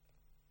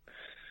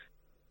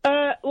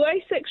 Well,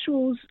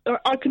 asexuals,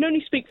 I can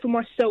only speak for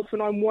myself,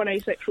 and I'm one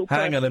asexual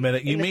person. Hang on a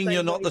minute. You mean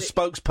you're not the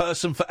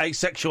spokesperson for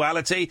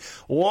asexuality?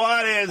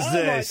 What is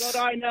this? Oh,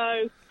 my God, I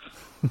know.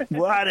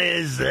 What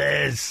is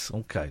this?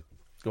 Okay,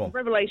 go on.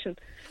 Revelation.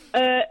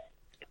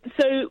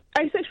 So,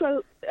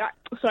 asexuals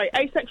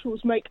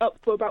make up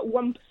for about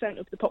 1%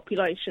 of the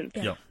population.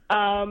 Yeah.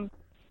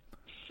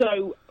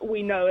 So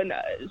we know, and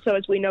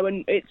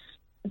it's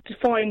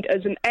defined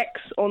as an X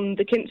on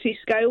the Kinsey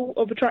scale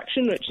of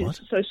attraction, which is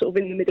so sort of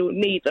in the middle of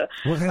neither.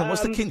 Well, hang on,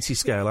 what's the Kinsey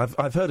scale?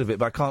 I've heard of it,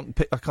 but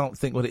I can't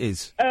think what it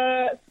is.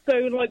 So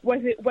like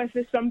whether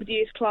somebody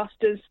is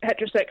classed as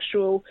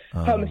heterosexual,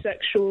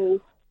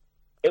 homosexual,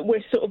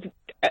 we're sort of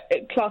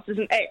classed as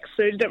an X,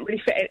 so it doesn't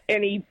really fit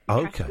any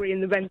category in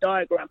the Venn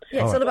diagram.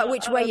 Yeah, it's all about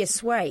which way you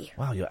sway.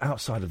 Wow, you're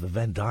outside of the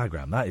Venn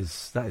diagram. That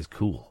is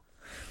cool.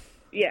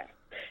 Yeah.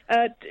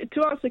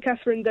 To answer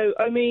Catherine, though,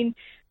 I mean,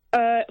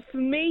 for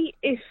me,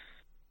 if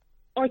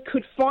I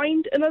could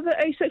find another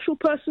asexual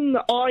person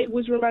that I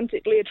was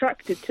romantically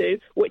attracted to,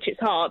 which is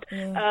hard,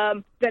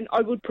 then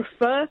I would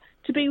prefer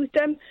to be with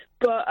them.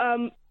 But,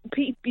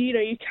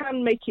 you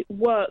can make it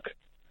work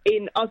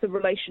in other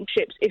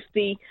relationships if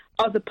the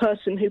other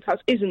person who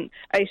isn't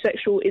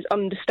asexual is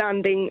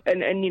understanding,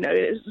 and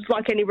it's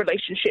like any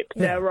relationship,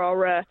 there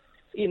are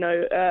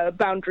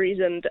boundaries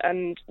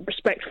and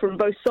respect from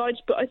both sides.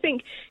 But I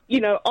think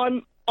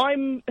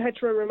I'm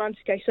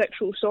hetero-romantic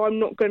asexual, so I'm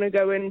not going to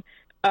go and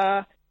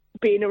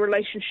be in a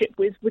relationship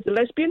with a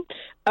lesbian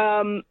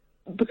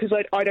because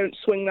I don't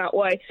swing that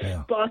way.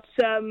 Yeah. But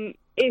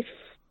if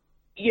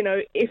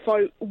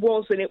I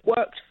was and it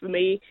worked for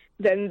me,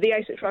 then the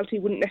asexuality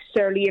wouldn't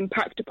necessarily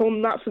impact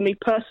upon that for me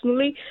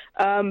personally.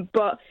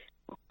 But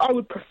I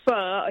would prefer,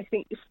 I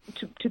think,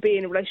 to be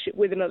in a relationship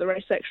with another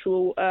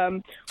asexual,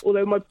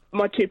 although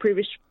my two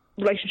previous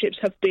relationships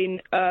have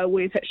been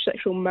with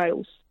heterosexual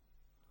males.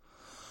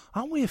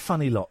 Aren't we a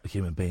funny lot,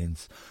 human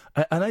beings?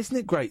 And isn't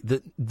it great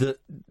that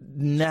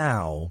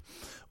now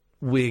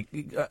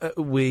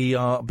we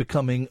are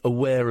becoming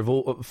aware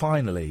of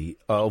finally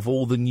of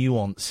all the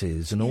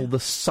nuances and all the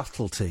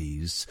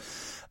subtleties.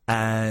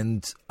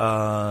 And,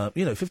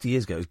 50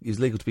 years ago, it was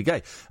legal to be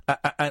gay.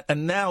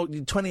 And now,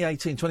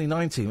 2018,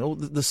 2019, all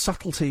the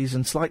subtleties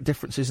and slight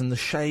differences and the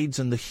shades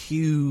and the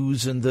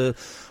hues and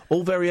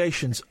all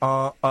variations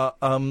are...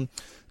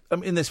 I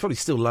mean, there's probably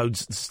still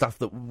loads of stuff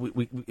that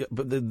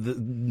but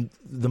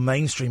the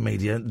mainstream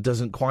media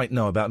doesn't quite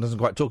know about, doesn't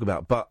quite talk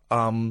about. But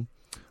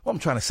what I'm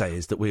trying to say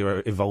is that we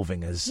are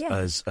evolving as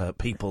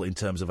people in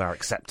terms of our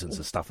acceptance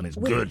of stuff, and it's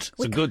good.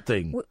 It's a good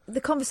thing. The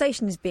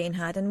conversation is being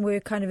had, and we're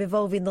kind of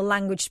evolving the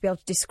language to be able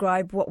to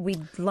describe what we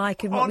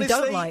like and what we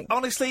don't like.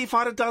 Honestly, if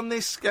I'd have done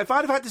this, if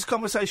I'd have had this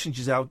conversation,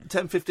 Giselle,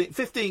 10,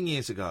 15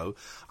 years ago,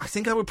 I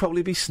think I would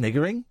probably be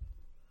sniggering.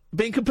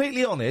 Being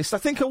completely honest, I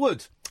think I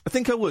would.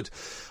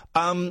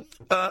 I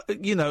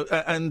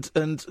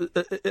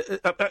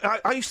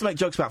used to make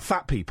jokes about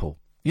fat people.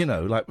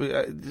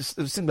 Just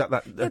think about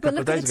that. Yeah, but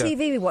look at the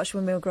TV we watched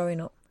when we were growing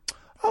up.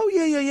 Oh,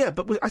 yeah.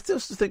 But I still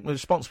think we're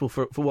responsible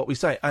for what we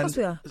say. Of course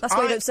we are. That's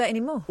why we don't say it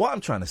anymore. What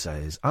I'm trying to say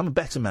is I'm a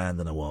better man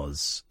than I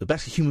was, a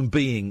better human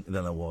being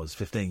than I was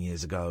 15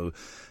 years ago.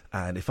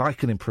 And if I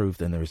can improve,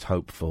 then there is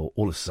hope for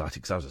all of society,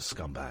 because I was a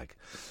scumbag.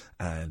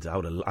 And I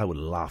would have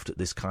laughed at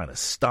this kind of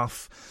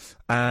stuff.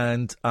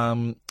 And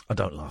I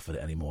don't laugh at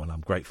it anymore. And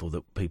I'm grateful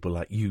that people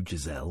like you,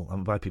 Giselle,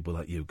 and by people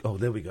like you, oh,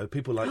 there we go,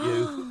 people like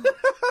you.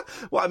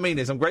 What I mean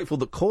is I'm grateful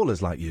that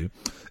callers like you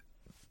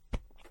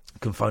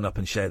can phone up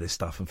and share this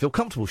stuff and feel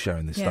comfortable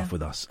sharing this stuff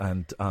with us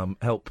and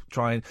help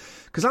try and...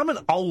 Because I'm an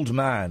old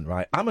man,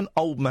 right? I'm an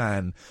old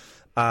man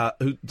I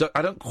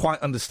don't quite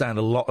understand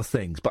a lot of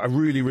things, but I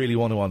really, really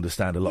want to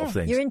understand a lot of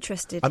things. You're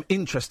interested. I'm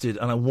interested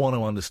and I want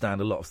to understand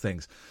a lot of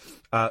things.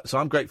 So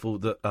I'm grateful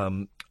that,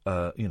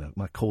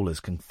 my callers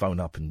can phone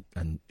up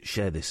and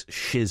share this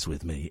shiz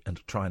with me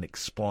and try and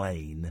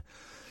explain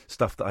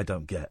stuff that I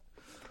don't get.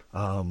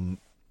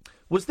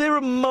 Was there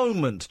a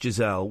moment,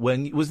 Giselle,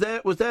 when... Was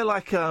there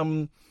like...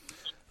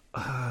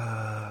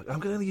 I'm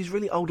going to use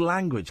really old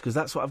language because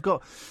that's what I've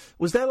got.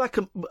 Was there like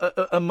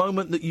a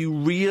moment that you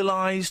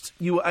realised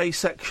you were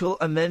asexual,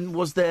 and then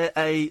was there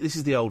this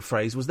is the old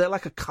phrase, was there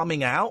like a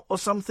coming out or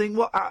something?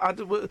 What? How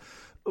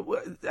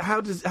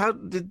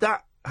did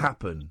that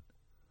happen?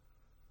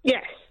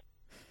 Yes.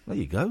 There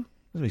you go.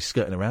 There's me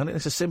skirting around it.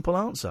 It's a simple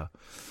answer.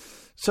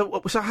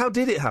 So how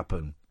did it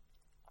happen?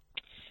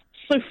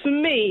 So for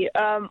me,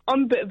 I'm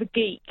a bit of a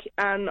geek,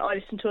 and I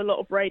listen to a lot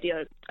of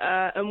radio.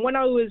 And when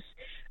I was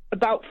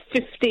about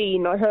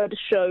 15, I heard a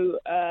show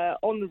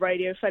on the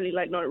radio, fairly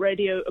late night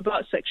radio,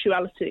 about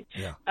sexuality,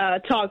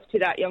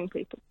 targeted at young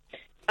people.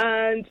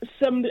 And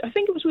I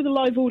think it was with a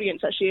live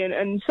audience actually,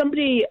 and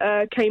somebody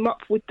came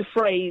up with the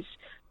phrase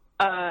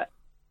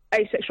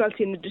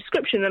asexuality in the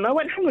description, and I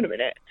went, hang on a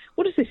minute,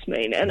 what does this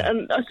mean? And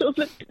I sort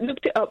of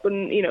looked it up,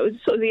 and it was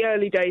sort of the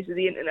early days of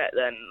the internet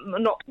then,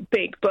 not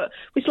big, but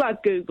we still had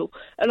Google,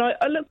 and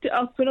I looked it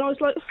up, and I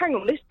was like, hang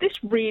on, this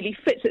really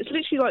fits. It's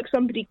literally like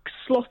somebody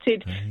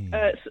slotted,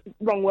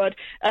 wrong word,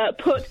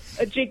 put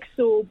a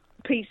jigsaw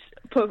piece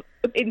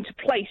into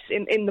place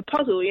in the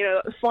puzzle,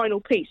 the final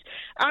piece.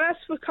 And as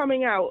for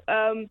coming out,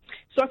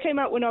 so I came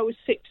out when I was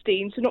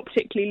 16, so not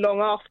particularly long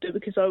after,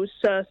 because I was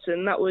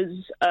certain that was...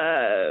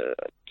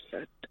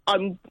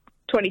 I'm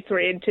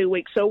 23 in 2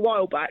 weeks, so a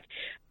while back.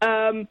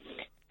 And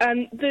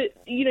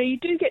you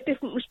do get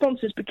different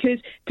responses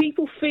because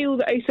people feel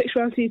that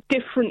asexuality is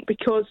different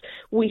because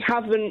we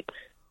haven't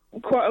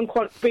quote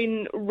unquote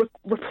been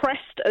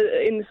repressed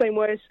in the same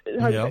way as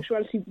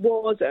homosexuality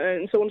was,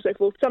 and so on and so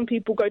forth. Some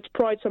people go to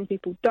Pride, some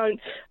people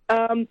don't.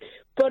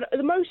 But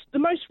the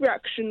most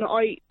reaction that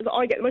I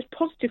get, the most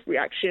positive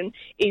reaction,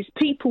 is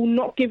people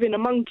not giving a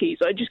monkey's.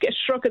 I just get a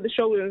shrug of the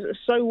shoulders.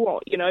 So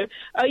what,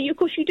 Of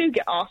course, you do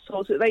get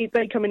arseholes.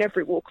 They come in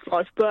every walk of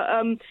life. But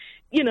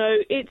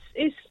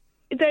it's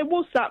there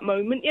was that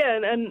moment,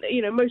 and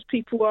most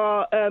people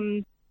are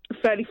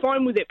fairly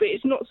fine with it, but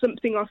it's not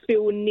something I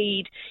feel a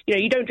need.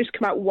 You don't just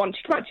come out once.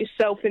 You come out to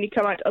yourself, then you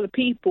come out to other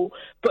people,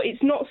 but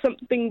it's not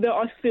something that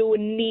I feel a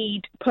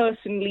need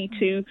personally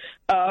to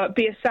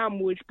be a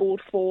sandwich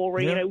board for,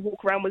 or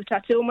walk around with a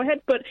tattoo on my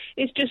head. But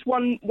it's just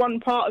one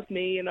part of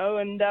me, and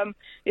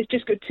it's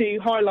just good to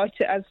highlight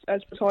it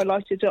as was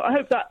highlighted. So I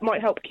hope that might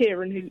help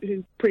Kieran,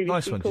 who previously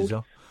nice one, called.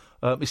 Giselle.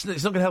 It's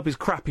not going to help his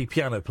crappy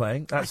piano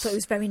playing. I thought it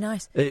was very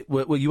nice.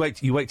 Well, you wait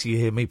till you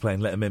hear me playing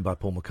 "Let 'Em In" by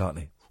Paul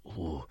McCartney.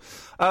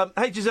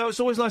 Hey, Giselle, it's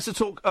always nice to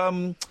talk.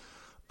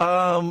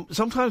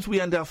 Sometimes we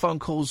end our phone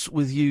calls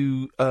with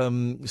you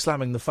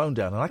slamming the phone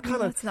down, and I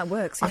kind of that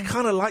works. Yeah. I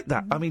kind of like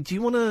that. I mean, do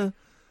you want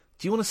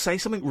to say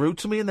something rude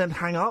to me and then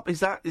hang up? Would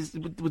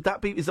that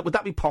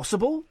be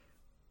possible?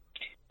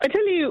 I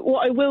tell you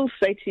what I will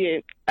say to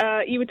you.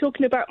 You were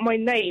talking about my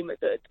name at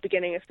the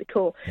beginning of the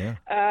call,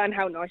 and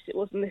how nice it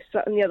was, and this,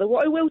 that, and the other.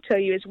 What I will tell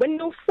you is, when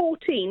you're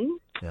 14,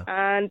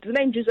 and the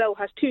name Giselle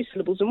has 2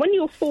 syllables, and when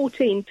you're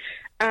 14,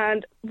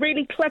 and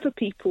really clever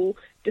people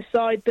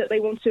decide that they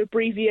want to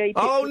abbreviate it...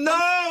 Oh,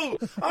 no!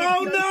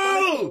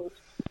 Oh,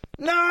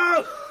 no!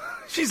 No!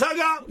 She's hung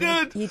up.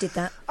 Good. You did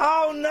that.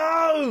 Oh,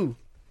 no.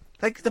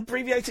 They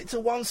abbreviate it to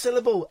one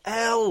syllable.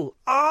 L.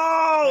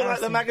 Oh, like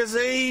the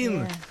magazine.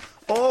 Yeah.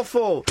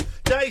 Awful.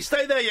 Jay,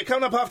 stay there. You're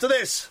coming up after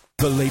this.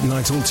 The Late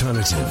Night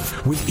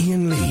Alternative with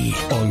Iain Lee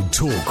on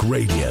Talk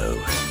Radio.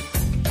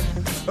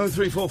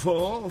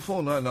 0344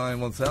 499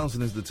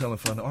 1000 is the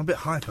telephone. I'm a bit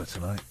hyper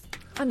tonight.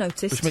 I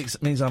noticed.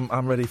 Which means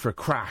I'm ready for a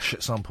crash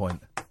at some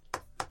point.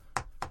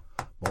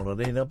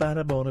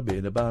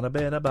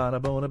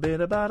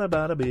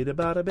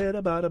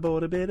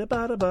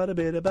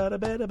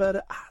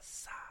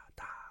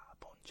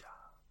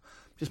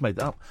 Just made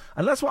that up.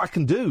 And that's what I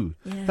can do.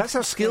 Yeah, that's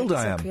how skilled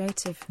I am.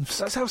 Creative.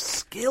 That's how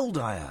skilled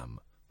I am.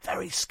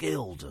 Very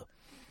skilled.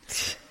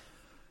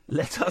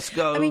 Let us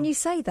go. I mean, you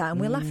say that and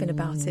we're laughing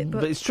about it,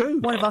 but it's true.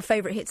 One of our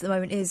favourite hits at the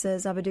moment is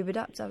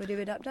Zabba-dooba-dap,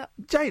 Zabba-dooba-dap-dap.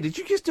 Jay, did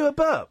you just do a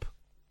burp?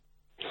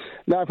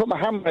 No, I put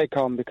my handbrake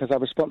on because I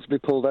responsibly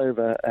pulled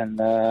over and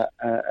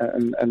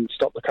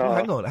stopped the car. Oh,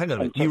 hang on a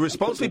minute. You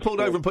responsibly pulled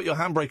over and put your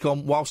handbrake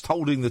on whilst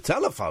holding the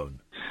telephone?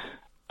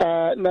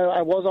 No,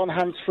 I was on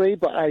hands-free,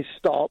 but I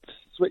stopped,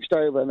 switched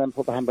over, and then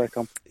put the handbrake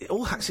on. It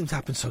all seems to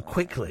happen so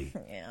quickly.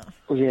 Yeah.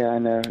 Well, yeah, I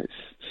know.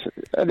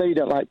 I know you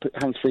don't like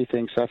hands-free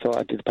things, so I thought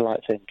I'd do the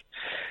polite thing.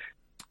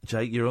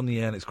 Jake, you're on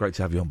the air, and it's great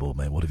to have you on board,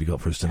 mate. What have you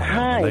got for us tonight?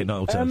 Hi. The Late Night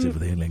Alternative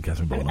with Iain Lee and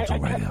Catherine Bourne on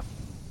Talk Radio.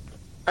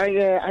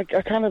 I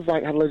kind of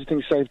had loads of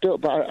things saved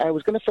up, but I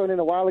was going to phone in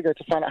a while ago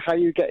to find out how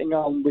you're getting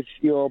on with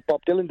your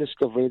Bob Dylan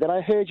discovery. Then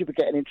I heard you were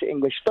getting into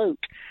English folk,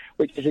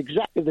 which is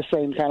exactly the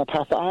same kind of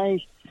path that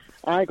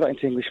I got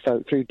into English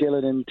folk through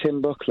Dylan and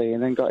Tim Buckley,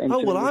 and then got into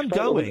English I'm folk.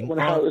 going.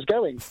 Wonder how it was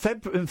going.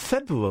 In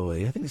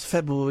February, I think it's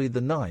February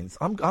the 9th,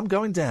 I'm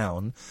going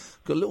down,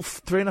 got a little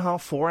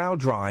 3.5, 4 hour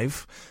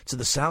drive to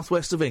the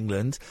southwest of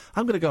England.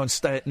 I'm going to go and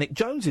stay at Nick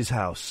Jones's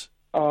house.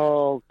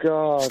 Oh,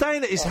 God.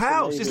 Staying at his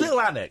house. Amazing. His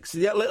little annex.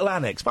 Yeah, little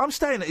annex. But I'm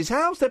staying at his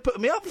house. They're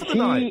putting me up for the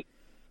night.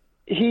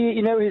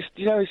 You know his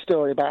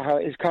story about how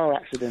his car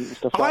accident and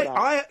stuff like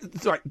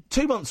that? Right,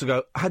 2 months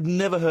ago, I had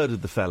never heard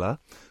of the fella.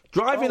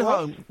 Driving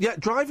home,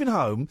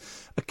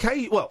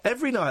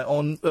 every night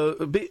on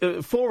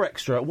 4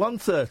 Extra at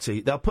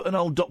 1:30, they'll put an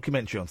old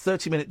documentary on,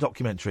 30-minute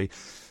documentary.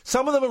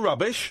 Some of them are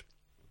rubbish.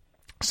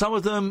 Some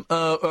of them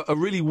are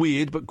really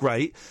weird but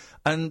great.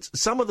 And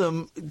some of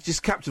them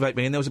just captivate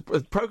me. And there was a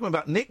programme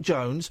about Nick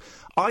Jones.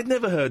 I'd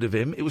never heard of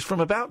him. It was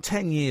from about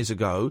 10 years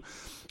ago.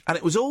 And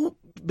it was all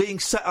being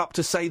set up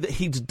to say that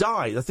he'd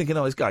died. I'm thinking,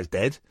 this guy's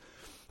dead.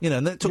 You know,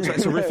 and then it talks about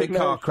this horrific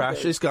car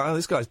crash. This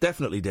guy's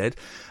definitely dead.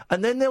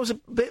 And then there was a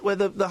bit where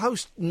the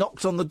host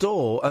knocks on the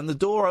door, and the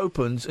door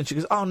opens, and she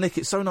goes, "Oh, Nick,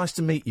 it's so nice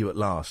to meet you at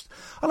last."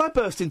 And I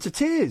burst into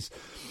tears.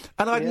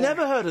 And I'd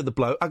never heard of the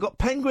bloke. I got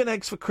penguin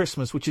eggs for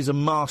Christmas, which is a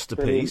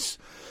masterpiece.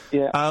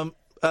 Brilliant.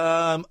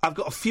 Yeah. I've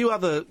got a few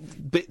other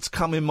bits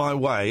coming my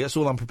way. That's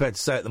all I'm prepared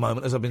to say at the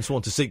moment, as I've been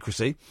sworn to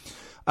secrecy.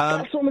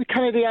 That's one with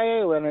Kennedy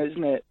I.O.,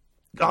 isn't it?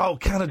 Oh,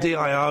 Kennedy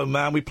I.O.,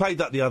 man. We played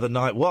that the other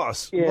night. What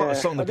a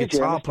song, the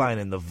guitar playing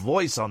and the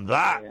voice on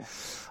that. Yeah.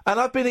 And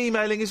I've been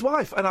emailing his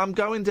wife, and I'm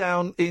going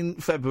down in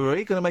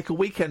February, going to make a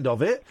weekend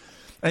of it.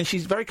 And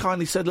she's very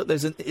kindly said, look,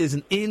 there's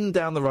an inn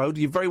down the road.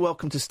 You're very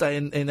welcome to stay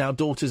in our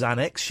daughter's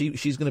annex.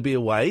 She's going to be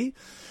away.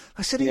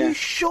 I said, are you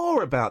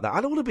sure about that?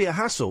 I don't want to be a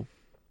hassle.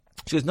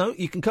 She goes, no,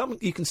 you can come,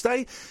 you can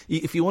stay.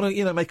 If you want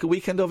to, make a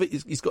weekend of it,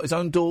 he's got his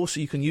own door, so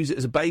you can use it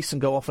as a base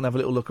and go off and have a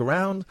little look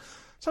around.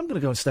 So I'm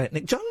going to go and stay at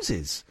Nick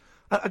Jones's.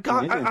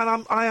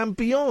 I am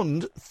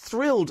beyond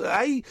thrilled,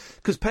 A,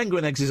 because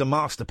Penguin Eggs is a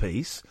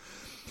masterpiece,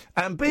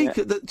 and B,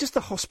 just the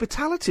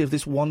hospitality of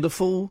this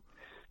wonderful,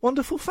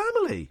 wonderful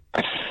family.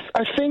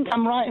 I think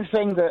I'm right in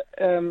saying that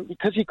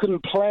because he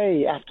couldn't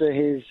play after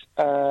his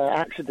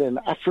accident,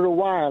 after a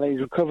while he's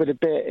recovered a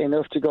bit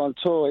enough to go on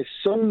tour. His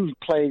son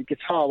played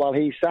guitar while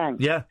he sang.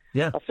 Yeah.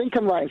 I think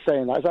I'm right in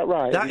saying that. Is that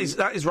right? That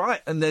is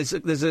right. And there's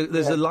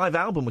a live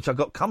album which I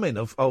got coming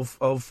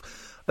of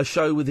a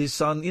show with his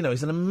son. You know,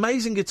 he's an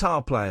amazing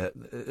guitar player,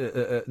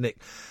 Nick.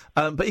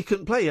 But he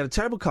couldn't play. He had a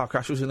terrible car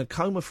crash. He was in a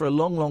coma for a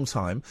long, long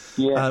time.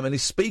 Yeah. And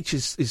his speech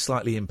is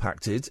slightly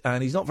impacted,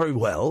 and he's not very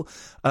well.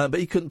 But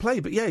he couldn't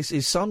play. But yes,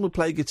 his son would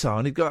play guitar,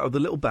 and he'd go out with a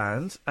little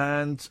band,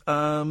 and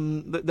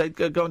they'd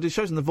go and do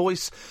shows. And the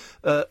voice,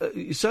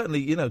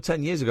 certainly,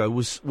 10 years ago,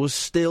 was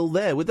still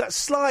there with that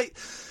slight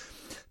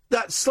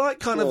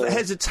kind of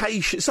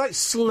hesitation, slight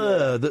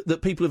slur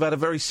that people who've had a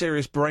very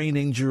serious brain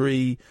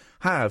injury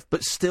have,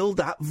 but still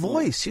that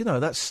voice,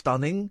 that's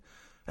stunning.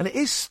 And it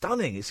is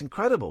stunning. It's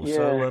incredible. Yeah.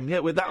 So,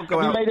 with that, I'll go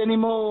out. Have you made any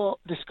more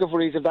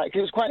discoveries of that? Because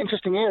it was quite an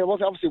interesting era,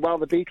 wasn't it? Obviously, while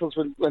the Beatles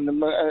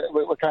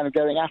were kind of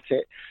going at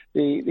it,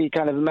 the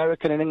kind of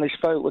American and English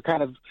folk were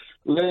kind of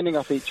learning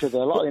off each other.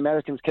 A lot of the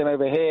Americans came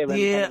over here. And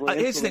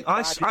here's the thing.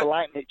 People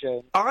like Nick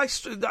Jones. I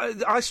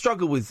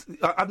struggle with...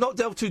 I've not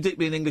delved too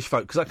deeply in English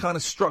folk, because I kind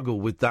of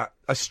struggle with that.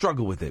 I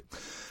struggle with it.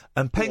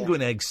 And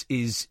Penguin Eggs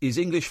is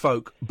English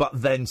folk, but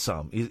then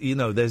some.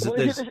 There's...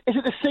 Is it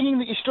the singing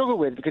that you struggle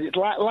with? Because it's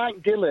like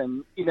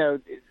Dylan,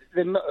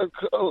 they're not,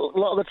 a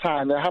lot of the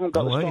time they haven't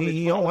got the strongest...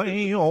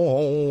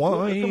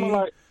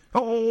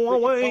 Oh,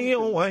 away,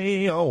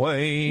 away,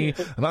 away.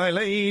 My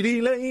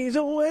lady lays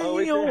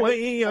away,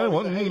 away. I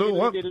wonder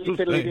what to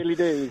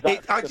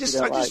say. I just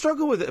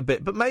struggle with it a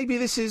bit, but maybe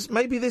this is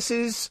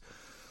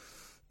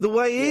the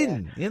way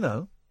in, you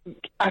know.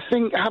 I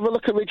think have a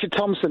look at Richard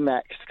Thompson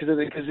next because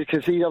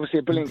he's obviously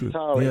a brilliant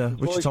guitarist. Yeah,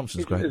 Richard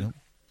Thompson's great.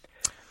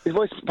 His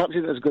voice perhaps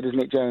isn't as good as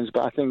Nick Jones,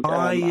 but I think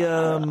I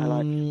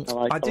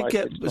did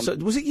get. So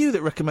was it you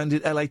that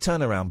recommended L.A.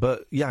 Turnaround,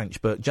 Bert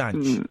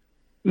Jansch?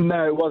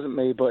 No, it wasn't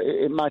me, but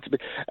it might have been.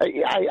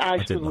 I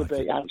struggled with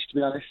Bert Jansch, to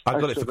be honest.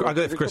 I got it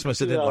for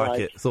Christmas. I didn't like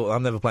it. Thought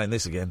I'm never playing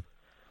this again.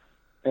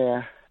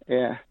 Yeah.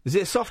 Is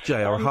it a soft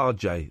J or a hard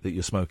J that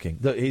you're smoking?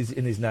 That is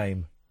in his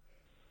name.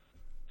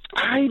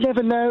 I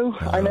never know.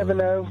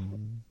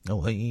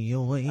 Away,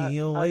 away,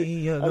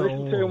 away. I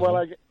listen to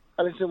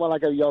him while I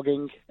go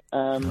jogging.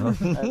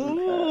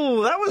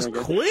 That was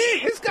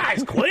quick. This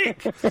guy's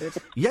quick.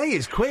 Yeah,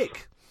 he's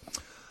quick.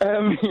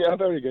 Yeah,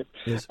 very good.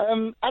 Yes.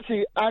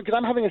 Actually, because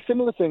I'm having a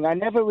similar thing. I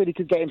never really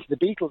could get into the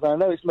Beatles. I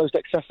know it's the most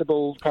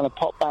accessible kind of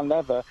pop band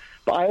ever,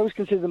 but I always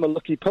consider them a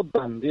lucky pub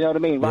band. You know what I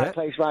mean? Right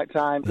place, right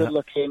time, good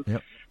looking,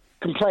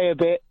 can play a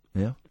bit.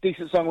 Yeah.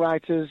 Decent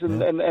songwriters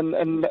and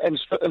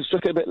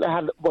struck it a bit. They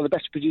had one of the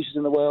best producers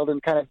in the world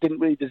and kind of didn't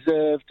really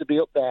deserve to be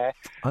up there.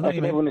 I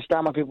can never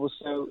understand why people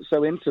were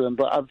so into them.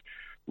 But I've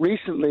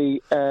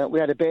recently we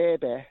had a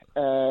baby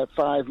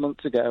 5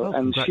 months ago,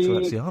 and she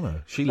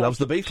loves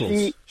the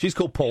Beatles. She's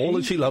called Paul,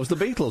 and she loves the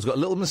Beatles. Got a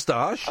little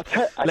moustache,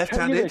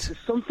 left-handed. There's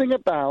something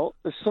about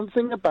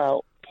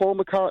Paul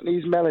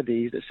McCartney's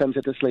melodies that sends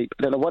her to sleep.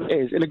 I don't know what it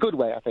is, in a good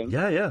way, I think.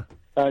 Yeah.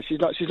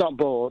 She's not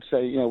bored. So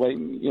wake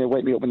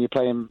me up when you're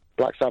playing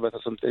Black Sabbath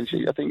or something.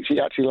 I think she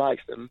actually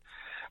likes them.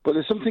 But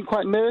there's something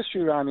quite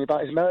nursery rhymey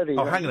about his melody.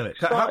 Oh, hang on a minute.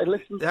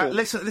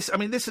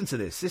 Listen to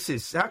this. This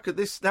is how could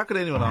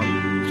anyone argue?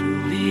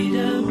 To lead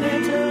a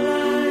better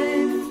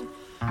life,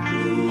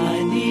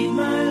 I need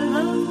my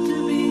love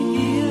to be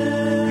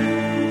here,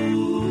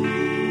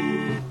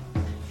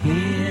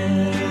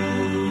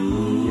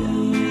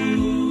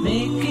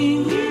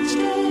 making each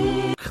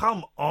day.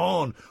 Come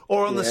on,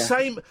 or on the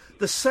same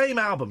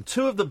album,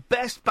 two of the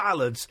best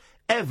ballads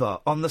ever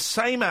on the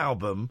same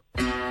album.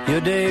 Your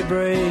day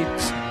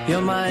breaks, your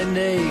mind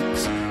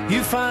aches.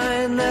 You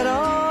find that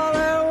all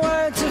her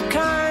words of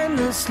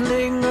kindness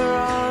linger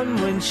on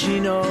when she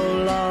no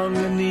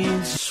longer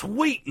needs.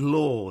 Sweet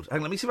Lord! Hang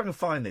on, let me see if I can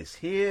find this.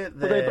 Here,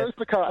 there. Well, they're both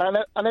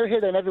McCartney. I know Here,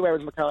 There, and Everywhere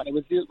was McCartney.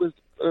 Were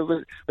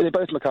they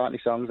both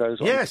McCartney songs? Those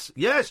ones?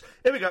 Yes.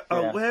 Here we go.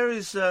 Oh, Yeah. where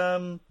is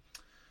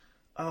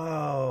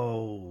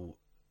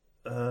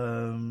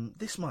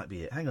this might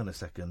be it. Hang on a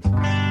second.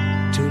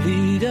 To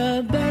lead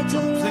a better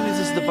life. The thing is,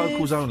 this is the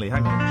vocals only.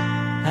 Hang on.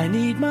 I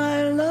need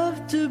my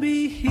love to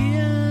be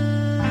here.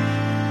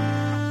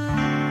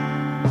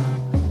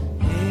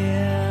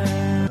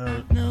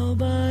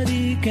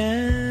 Nobody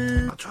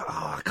can.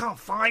 I can't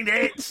find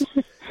it.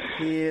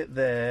 Here,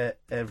 there,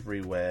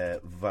 everywhere.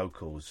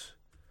 Vocals.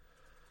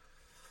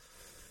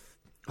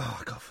 Oh,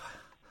 I gotta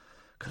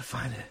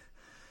find it.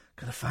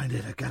 I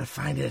gotta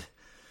find it.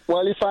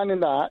 While you're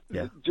finding that,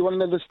 Yeah. do you want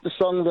to know the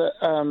song that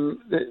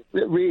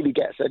really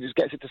gets it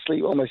to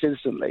sleep almost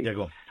instantly? Yeah,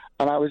 go on.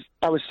 And I was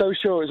so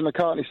sure it was a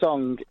McCartney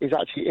song. It's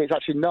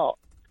actually not.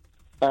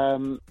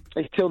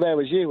 It's Till There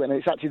Was You, and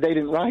it's actually they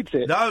didn't write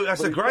it. No,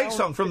 that's a great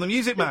song from the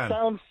Music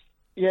Man.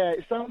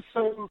 It sounds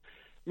so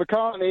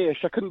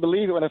McCartney-ish. I couldn't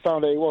believe it when I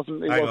found it. It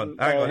wasn't. Hang on.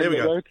 Here we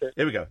go. Wrote it.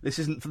 Here we go. This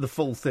isn't for the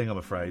full thing, I'm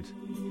afraid.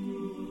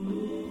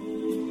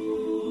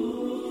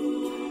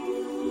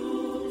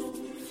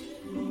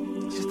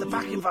 It's just the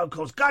backing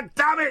vocals. God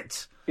damn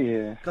it!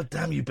 Yeah. God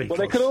damn you, Beatles. Well,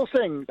 they could all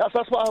sing. That's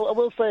what I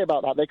will say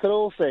about that. They could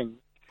all sing.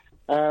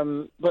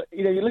 But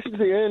you listen to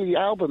the early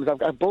albums.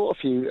 I've bought a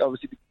few,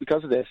 obviously,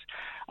 because of this,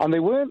 and they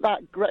weren't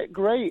that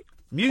great.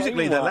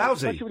 Musically, they're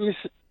lousy. Especially when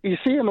you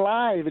see them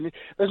live, and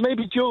there's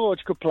maybe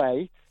George could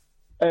play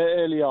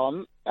early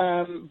on,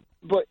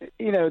 but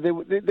you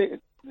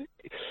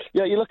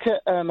look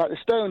at like the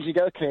Stones. You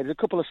go, okay, there's a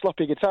couple of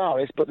sloppy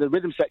guitarists, but the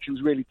rhythm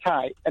section's really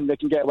tight, and they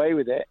can get away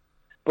with it.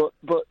 But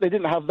they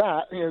didn't have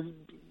that.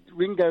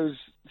 Ringo's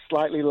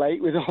slightly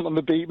late with on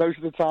the beat most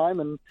of the time,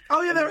 and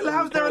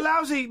they're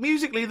lousy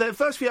musically. The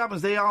first few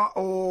albums, they are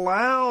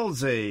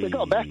lousy. They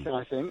got better,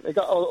 I think. They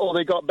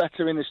got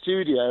better in the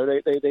studio.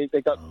 They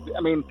got.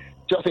 I mean,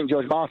 I think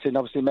George Martin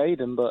obviously made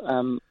them, but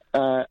I'm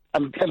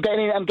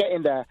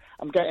getting there.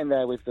 I'm getting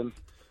there with them.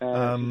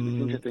 I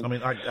mean,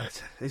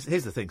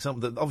 here's the thing.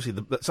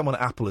 Someone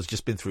at Apple has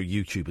just been through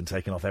YouTube and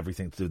taken off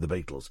everything to do with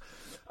the Beatles.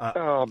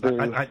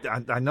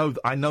 I know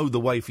the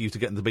way for you to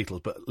get into the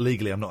Beatles, but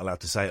legally I'm not allowed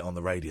to say it on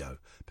the radio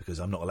because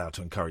I'm not allowed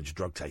to encourage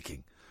drug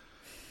taking.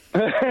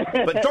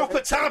 But drop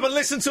a tab and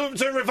listen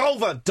to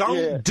Revolver.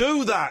 Don't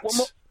do that.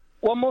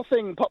 One more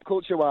thing, pop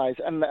culture wise,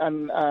 and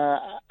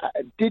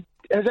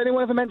has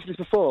anyone ever mentioned this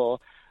before?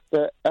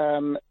 That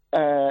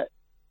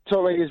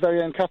Talk Radio's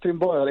very own Catherine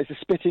Boyle is a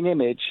spitting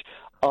image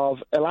of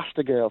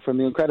Elastigirl from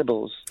The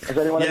Incredibles. Has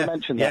anyone ever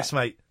mentioned that? Yes,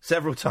 mate.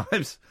 Several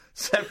times.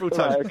 Right,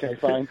 okay,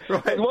 fine.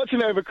 Right. I was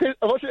watching it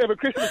over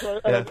Christmas,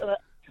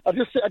 I've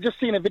just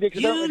seen a video. 'Cause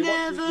I don't really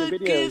watch the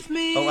videos.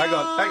 Oh, hang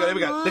on, here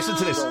we go. Listen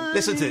to this.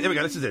 Here we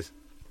go. Listen to this.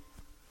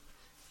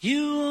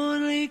 You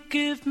only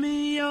give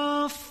me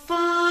your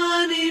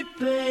funny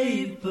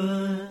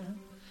paper,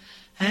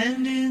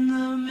 and in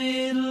the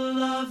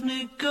middle of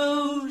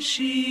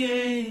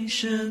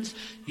negotiations,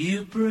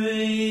 you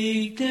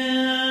break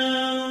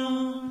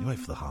down. You wait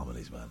for the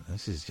harmonies, man.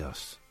 This is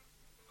just...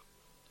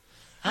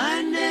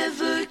 I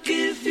never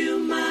give you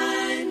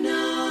my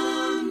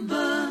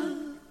number.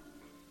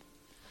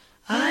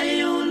 I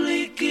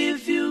only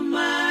give you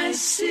my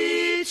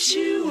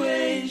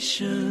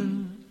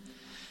situation.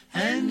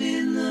 And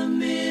in the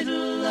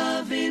middle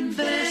of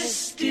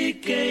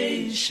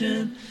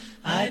investigation,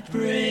 I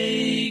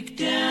break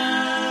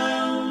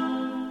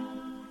down.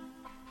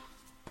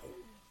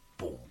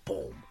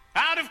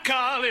 Out of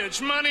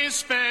college, money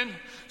spent,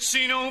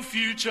 see no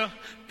future,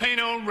 pay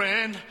no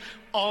rent.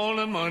 All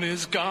the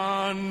money's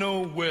gone,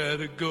 nowhere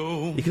to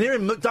go. You can hear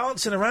him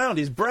dancing around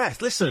his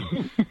breath.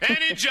 Listen.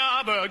 Any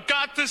jobber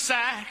got the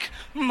sack.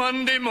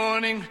 Monday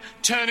morning,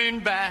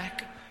 turning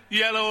back.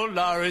 Yellow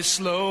lorry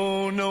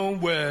slow,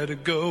 nowhere to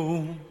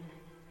go.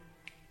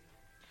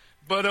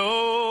 But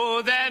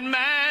oh, that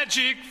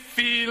magic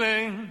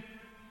feeling.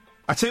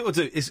 I tell you what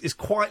we'll do. It's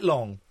quite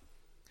long.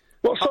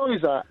 What song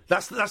is that?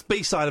 That's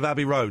B-side of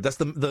Abbey Road. That's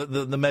the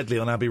medley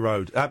on Abbey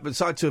Road.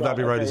 Side 2 of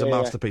Abbey Road is a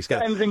masterpiece.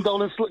 It ends in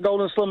Golden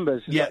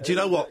Slumbers. Yeah, do you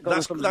know what?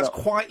 That's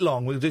quite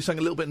long. We'll do something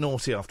a little bit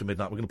naughty after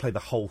midnight. We're going to play the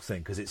whole thing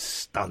because it's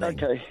stunning.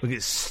 Okay.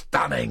 It's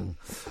stunning.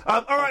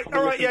 All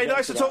right, yeah,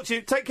 nice to talk to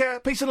you. Take care.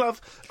 Peace and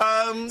love.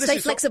 Stay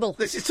flexible.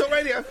 This is Talk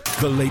Radio.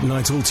 The Late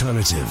Night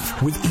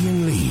Alternative with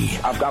Iain Lee.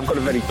 I've got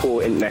a very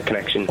poor internet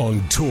connection.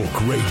 On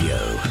Talk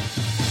Radio.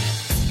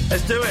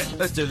 Let's do it.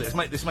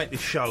 Let's make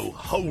this show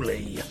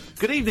holy.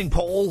 Good evening,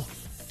 Paul.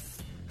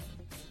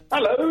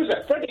 Hello, is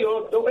that Freddie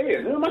or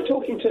Ian? Who am I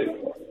talking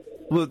to?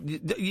 Well,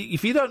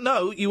 if you don't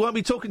know, you won't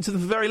be talking to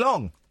them for very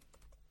long.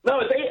 No,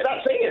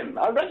 that's Ian.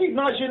 I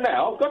recognise you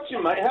now. I've got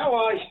you, mate. How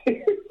are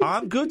you?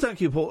 I'm good,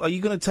 thank you, Paul. Are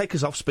you going to take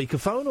us off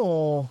speakerphone,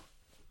 or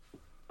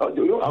I might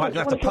going to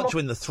have to punch you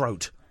in the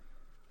throat?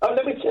 Oh,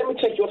 let me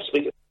take you off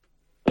speaker.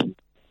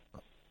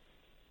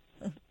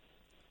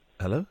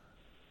 Hello?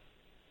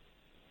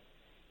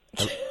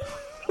 How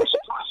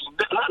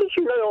did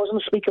you know I was on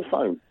the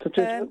speakerphone?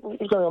 What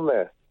was going on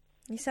there?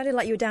 You sounded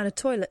like you were down a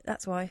toilet,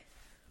 that's why.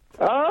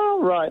 Oh,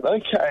 right,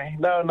 okay.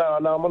 No, I'm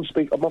on I'm off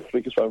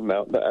speakerphone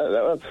now.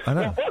 I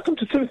know. Welcome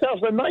to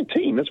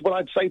 2019. That's what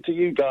I'd say to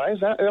you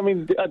guys. I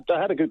mean, I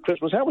had a good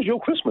Christmas. How was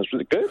your Christmas?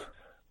 Was it good?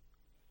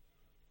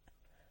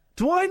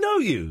 Do I know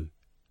you?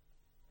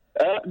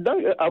 No,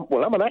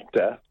 well, I'm an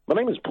actor. My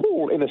name is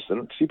Paul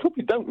Innocent. You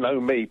probably don't know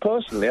me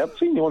personally. I've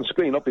seen you on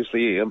screen,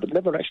 obviously, Ian, but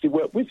never actually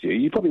worked with you.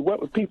 You probably work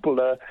with people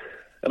that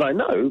I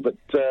know, but...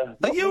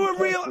 Are you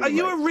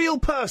a real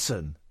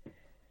person?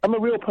 I'm a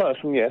real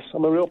person, yes.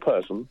 I'm a real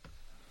person.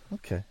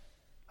 Okay.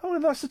 Oh,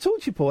 nice to talk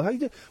to you, Paul. How you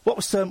doing?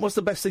 What's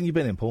the best thing you've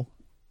been in, Paul?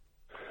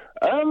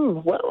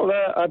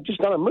 I've just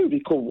done a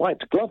movie called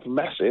White Glove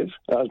Massive.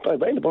 It's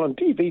available on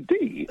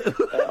DVD.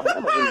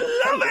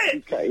 Love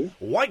it! UK.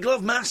 White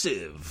Glove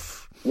Massive.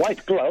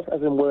 White glove,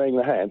 as in wearing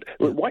the hand.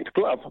 White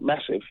glove,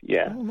 massive,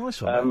 yeah. Oh,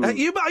 nice one. Are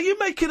you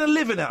making a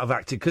living out of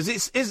acting? Because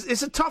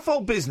it's a tough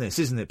old business,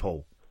 isn't it,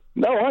 Paul?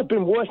 No, I've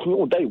been working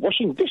all day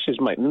washing dishes,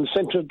 mate, in the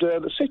centre of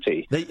the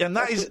city.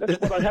 That's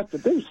what I have to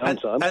do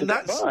sometimes.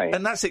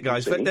 And that's it,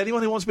 guys. For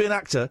anyone who wants to be an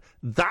actor,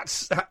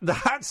 that's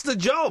the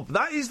job.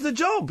 That is the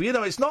job. You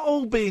know, it's not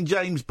all being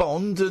James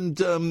Bond and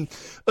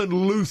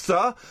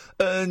Luther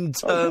and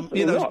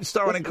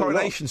starring in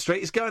Coronation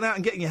Street. It's going out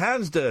and getting your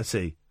hands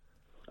dirty.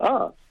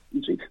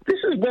 You see, this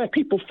is where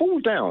people fall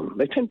down.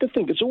 They tend to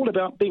think it's all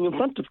about being in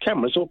front of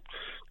cameras or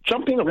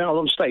jumping around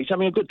on stage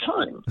having a good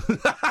time.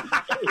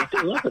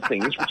 Doing other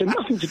things which have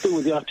nothing to do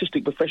with the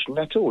artistic profession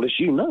at all, as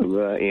you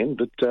know, Ian,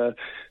 but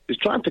is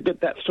trying to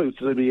get that through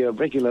to the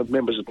regular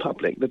members of the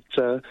public. That's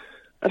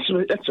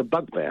a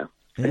bugbear.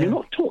 Yeah. And you're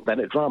not taught that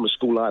at drama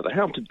school either,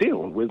 how to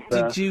deal with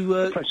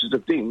the pressures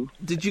of being...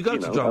 Did you go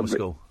to drama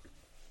school?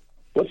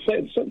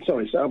 Sorry, sir,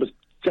 I was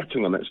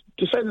jutting on that.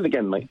 Just say that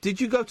again, mate. Did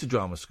you go to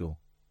drama school?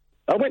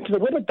 I went to the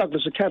Webber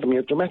Douglas Academy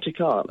of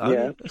Dramatic Art,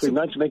 between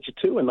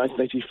 1982 and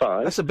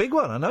 1985. That's a big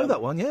one. I know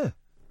that one, yeah.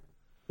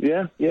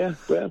 Yeah.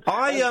 Well,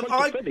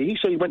 Freddie, he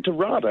said he went to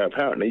RADA,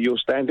 apparently. You were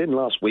stand-in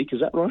last week,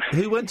 is that right?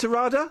 Who went to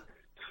RADA?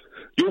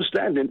 You were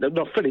stand-in,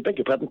 not Freddie, beg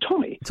your pardon,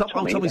 Tommy.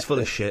 Tommy's full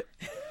of shit.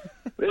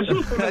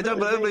 Don't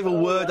believe a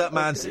word that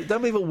man says.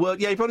 Don't believe a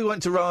word. Yeah, he probably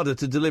went to RADA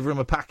to deliver him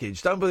a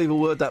package. Don't believe a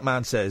word that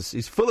man says.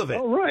 He's full of it.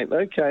 Oh, right,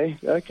 okay,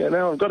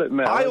 now I've got it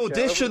now. I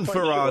auditioned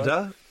for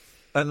RADA.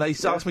 And they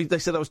asked me. They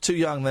said I was too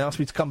young. They asked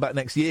me to come back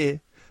next year.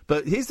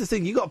 But here's the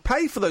thing: you got to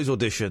pay for those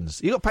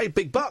auditions. You got to pay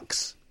big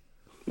bucks.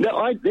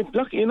 No,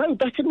 back in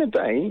the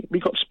day, we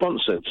got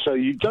sponsored. So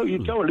you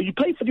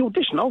pay for the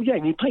audition. Oh, yeah,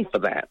 you pay for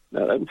that.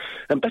 And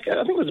back,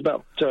 I think it was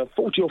about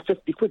 40 or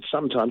 50 quid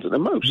sometimes at the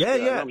most. I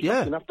was lucky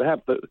enough to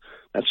have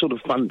that sort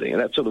of funding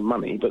and that sort of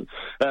money. But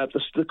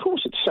the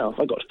course itself,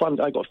 I got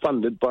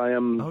funded by. I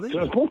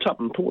was brought up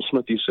in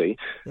Portsmouth, you see,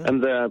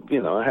 and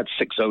I had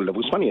 6 O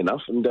levels. Funny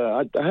enough, and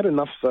I had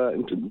enough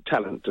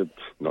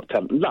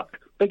luck.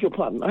 Beg your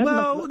pardon.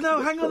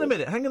 Hang on a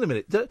minute.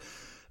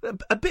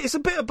 It's a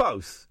bit of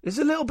both. It's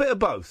a little bit of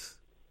both.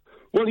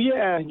 Well,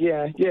 yeah.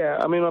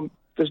 I mean,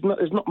 there's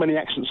not many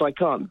accents I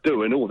can't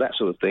do and all that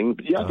sort of thing.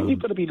 But I think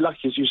you've got to be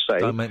lucky, as you say.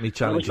 Don't make me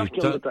challenge you.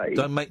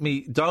 Don't make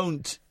me.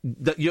 Don't.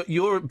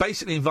 You're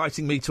basically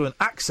inviting me to an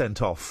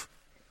accent off.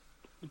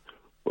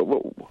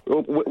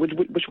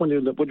 Which one do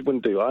you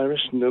do? Irish,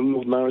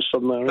 Northern Irish,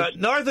 Southern Irish?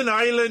 Northern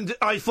Ireland,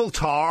 Eiffel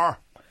Tower.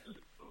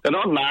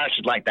 Northern Irish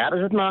is like that,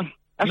 is it not?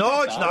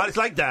 No, it's not. It's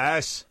like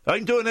this.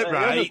 I'm doing it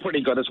right. It's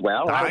pretty good as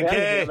well. Thank you.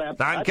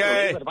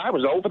 If I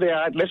was over there,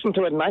 I'd listen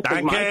to it and I'd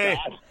think, my God,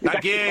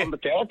 Thank you. From the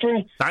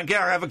territory. Thank you.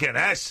 I have a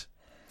Guinness.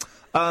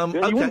 You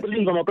wouldn't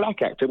believe I'm a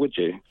black actor, would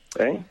you?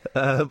 Eh?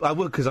 I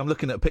would, because I'm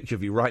looking at a picture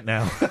of you right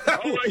now.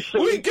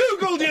 We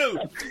Googled you!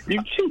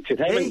 You cheated,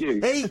 haven't you?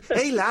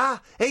 Hey, la,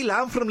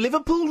 I'm from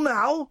Liverpool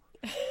now.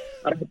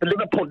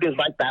 Liverpool is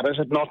like that, is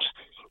it not?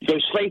 You go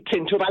straight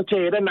into it out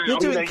here now. You're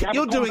doing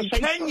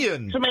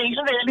Kenyan. It's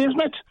amazing, really, isn't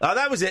it? Oh,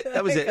 that was it.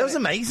 It was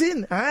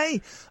amazing.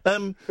 Hey,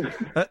 I'm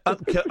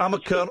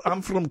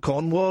from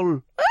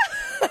Cornwall.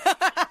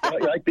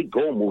 I think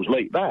Cornwall's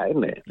like that,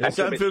 isn't it? That's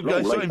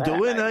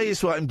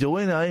what I'm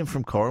doing. I'm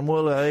from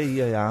Cornwall. I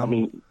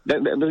mean,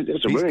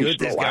 it's a He's really good,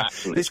 this slow guy.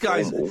 accent. This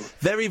guy's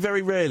very,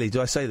 very rarely do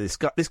I say this.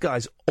 This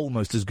guy's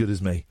almost as good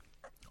as me.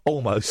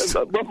 Almost.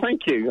 Well,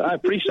 thank you. I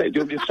appreciate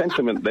your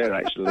sentiment there,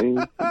 actually.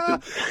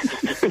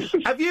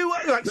 Have you...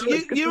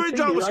 you're a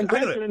drama... I'm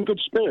glad you're in good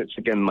spirits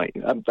again, mate.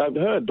 I've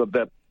heard of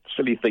that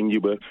silly thing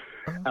you were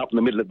out in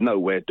the middle of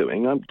nowhere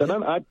doing. I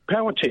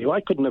power to you.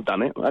 I couldn't have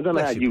done it. I don't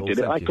know how you did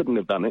it. I couldn't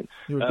have done it.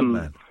 You're a good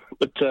man.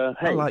 But, hey,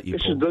 I like you,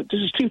 this is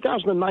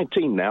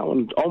 2019 now,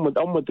 and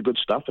on with the good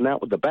stuff and out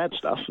with the bad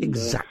stuff. And,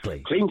 exactly.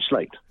 Clean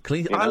slate.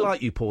 I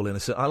like you, Paul,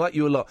 innocent. I like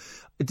you a lot.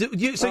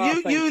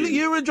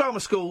 You were in drama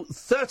school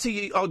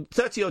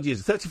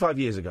 35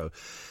 years ago.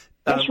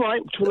 That's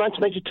right, between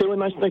 1982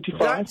 and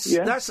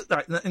 1985. That's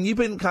right, and you've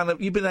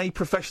been a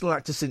professional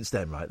actor since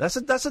then, right? That's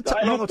a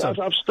long time.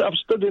 I've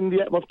stood in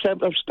the.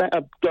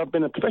 I've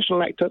been a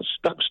professional actor,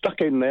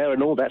 stuck in there,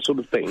 and all that sort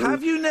of thing.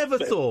 Have you never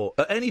thought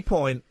at any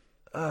point,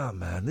 oh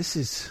man, this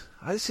is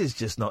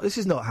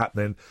not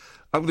happening.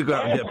 I'm going to go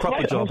out and get a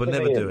proper job and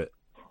never do it.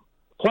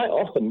 Quite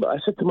often, but I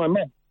said to my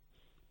mum,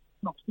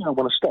 I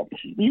want to stop.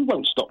 You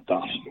won't stop,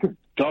 darling.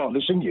 God,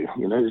 listen, you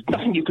know, there's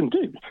nothing you can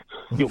do.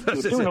 You'll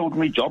do an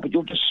ordinary job, but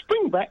you'll just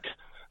spring back.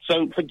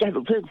 So forget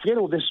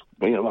all this.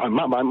 You know,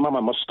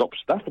 Mama must stop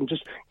stuff and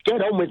just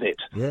get on with it.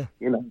 Yeah,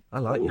 you know. I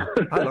like you.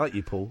 I like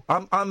you, Paul.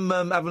 I'm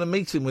having a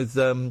meeting with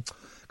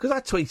because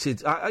I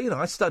tweeted.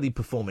 I studied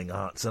performing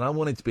arts and I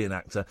wanted to be an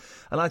actor.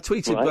 And I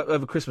tweeted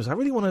over Christmas. I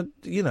really want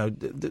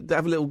to,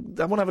 have a little.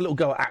 I want to have a little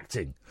go at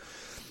acting.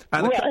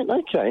 And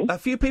a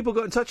few people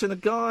got in touch, and a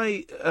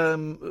guy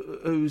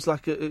who's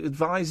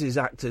advises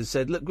actors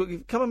said,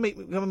 "Look, come and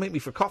meet me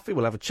for coffee.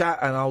 We'll have a chat,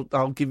 and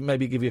I'll give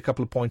you a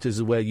couple of pointers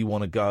of where you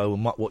want to go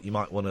and what you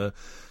might want to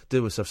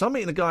do and stuff." So I'm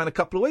meeting a guy in a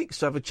couple of weeks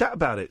to have a chat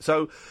about it.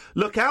 So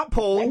look out,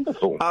 Paul.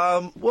 Wonderful.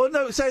 I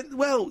was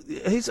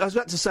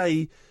about to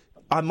say,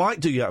 I might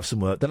do you out of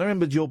some work. Then I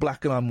remembered you're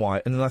black and I'm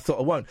white, and then I thought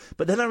I won't.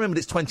 But then I remembered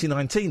it's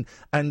 2019,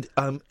 and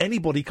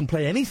anybody can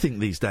play anything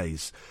these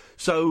days.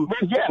 So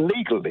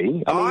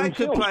legally, I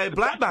could play a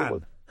black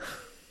man.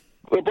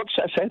 Well, what's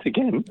that said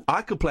again?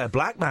 I could play a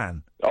black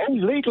man. Oh,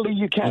 legally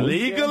you can.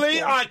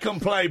 Legally, I can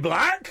play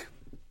black.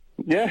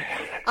 Yeah.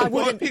 I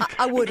wouldn't.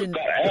 I wouldn't.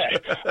 I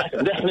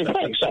can definitely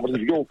play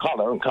somebody of your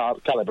colour and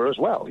calibre as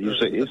well. You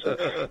see.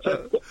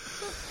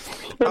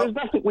 There's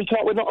nothing we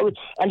can't. We're not.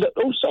 And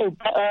also,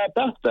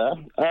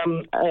 BAFTA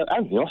and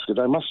the Oscars,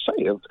 I must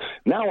say, have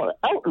now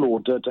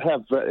outlawed to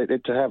have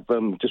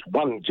just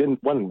one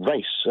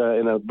race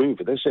in a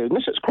movie. They say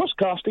unless it's cross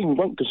casting, we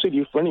won't consider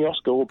you for any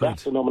Oscar or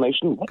BAFTA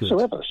nomination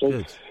whatsoever.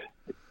 So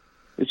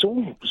it's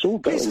all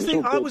going. Here's the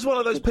thing. I was one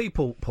of those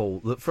people,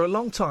 Paul, that for a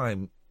long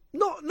time.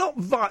 Not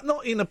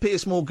in a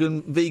Piers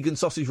Morgan vegan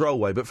sausage roll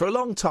way, but for a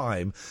long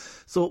time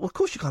thought, well, of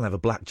course you can't have a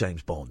black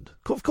James Bond.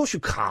 Of course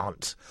you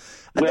can't.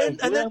 Then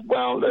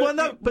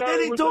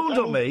it dawned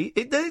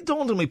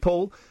on me,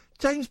 Paul.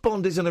 James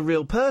Bond isn't a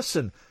real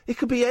person. It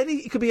could be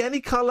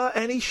any colour,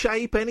 any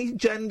shape, any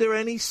gender,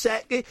 any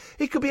sex.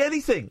 It could be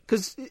anything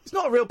because it's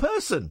not a real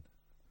person.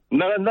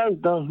 No. It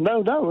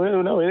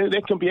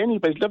can be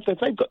anybody. If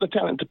they've got the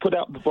talent to put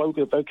out the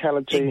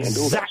vocality and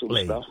all that sort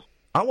of stuff.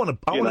 I want a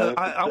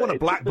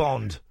black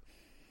Bond.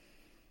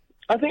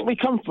 I think we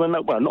come from I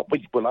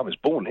was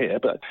born here,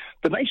 but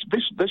the nation,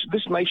 this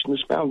nation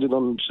is founded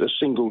on a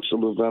single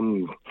sort of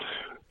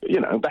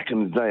back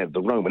in the day of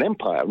the Roman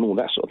Empire and all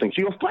that sort of thing.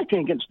 So you're fighting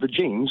against the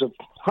genes of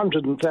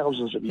hundreds and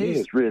thousands of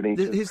years, really.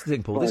 Here's the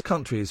thing, Paul. This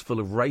country is full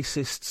of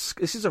racists.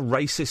 This is a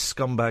racist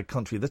scumbag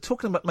country. They're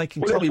talking about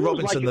making Tommy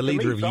Robinson the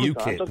leader of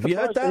UKIP. Have you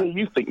heard that?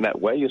 You think that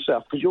way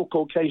yourself, because you're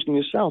Caucasian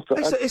yourself.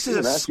 This is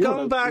a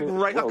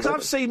scumbag race. Because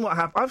I've seen what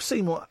happened. I've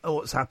seen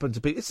what's happened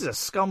to people. This is a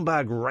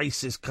scumbag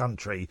racist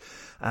country.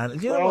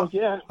 And you know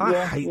what?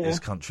 I hate this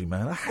country,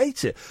 man. I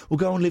hate it. We'll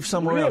go and live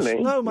somewhere else.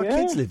 No, my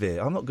kids live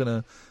here. I'm not going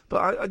to...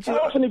 But how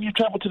often have you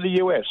travelled to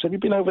the US? Have you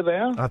been over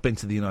there? I've been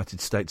to the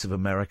United States of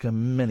America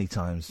many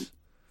times.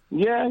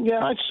 Yeah,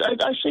 I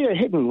see a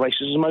hidden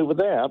racism over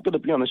there. I've got to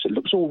be honest, it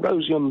looks all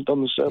rosy on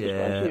the surface.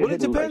 Yeah, well, it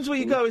depends where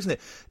you go, isn't it?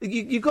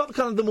 You've got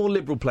kind of the more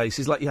liberal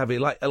places, like you have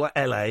here, like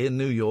LA and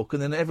New York,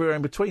 and then everywhere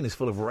in between is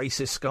full of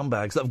racist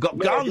scumbags that have got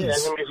guns. Yeah,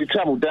 I mean, if you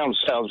travel down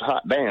south,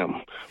 hot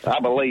damn, I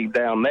believe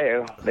down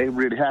there, they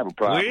really have a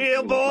problem.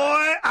 Well,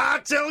 boy, I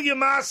tell you,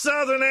 my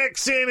southern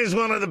accent is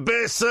one of the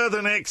best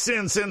southern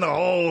accents in the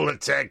whole of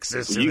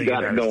Texas. You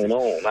got it going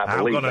on, I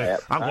believe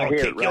that. I'm going to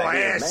kick your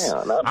ass.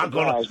 I'm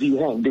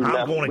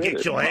going to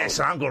kick your ass.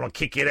 I'm going to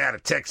kick it out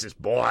of Texas,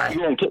 boy.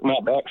 You're going to kick my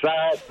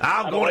backside?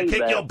 I'm going to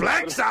kick your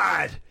black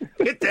side.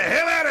 Get the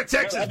hell out of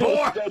Texas,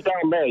 boy. If you go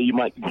down there, you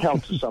might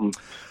encounter some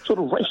sort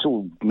of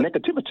racial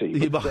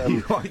negativity.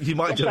 You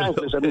might do. I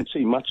didn't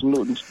see much.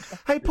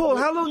 Hey, Paul,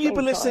 how long you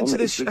been listening to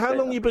this? How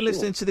long you been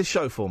listening to this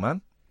show for,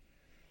 man?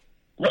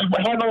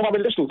 How long have I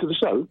been listening to the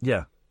show?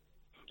 Yeah.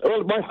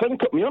 Well, my friend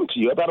put me on to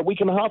you about a week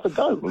and a half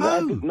ago. And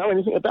I didn't know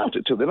anything about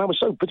it till then. I was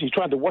so busy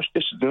trying to wash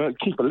dishes and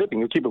keep a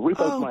living and keep a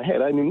roof over my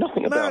head. I knew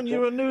nothing about it. Man,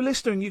 you're a new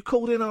listener and you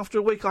called in after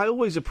a week. I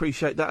always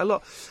appreciate that a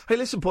lot. Hey,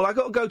 listen, Paul, I've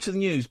got to go to the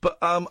news, but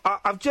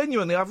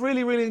I've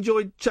really, really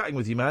enjoyed chatting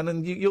with you, man,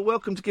 and you're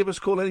welcome to give us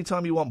a call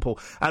anytime you want, Paul,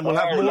 and we'll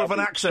have more of an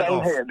accent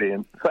off. Same here,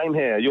 Dean. Same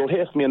here. You'll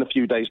hear from me in a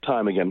few days'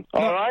 time again.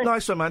 All right?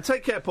 Nice one, man.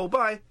 Take care, Paul.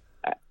 Bye.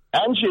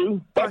 And you.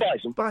 Bye-bye.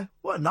 Bye.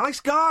 What a nice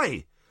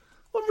guy.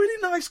 What a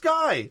really nice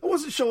guy. I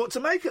wasn't sure what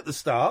to make at the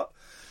start.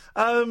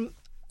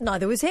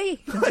 Neither was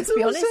he, Neither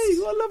be was honest.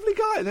 he. What a lovely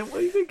guy. And then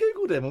we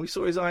Googled him and we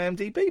saw his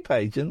IMDb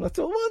page and I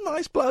thought, what a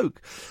nice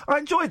bloke. I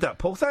enjoyed that,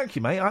 Paul. Thank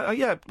you, mate.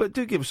 Yeah, but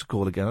do give us a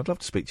call again. I'd love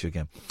to speak to you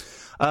again.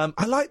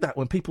 I like that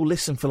when people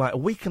listen for like a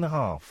week and a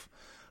half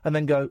and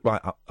then go,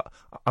 right,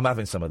 I'm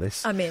having some of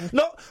this. I'm in.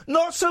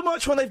 Not so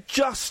much when they've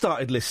just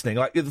started listening,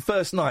 like the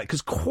first night,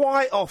 because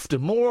quite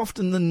often, more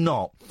often than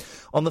not,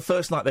 on the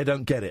first night they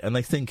don't get it and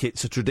they think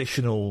it's a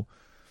traditional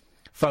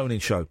phone-in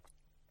show.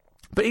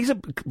 But he's a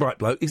bright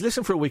bloke. He's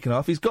listened for a week and a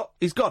half. He's got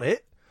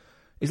it.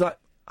 He's like,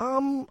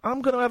 I'm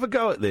going to have a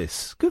go at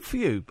this. Good for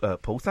you,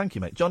 Paul. Thank you,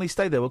 mate. Johnny,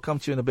 stay there. We'll come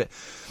to you in a bit.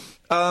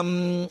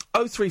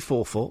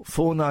 0344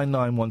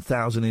 499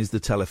 1000 is the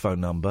telephone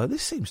number.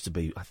 This seems to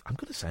be, I'm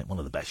going to say it, one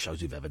of the best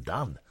shows we've ever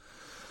done.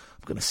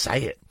 I'm going to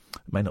say it.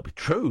 It may not be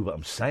true, but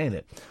I'm saying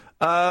it.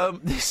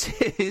 This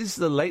is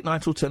the Late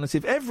Night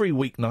Alternative every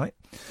weeknight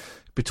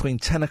between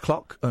 10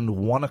 o'clock and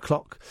 1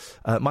 o'clock.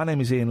 My name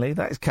is Iain Lee,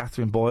 that is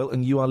Catherine Boyle,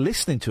 and you are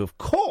listening to, of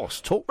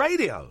course, Talk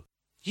Radio.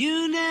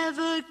 You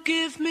never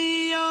give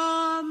me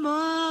your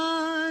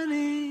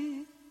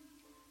money.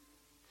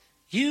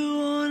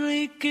 You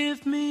only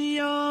give me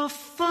your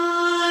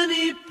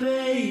funny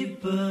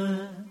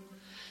paper.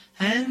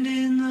 And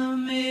in the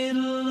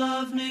middle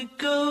of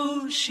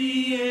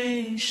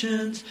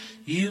negotiations,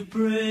 you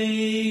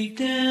break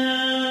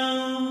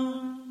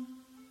down.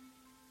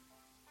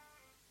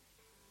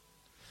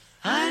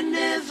 I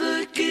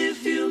never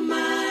give you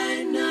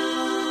my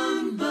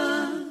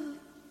number.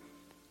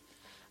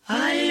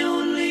 I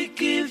only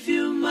give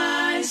you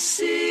my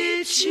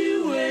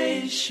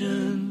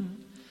situation.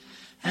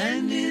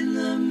 And in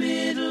the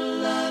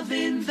middle of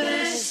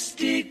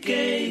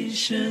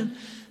investigation,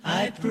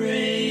 I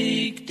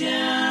break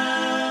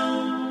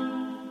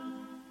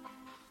down.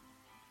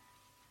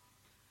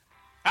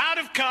 Out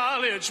of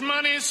college,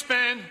 money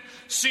spent,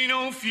 see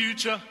no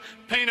future,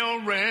 pay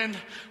no rent.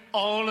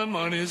 All the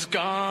money's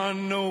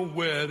gone,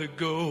 nowhere to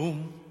go.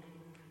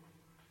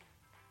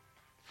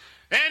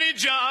 Any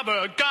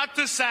jobber got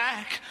the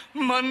sack,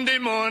 Monday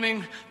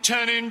morning,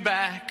 turning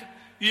back.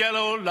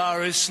 Yellow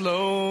lorry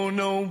slow,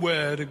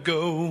 nowhere to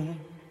go.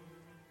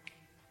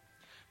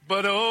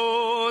 But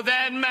oh,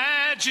 that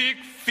magic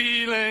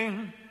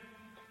feeling,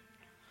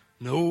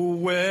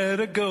 nowhere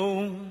to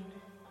go.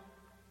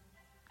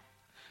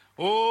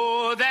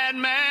 Oh, that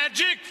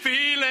magic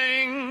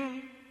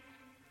feeling,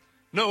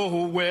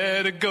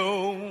 nowhere to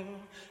go,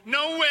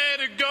 nowhere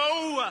to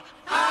go.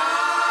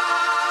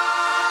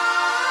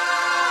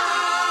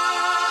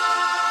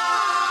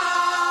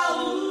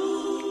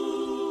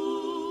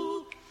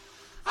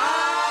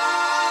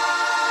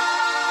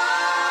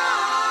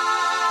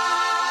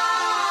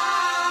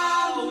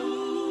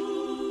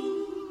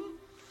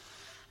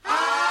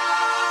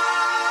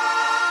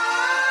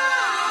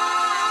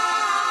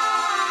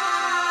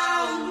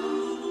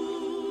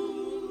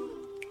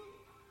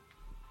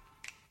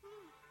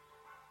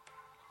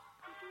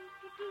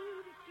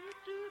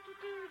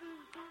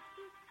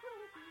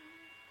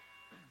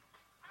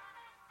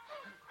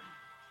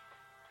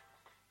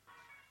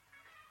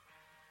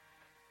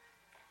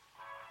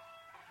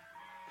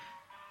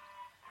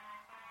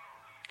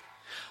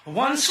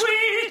 one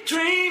sweet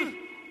dream.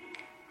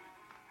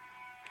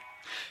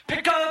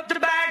 Pick up the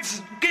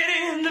bags, get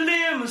in the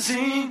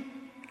limousine.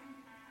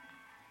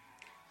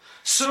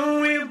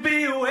 Soon we'll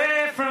be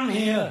away from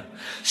here.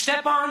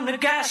 Step on the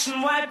gas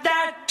and wipe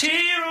that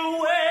tear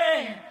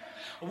away.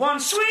 One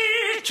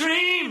sweet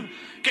dream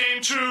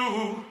came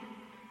true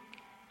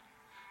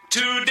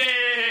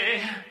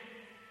today.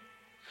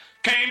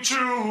 Came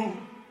true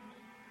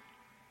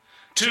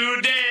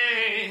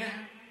today.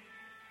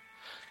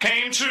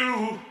 Came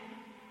true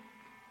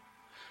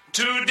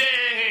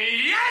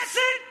today. Yes,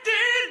 it did.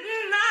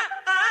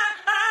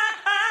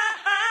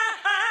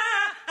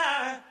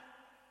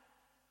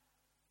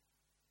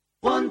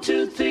 1,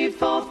 2, 3,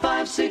 4,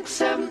 5, 6,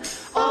 7.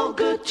 All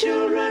good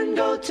children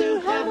go to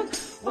heaven.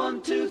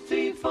 1, 2,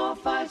 3, 4,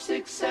 5,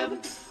 6,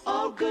 7.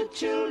 All good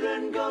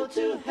children go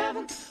to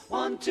heaven.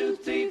 1, 2,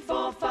 3,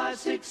 4, 5,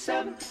 6,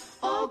 7.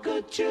 All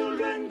good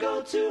children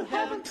go to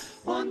heaven.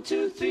 1,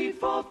 2, 3,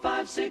 4,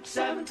 5, 6,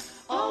 7.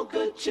 All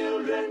good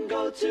children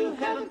go to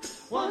heaven.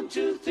 1,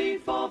 2, 3,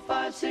 4,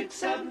 5, 6,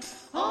 7.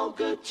 All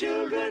good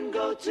children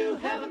go to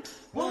heaven.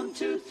 1,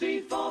 2, 3,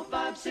 4,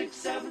 5, 6,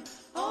 7.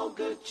 All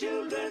good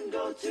children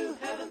go to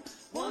heaven.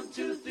 1,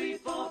 2, 3, 4, 5, 6, 7. All good children go to heaven. 1, 2, 3,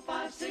 4,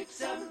 5, 6,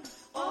 7.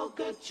 All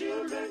good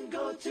children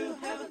go to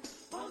heaven.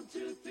 1,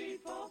 2, 3,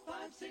 4, 5,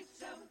 6,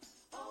 7.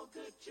 All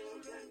good children.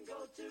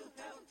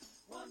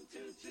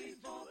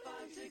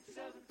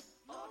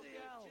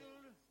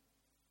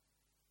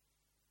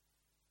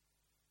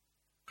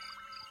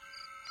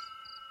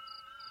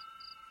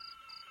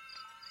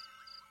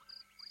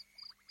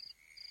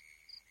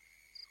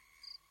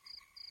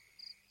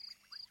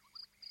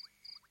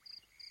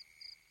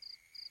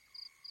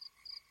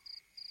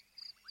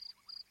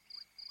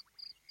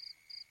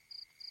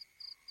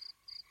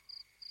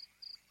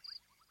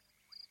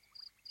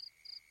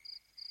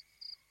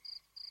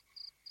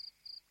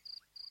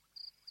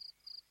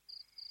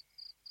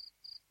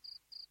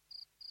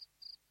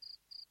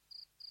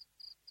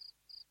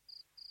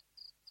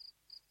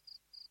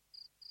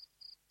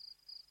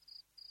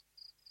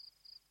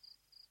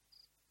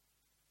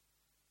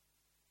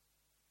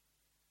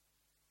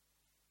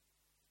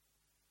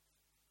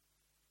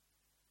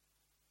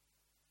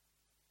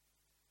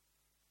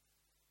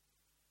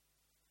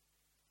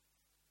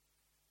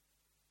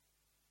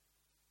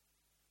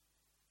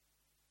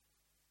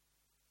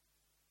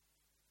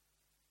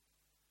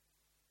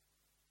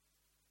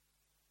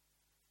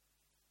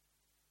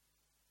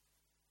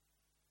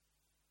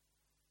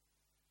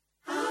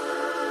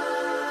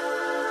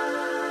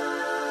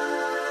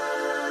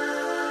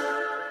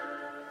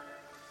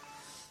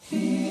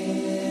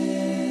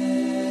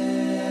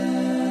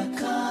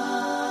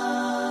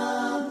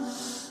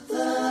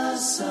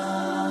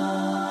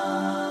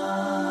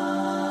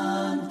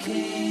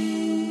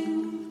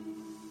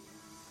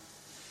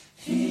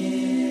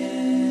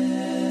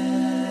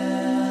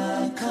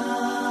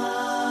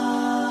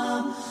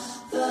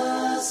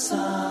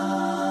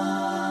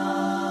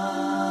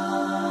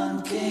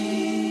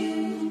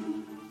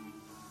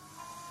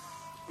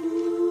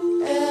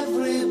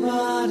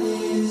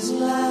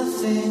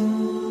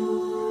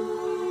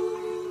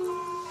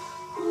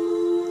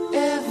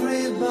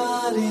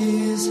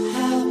 Everybody's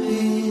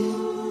happy.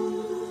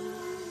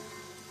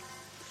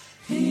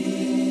 Here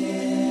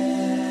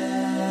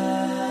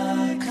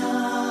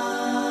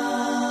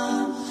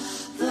come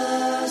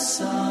the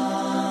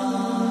Sun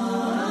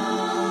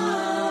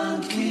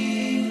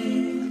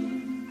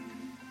King.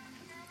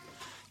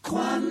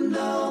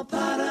 Quando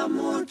para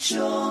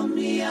mucho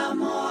mi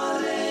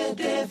amore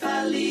de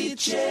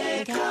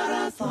felice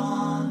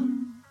corazón.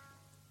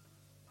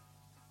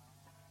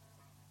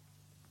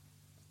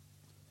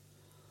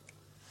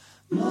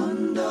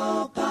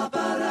 Mondo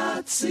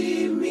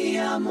paparazzi, mi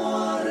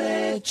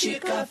amore,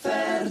 chica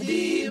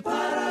ferdi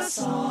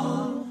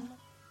parasol.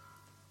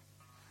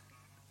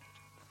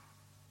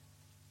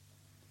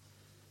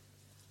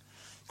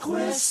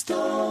 Questo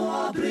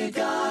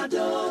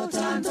obbligato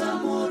tanto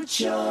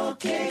mucho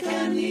che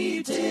can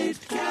eat it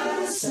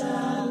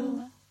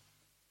carousel.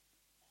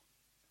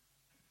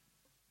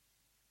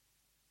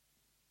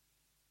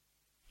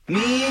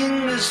 Me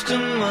and Mr.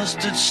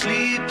 Mustard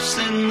sleeps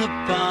in the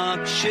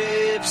park,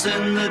 shaves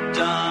in the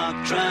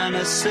dark, trying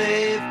to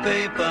save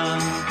paper.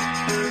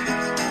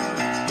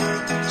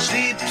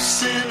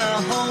 Sleeps in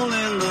a hole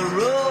in the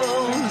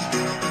road,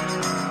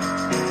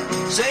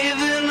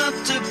 saving up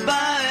to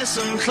buy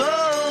some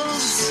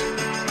clothes.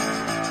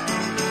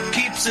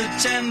 Keeps a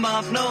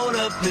 10-bob note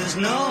up his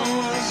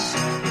nose.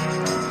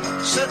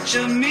 Such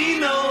a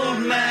mean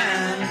old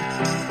man.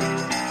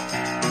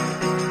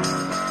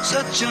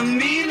 Such a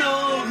mean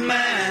old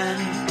man.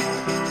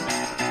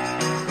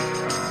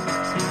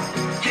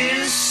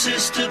 His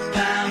sister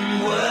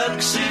Pam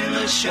works in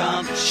the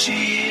shop.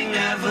 She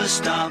never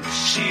stops.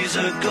 She's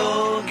a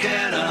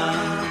go-getter.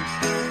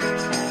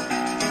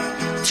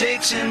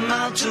 Takes him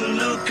out to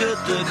look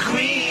at the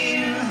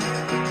Queen.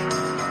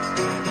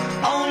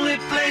 Only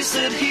place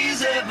that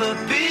he's ever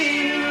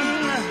been.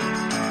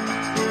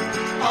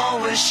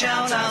 Always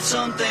shout out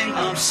something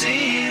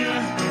obscene.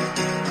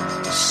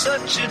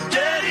 Such a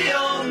dirty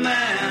old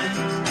man.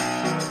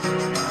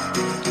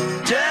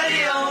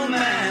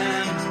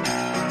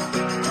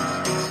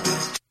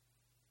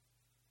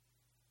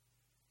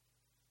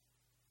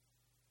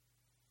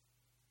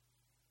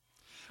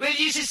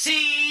 you should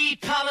see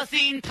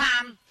Polythene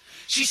Pam.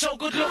 She's so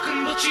good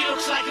looking, but she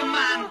looks like a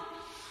man.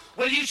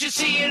 Well, you should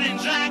see her in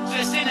drag,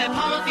 dressed in a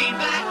polythene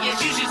bag.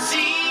 Yes, you should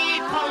see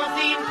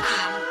Polythene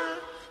Pam.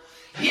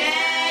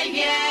 Yeah,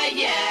 yeah,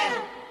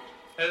 yeah.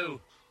 Oh.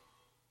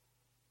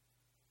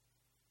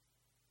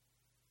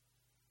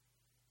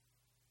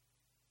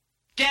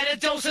 Get a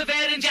dose of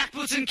air in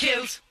jackboots and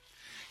kilt.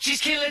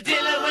 She's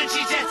killadilla when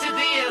she's jet to the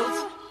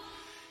hilt.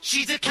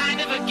 She's the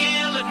kind of a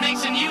girl that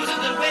makes an use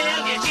of the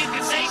whale. Yes, you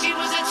could say she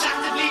was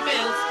attractively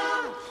built.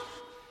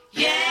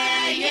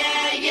 Yeah,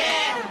 yeah, yeah.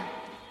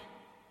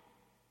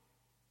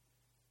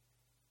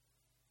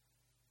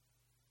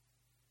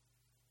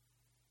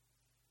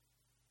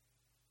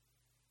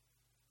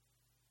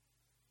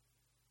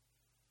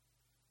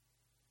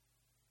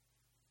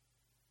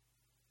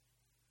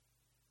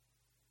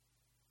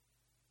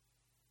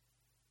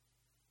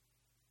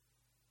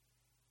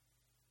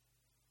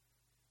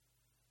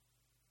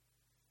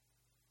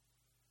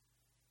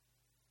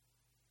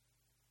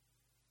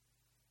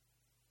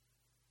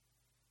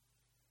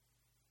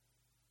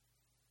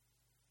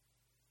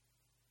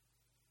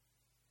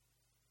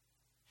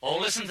 Oh,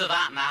 listen to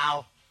that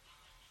now.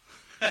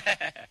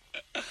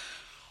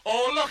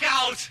 Oh, look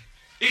out!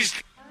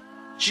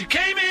 She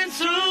came in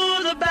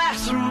through the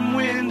bathroom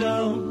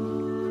window,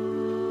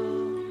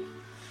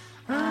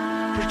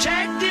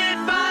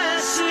 protected by a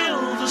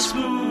silver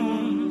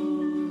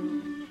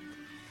spoon.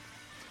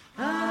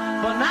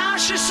 But now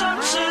she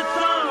sucks her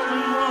thumb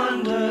and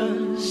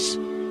wanders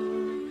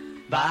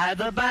by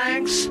the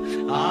banks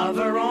of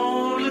her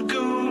own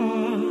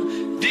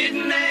lagoon.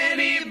 Didn't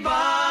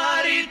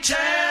anybody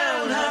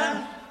tell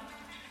her?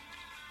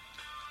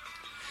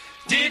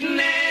 Didn't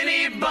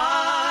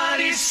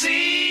anybody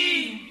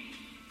see?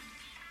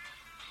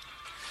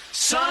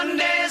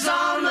 Sunday's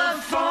on the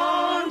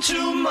phone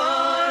to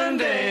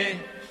Monday.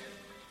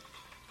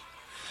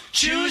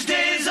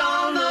 Tuesday's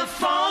on the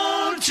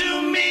phone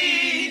to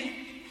me.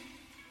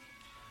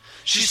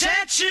 She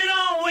said she'd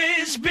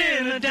always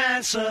been a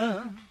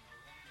dancer.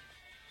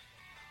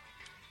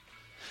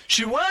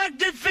 She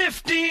worked at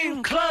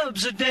 15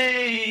 clubs a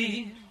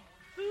day.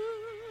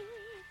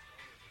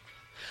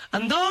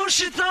 And though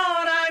she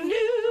thought I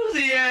knew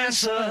the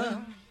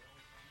answer,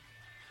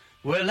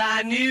 well,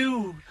 I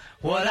knew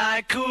what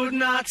I could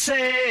not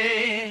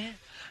say.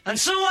 And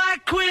so I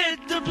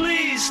quit the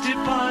police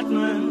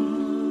department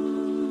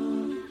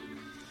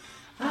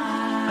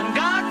and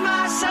got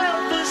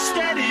myself a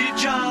steady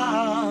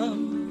job.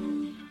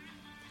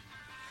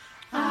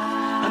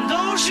 And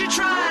though she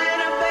tried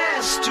her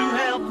best to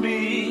help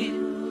me,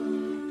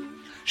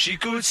 she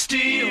could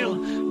steal,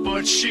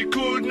 but she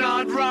could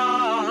not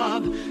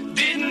rob.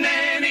 Didn't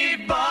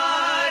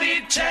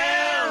anybody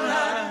tell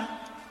her?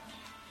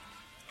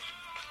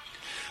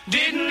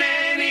 Didn't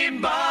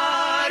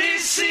anybody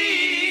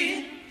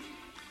see?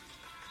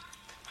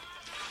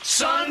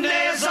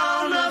 Sunday's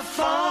on the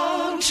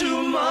phone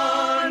to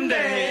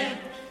Monday.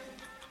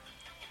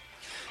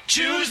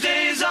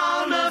 Tuesday's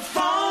on the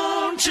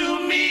phone to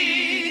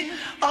me.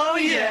 Oh,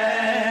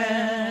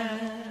 yeah.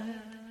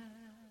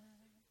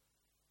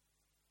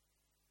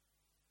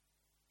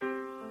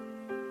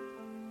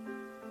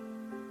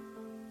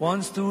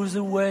 Once there was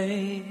a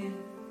way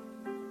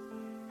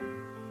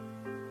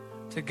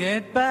to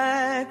get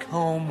back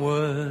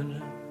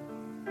homeward.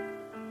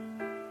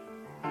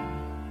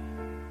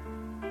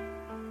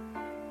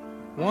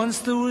 Once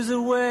there was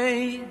a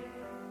way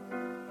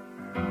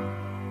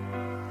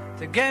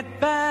to get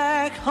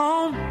back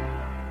home.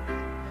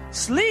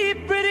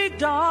 Sleep, pretty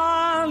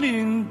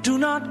darling, do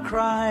not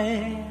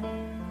cry,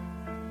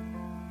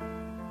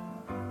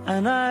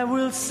 and I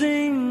will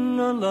sing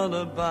a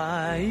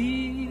lullaby.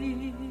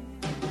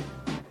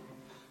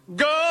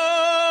 Golden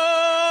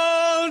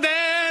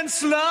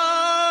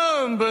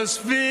slumbers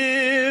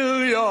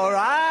fill your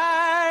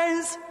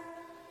eyes,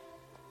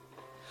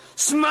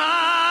 smiles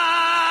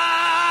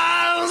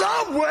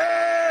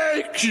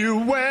awake you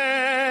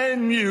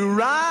when you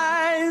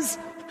rise.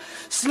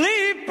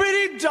 Sleep,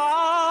 pretty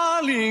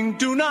darling,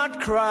 do not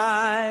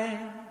cry,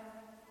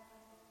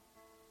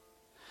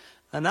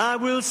 and I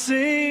will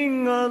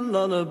sing a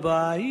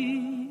lullaby.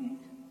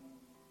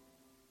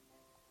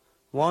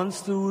 Once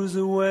there was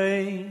a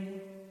way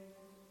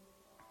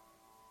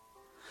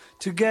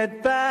to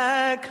get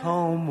back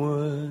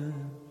homeward.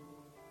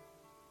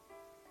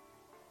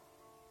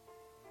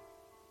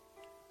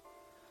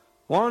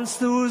 Once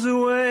there was a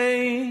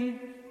way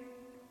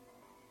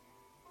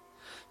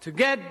to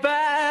get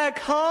back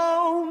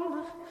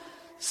home.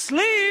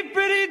 Sleep,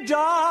 pretty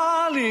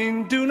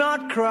darling, do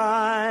not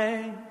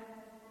cry,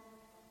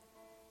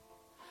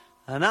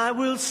 and I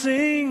will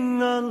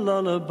sing a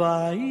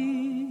lullaby.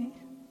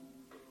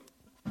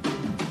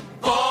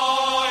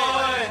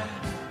 Boy,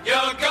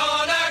 you're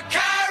gonna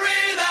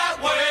carry that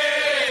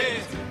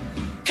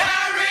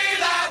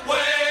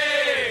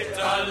weight a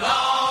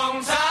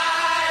long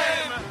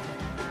time.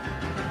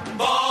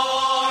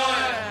 Boy,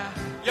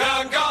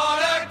 you're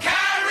gonna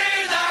carry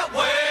that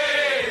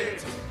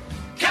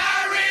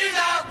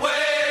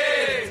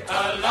weight a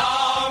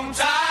long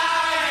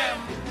time.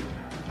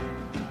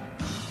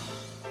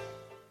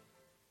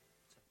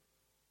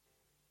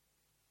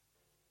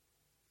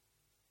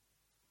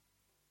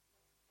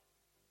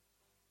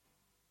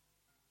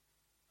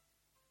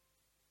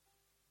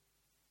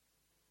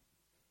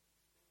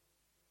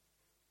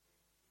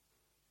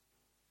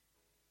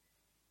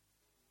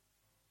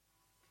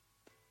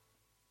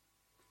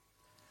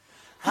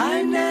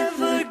 I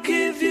never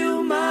give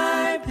you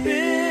my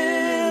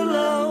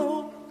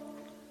pillow.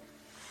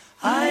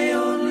 I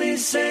only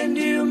send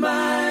you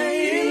my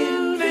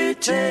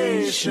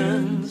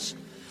invitations.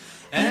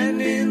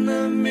 And in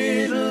the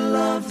middle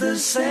of the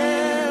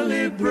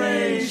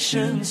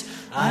celebrations,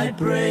 I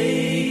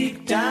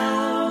break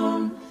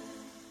down.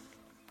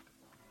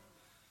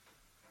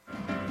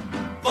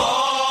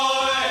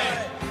 Boy,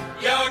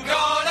 you're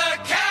gonna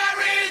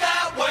carry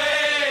that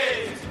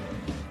weight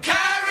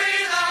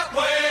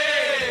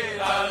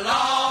a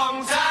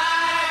long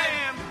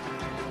time.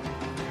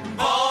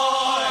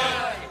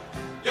 Boy,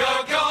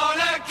 you're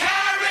gonna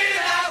carry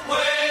that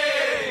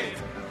weight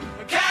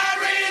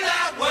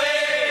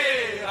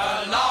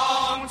a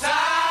long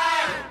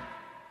time.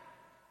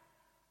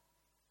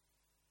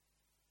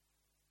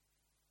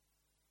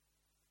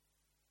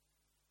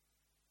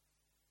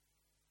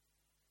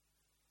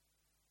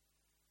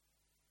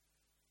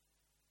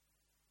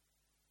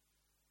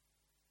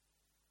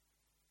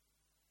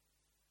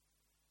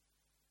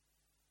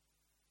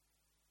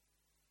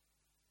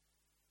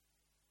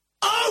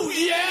 Oh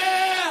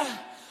yeah!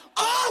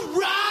 All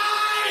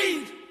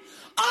right!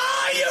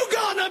 Are you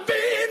gonna be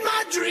in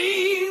my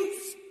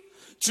dreams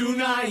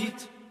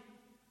tonight?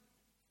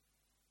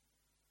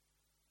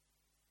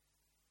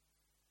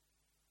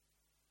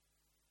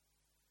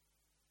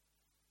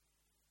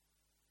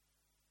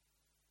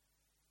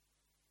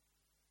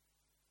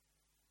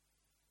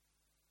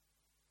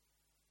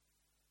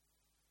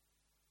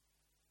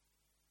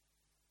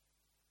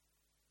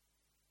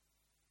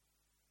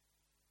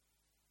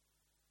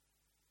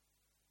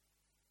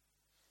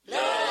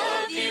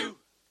 Love you,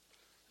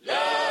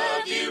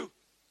 love you,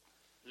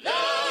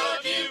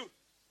 love you,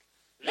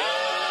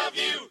 love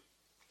you,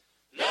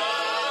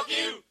 love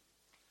you,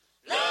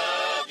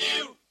 love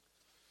you,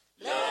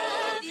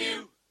 love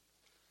you,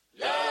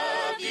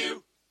 love you, love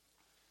you,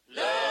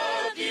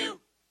 love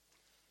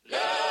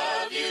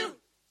you, love you,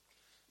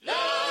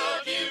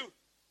 love you,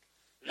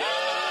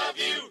 love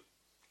you,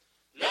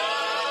 love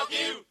you,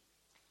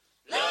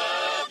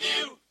 love you.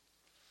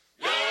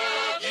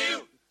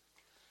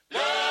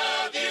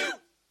 Love you,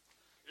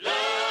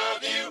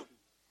 love you,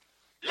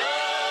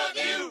 love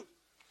you,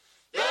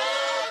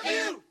 love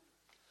you,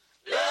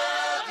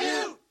 love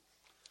you,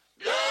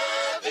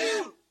 love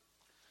you,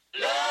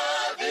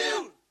 love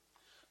you,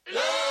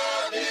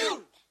 love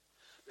you,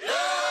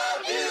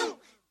 love you.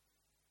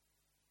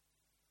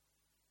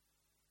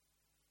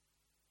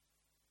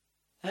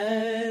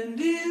 And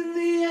in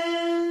the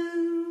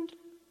end,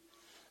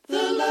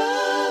 the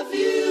love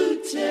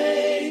you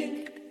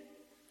take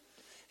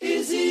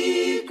is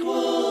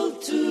equal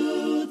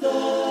to the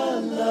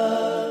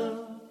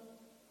love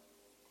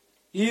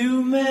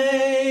you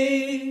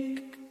make.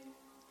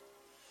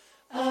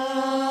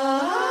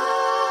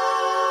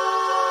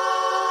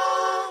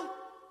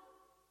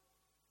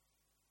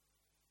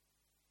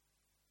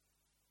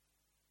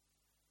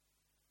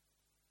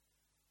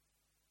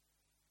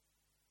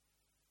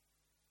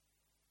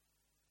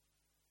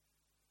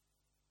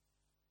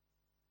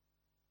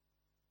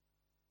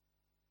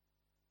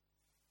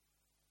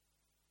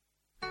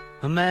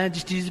 Her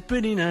Majesty's a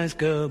pretty nice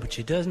girl, but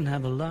she doesn't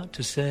have a lot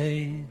to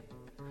say.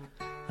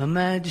 Her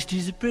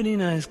Majesty's a pretty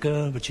nice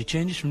girl, but she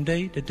changes from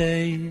day to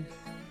day.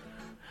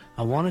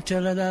 I want to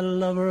tell her that I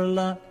love her a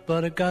lot,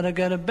 but I gotta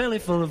get a belly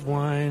full of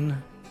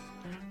wine.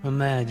 Her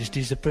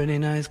Majesty's a pretty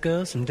nice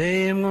girl,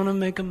 someday I'm gonna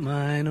make her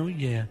mine, oh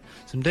yeah,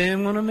 someday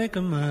I'm gonna make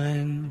her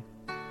mine.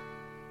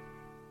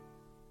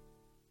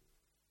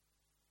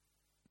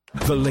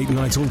 The Late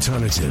Night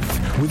Alternative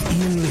with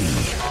Iain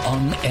Lee.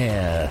 On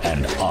air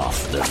and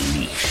off the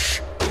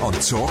leash. On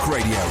Talk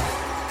Radio.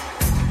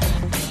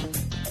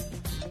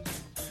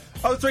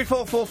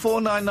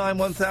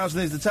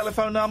 03444991000 is the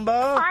telephone number.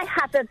 I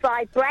have a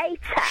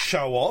vibrator.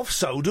 Show off,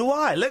 so do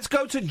I. Let's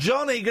go to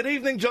Johnny. Good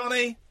evening,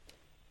 Johnny.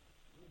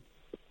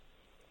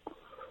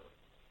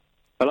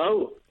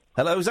 Hello?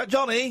 Hello, is that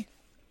Johnny?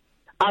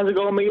 How's it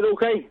going, mate?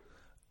 Okay?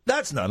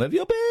 That's none of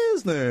your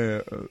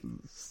business.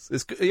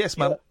 Yes,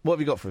 ma'am. What have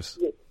you got for us?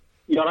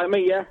 You all right,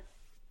 mate, yeah?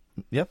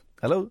 Yeah.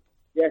 Hello?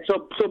 Yeah,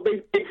 so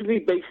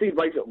basically,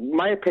 right,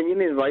 my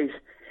opinion is, right,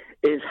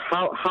 is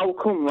how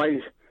come, right,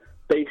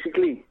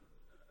 basically,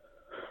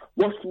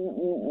 what's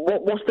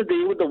the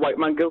deal with the white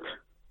man guilt?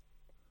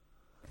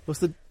 What's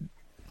the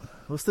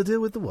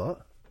deal with the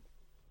what?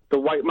 The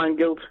white man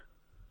guilt.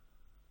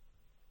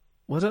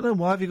 Well, I don't know.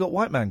 Why have you got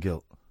white man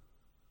guilt?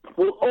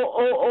 Well,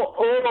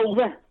 all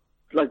over.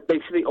 Like,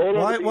 basically all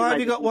over. Why have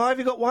you got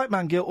white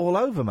man guilt all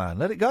over, man?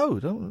 Let it go.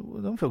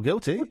 Don't feel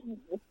guilty.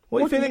 What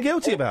are you feeling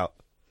guilty about?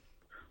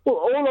 Well,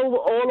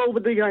 all over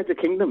the United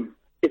Kingdom.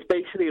 It's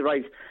basically,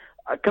 right,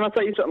 can I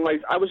tell you something,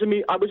 right? I was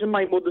in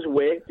my mother's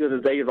way the other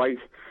day, right,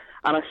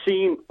 and I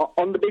seen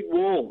on the big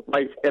wall,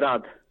 right, it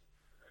had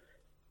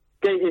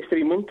Gay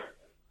History Month,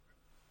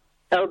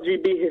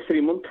 LGBT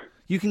History Month.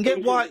 You can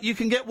get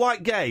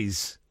white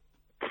gays.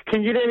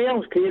 Can you hear me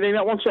out? Can you hear me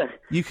out one sec?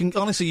 You can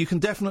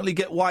definitely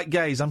get white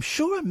gays. I'm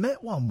sure I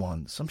met one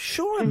once. I'm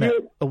sure I met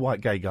a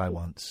white gay guy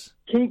once.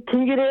 Can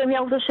you hear me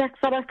out a sec,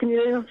 fella? Can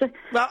you hear me out a sec?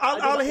 Well,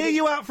 I'll hear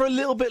you out for a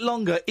little bit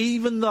longer,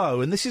 even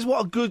though, and this is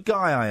what a good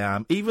guy I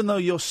am, even though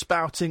you're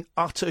spouting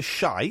utter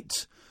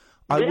shite,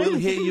 I will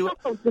hear you.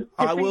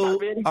 I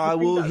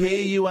will hear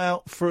you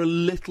out for a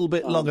little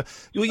bit longer.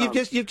 Well,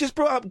 you've just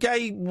brought up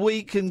Gay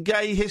Week and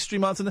Gay History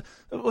Month, and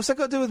what's that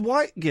got to do with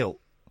white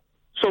guilt?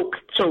 So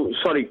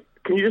sorry.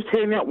 Can you just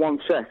hear me out one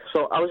sec?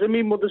 So I was in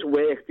my mother's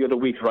work the other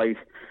week, right?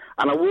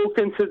 And I walked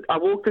into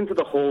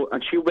the hall,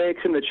 and she works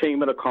in the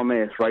Chamber of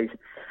Commerce, right?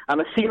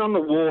 And I seen on the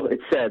wall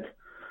it said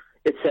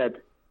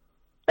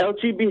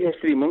LGBT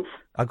History Month.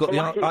 I got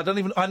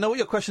I know what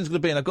your question's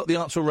going to be, and I've got the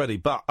answer already.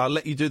 But I'll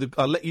let you do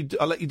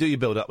your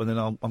build up, and then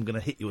I'm going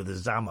to hit you with a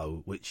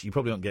Zammo, which you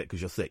probably won't get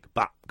because you're thick.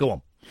 But go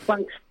on.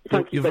 Thanks.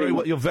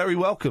 You're very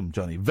welcome,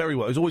 Johnny. Very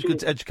well. It's always good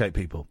to educate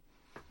people.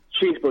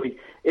 Cheers, buddy.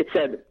 It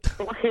said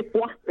Black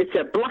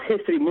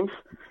History Month,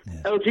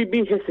 yes.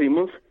 LGBT History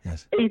Month,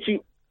 yes. Asian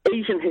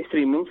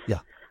History Month. Yeah.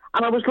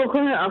 And I was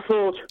looking at it, I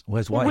thought,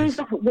 where's the White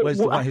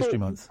History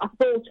Month? I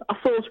thought,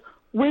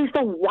 where's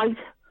the white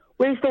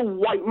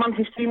man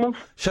history month?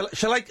 Shall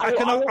I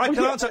can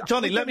answer,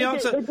 Johnny. Let me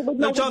answer.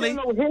 No, Johnny.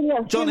 No,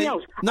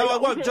 I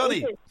won't,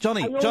 Johnny.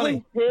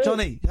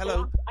 Johnny.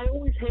 Hello. I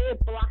always hear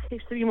Black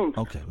History Month.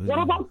 Okay. What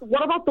about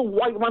the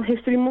white man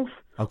history month?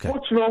 Okay.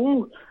 What's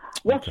wrong?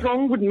 What's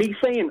wrong with me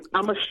saying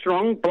I'm a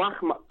strong white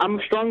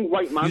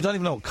man? You don't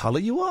even know what colour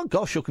you are?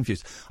 Gosh, you're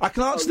confused. I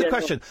can answer the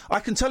question. No.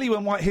 I can tell you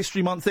when White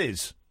History Month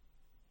is.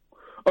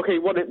 Okay,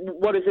 what is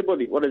it,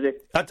 buddy? What is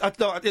it? I'll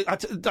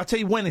tell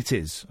you when it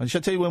is. I shall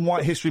tell you when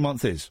White History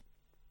Month is.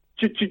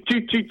 Do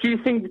you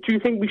think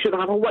we should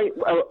have a white?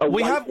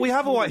 We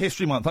have a White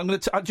History Month. Do you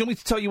want me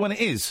to tell you when it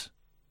is?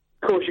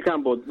 Of course you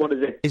can, bud. What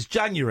is it? It's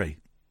January.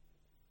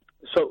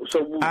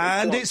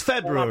 And it's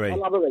February.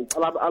 Elaborate.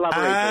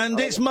 And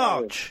it's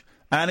March.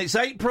 And it's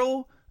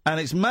April. And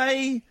it's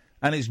May.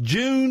 And it's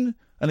June.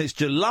 And it's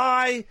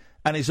July.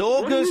 And it's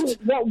August.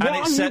 And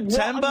it's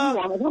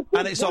September.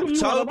 And it's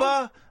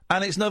October.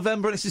 And it's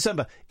November and it's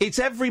December. It's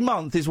every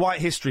month is White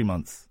History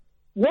Month.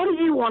 What are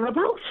you on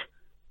about?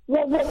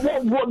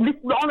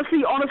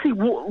 Honestly,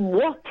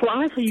 what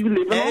planet are you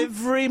living on?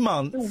 Every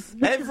month,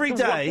 every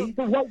day,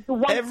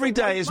 every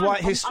day is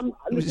White History.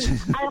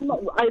 I am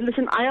not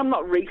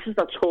racist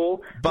at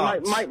all.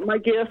 But my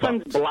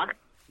girlfriend's black.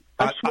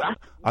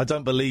 I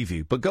don't believe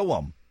you. But go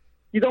on.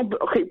 You don't.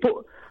 Okay,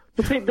 but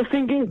the thing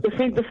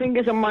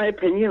is, in my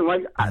opinion,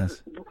 like.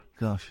 Yes.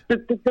 Gosh.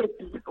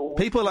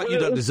 People like you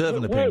don't deserve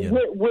an opinion.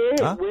 Where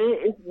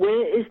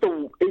is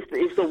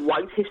the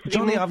White History?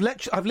 Johnny, I've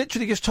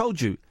literally just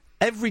told you.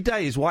 Every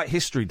day is White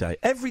History Day.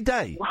 Every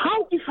day.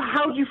 How do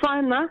you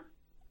find that?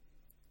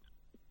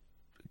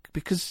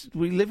 Because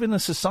we live in a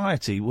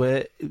society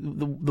where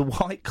the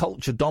white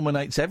culture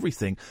dominates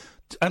everything.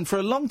 And for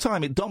a long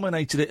time, it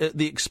dominated it at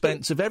the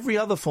expense of every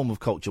other form of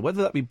culture,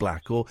 whether that be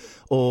black or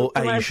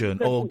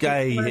Asian or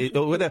gay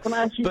or whatever.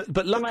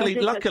 But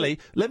luckily,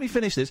 let me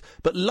finish this.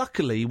 But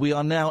luckily, we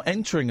are now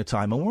entering a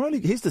time,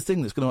 and here's the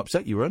thing that's going to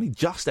upset you: we're only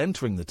just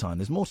entering the time.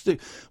 There's more to do.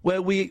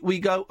 Where we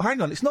go. Hang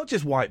on, it's not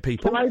just white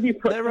people. Can I be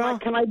proud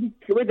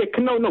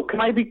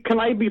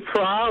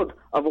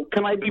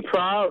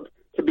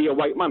to be a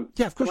white man?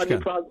 Yeah, of course you can. Can I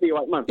be proud to be a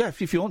white man? Yeah,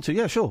 if you want to.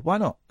 Yeah, sure. Why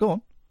not? Go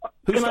on.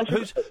 Who's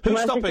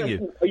stopping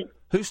you?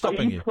 Who's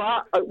stopping you?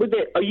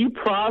 Are you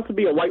proud to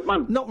be a white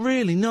man? Not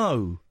really,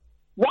 no.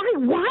 Why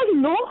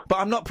not? But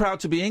I'm not proud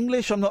to be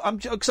English.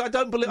 Because I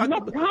don't believe. You're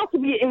not proud to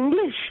be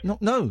English. No.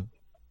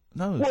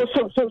 Well,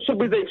 so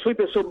basically,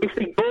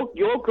 both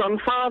your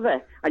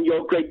grandfather and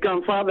your great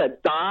grandfather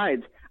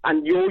died,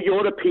 and your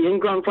European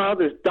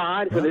grandfathers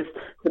died for this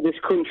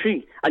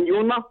country, and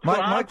you're not proud.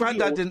 My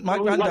granddad didn't. My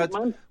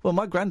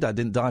granddad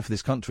didn't die for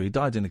this country. He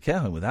died in a care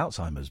home with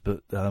Alzheimer's.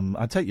 But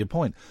I take your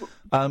point.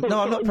 No,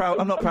 I'm not proud.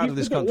 I'm not proud of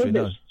this country.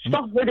 No.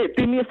 Stop with it.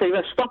 Do me a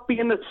favour. Stop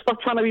trying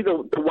to be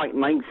the white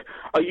knight.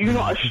 Are you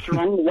not a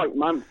strong white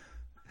man?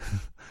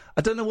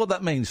 I don't know what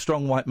that means.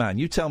 Strong white man.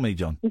 You tell me,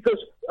 John. Because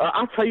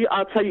I'll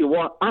tell you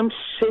what. I'm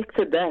sick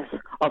to death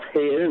of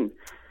hearing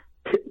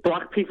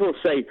black people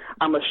say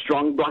I'm a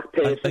strong black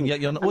person. And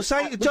yet you're not. Well,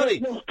 say,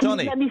 Johnny.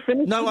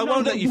 No, I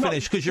won't let you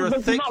finish because you're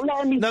a thick.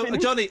 No,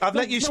 Johnny, I've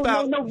let you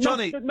spout.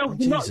 Johnny,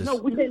 Jesus.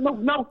 No,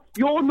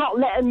 you're not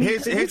letting me.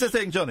 Here's the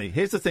thing, Johnny.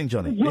 Here's the thing.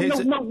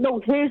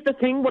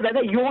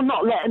 Whatever. You're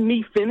not letting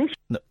me finish.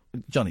 No,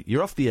 Johnny,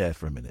 you're off the air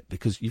for a minute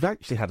because you've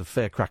actually had a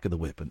fair crack of the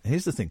whip. And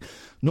here's the thing.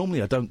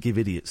 Normally, I don't give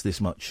idiots this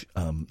much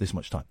time.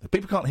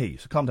 People can't hear you,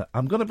 so calm down.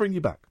 I'm going to bring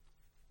you back.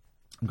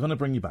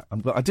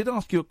 I did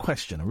ask you a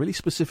question, a really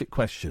specific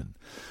question,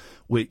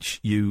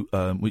 which you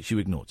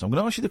ignored. So I'm going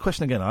to ask you the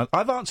question again.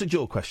 I've answered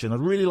your question. I'd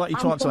really like you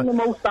to answer. I'm from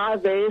the most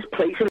diverse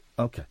place.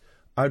 Okay.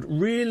 I'd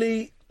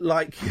really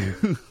like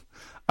you.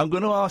 I'm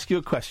going to ask you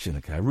a question.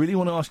 Okay. I really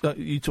want to ask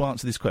you to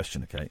answer this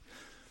question. Okay.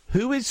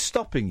 Who is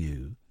stopping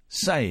you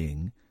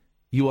saying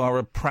you are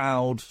a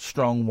proud,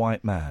 strong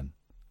white man?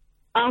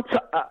 I'll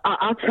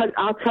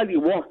tell you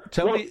what.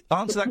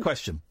 Answer that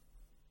question.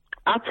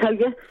 I'll tell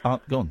you.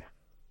 Go on.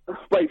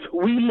 Right,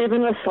 we live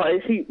in a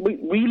society.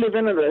 We live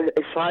in a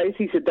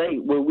society today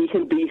where we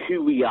can be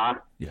who we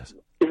are. Yes.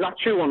 Is that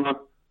true or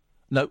not?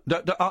 No,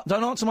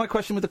 don't answer my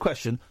question with a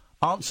question.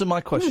 Answer my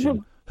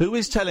question. Who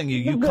is telling you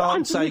you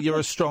can't say you're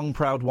a strong,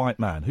 proud white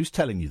man? Who's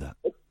telling you that?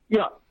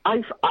 Yeah,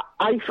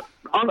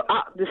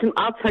 listen,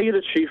 I'll tell you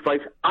the truth,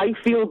 right? I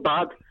feel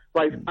bad,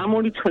 right? I'm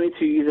only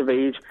 22 years of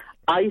age.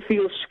 I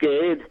feel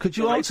scared. Could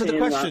you answer the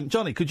question,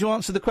 Johnny? Could you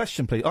answer the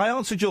question, please? I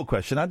answered your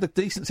question. I had the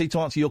decency to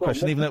answer your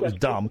question, even though it was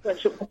dumb.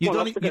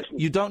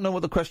 You don't know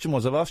what the question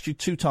was. I've asked you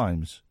 2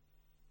 times.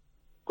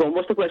 Go on,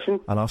 what's the question?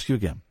 I'll ask you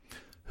again.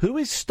 Who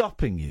is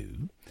stopping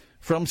you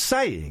from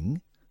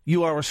saying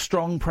you are a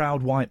strong,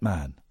 proud white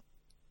man?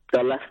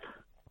 The left.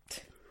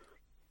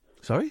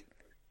 Sorry?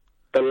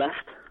 The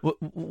left.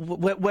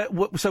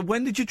 So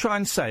when did you try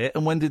and say it,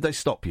 and when did they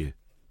stop you?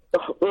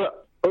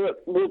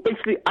 Well,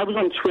 basically, I was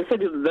on Twitter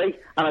the other day,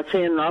 and I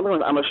turned around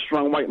and I'm a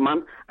strong white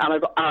man, and I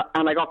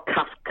got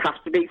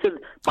castigated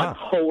by the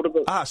whole of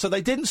it. So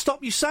they didn't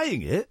stop you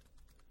saying it.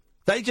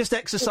 They just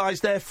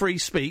exercised their free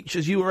speech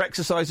as you were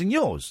exercising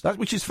yours,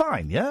 which is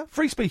fine, yeah?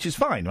 Free speech is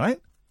fine, right?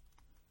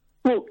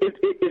 Well, if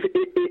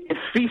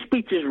free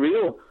speech is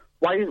real,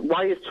 why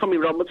is Tommy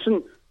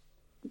Robinson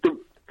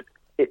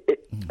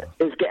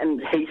is getting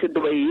hated the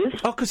way he is?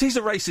 Oh, because he's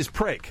a racist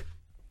prick.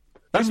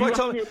 That's why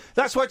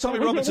Tommy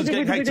Robinson's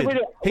getting hated.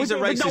 He's a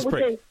racist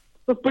prick.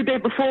 But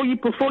before you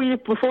put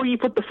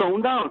the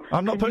phone down,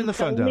 I'm not putting the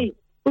phone down.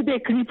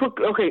 Can you put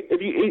all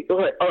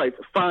right,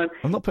 fine.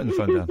 I'm not putting the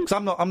phone down because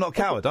I'm not a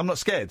coward. I'm not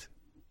scared,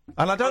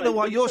 and I don't know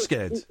why you're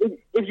scared.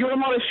 If you're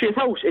not a shit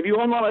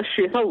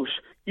house,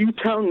 you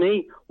tell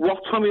me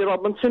what Tommy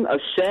Robinson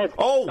has said.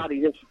 Oh, that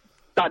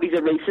he's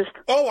a racist.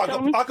 Oh,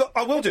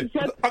 I will do.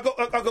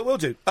 Will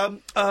do.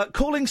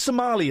 Calling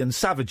Somalians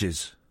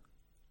savages.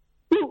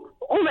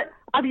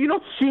 Have you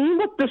not seen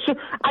what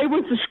I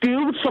went to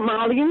school with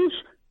Somalians.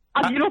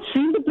 Have you not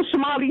seen what the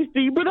Somalis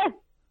do with it?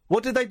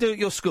 What did they do at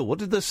your school? What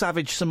did the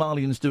savage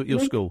Somalians do at your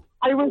school?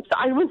 I went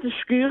to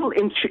school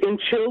in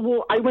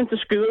Chilwell. I went to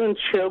school in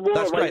Chilwell.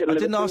 That's great. I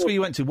didn't ask where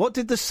you went to. What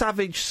did the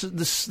savage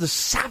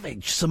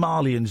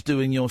Somalians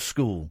do in your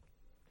school?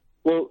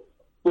 Well,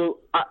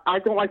 I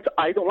don't like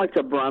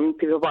to brand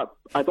people, but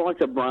I don't like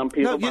to brand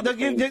people.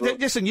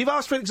 Listen, you've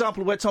asked for an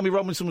example of where Tommy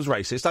Robinson was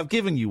racist. I've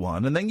given you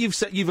one, and then you've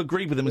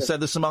agreed with him and said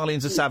the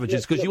Somalians are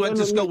savages because you went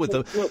to school with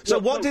them. So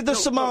what did the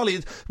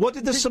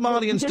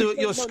Somalians do at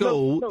your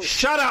school?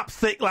 Shut up,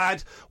 thick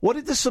lad. What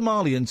did the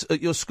Somalians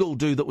at your school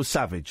do that was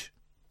savage?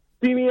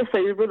 Do me a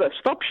favour, brother.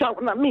 Stop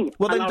shouting at me.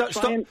 Well,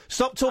 then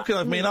stop talking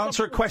over me and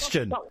answer a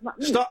question.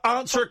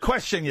 Answer a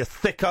question, you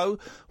thicko.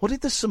 What did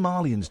the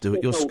Somalians do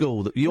at your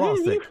school? You are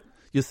thick.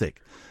 You're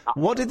thick.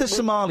 What did the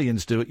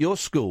Somalians do at your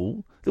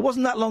school? It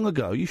wasn't that long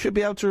ago. You should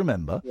be able to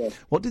remember. Yeah.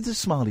 What did the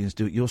Somalians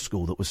do at your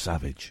school that was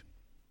savage?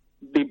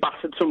 They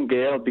battered some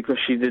girl because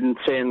she didn't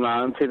turn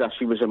around and say that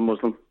she was a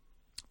Muslim.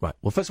 Right.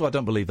 Well, first of all, I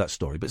don't believe that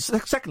story. But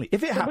secondly,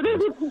 if it happened,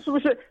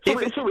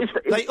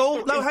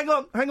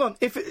 hang on.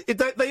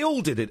 They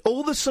all did it.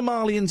 All the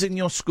Somalians in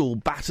your school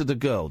battered a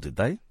girl, did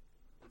they?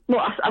 No,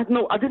 I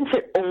didn't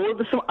say all of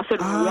the. I said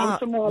one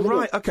Somalian.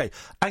 Right. Okay.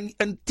 And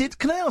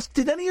can I ask?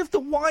 Did any of the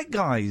white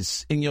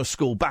guys in your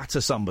school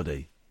batter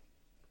somebody?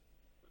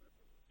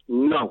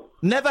 No.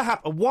 Never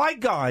happened. A white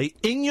guy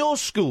in your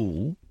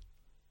school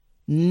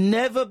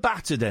never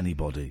battered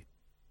anybody.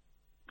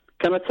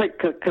 Can I say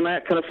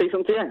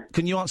something to you?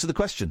 Can you answer the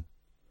question?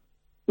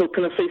 No,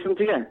 can I say something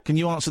to you? Can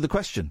you answer the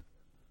question?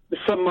 The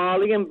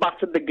Somalian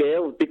battered the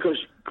girl because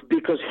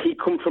he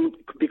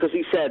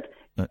said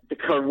the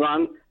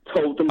Quran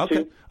told them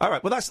to. All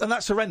right. Well,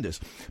 that's horrendous.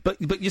 But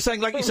you're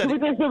saying, like you said.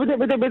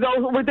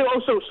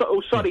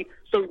 Sorry.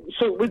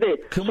 So with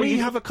it. Can we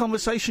have a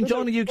conversation,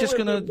 John? Are you just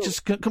going to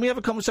Can we have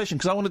a conversation?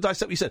 Because I want to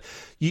dissect what you said.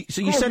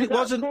 You said it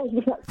wasn't.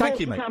 Thank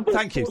you, mate.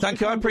 Thank you.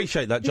 I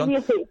appreciate that, John.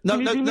 No.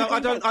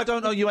 I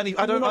don't owe you any.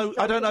 I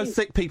don't owe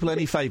thick people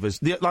any favours.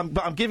 But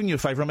I'm giving you a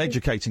favour. I'm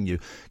educating you.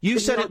 You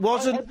said it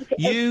wasn't.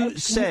 You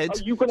said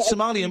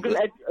Somalian.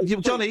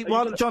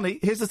 Johnny.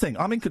 Here's the thing.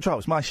 I'm in control.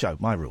 It's my show,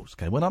 my rules.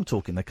 Okay. When I'm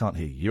talking, they can't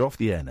hear you. You're off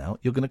the air now.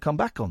 You're going to come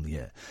back on the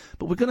air.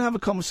 But we're going to have a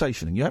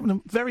conversation, and you're having a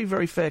very,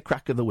 very fair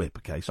crack of the whip.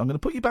 Okay. So I'm going to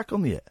put you back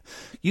on the air.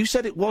 You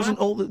said it wasn't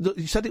all the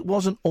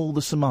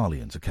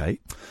Somalians, okay?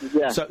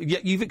 Yeah. So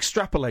you've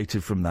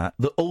extrapolated from that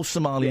all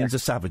Somalians are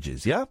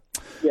savages, yeah?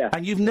 Yeah.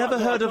 And you've never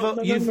heard of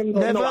a. You've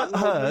never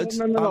heard.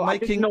 No.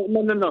 You're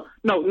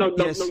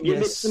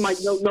mixing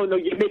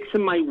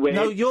my words.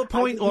 No, your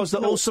point was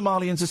that all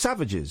Somalians are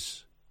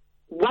savages.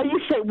 Why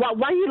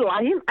are you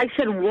lying? I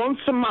said one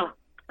Somalian.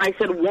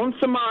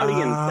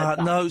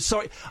 No,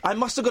 sorry. I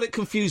must have got it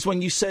confused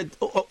when you said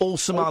all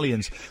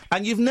Somalians.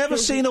 And you've never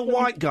seen a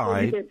white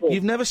guy.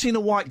 You've never seen a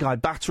white guy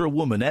batter a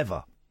woman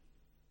ever.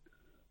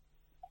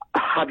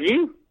 Have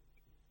you?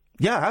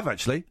 Yeah, I have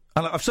actually,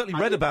 and I've certainly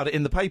read about it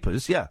in the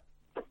papers. Yeah.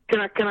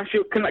 Can I ask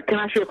you a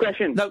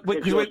question? No,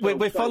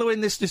 we're following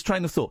this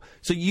train of thought.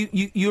 So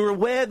you're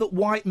aware that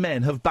white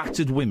men have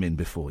battered women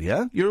before,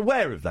 yeah? You're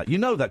aware of that. You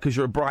know that because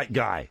you're a bright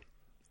guy.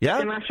 Yeah?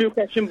 Can I ask you a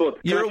question, bud?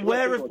 You're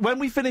aware of... When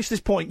we finish this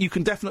point, you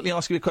can definitely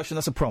ask me a question.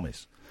 That's a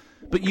promise.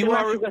 But you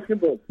are...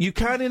 You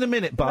can in a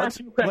minute, bud,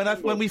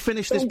 when we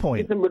finish this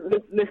point.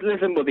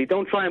 Listen, buddy,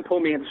 don't try and pull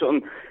me into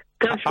something.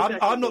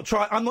 I'm not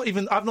trying...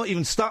 I've not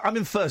even started... I'm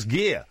in first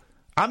gear.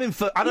 I don't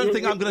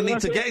think I'm going to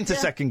need to get into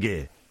second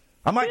gear.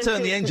 I might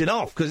turn the engine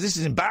off, because this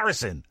is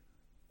embarrassing.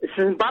 This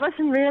is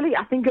embarrassing, really?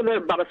 I think it's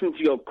embarrassing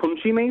to your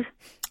country, mate.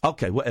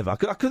 OK, whatever. I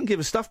couldn't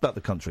give a stuff about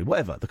the country.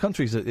 Whatever. The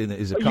country is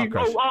a car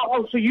crash.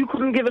 So you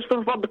couldn't give a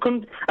stuff about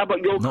about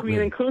your Not Queen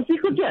really. and country,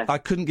 could you? I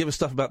couldn't give a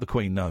stuff about the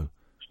Queen, no.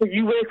 So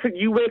you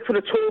work for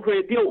the Talk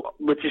Radio,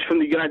 which is from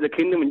the United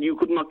Kingdom, and you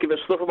could not give a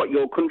stuff about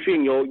your country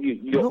and your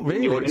Not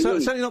really. It's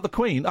certainly not the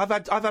Queen. I've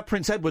had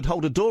Prince Edward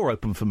hold a door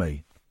open for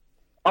me.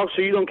 Oh,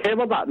 so you don't care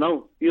about that?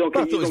 No, you don't.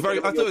 I thought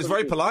it was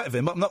very polite of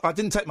him. I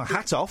didn't take my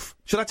hat off.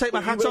 Should I take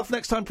my hat off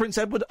next time Prince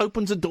Edward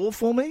opens a door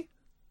for me?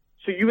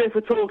 So you work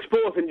for Talk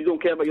Sport and you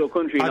don't care about your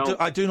country?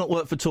 I do not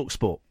work for Talk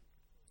Sport.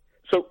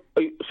 So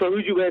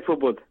who do you work for,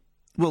 bud?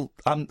 Well,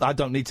 I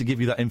don't need to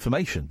give you that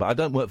information, but I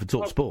don't work for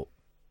Talk Sport.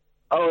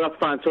 Oh, that's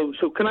fine.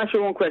 So can I ask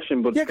you one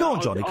question, bud? Yeah, go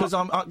on, Johnny.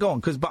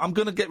 Because but I'm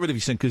going to get rid of you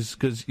soon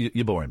because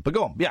you're boring. But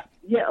go on, yeah.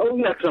 Yeah,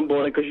 because I'm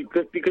boring because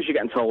you're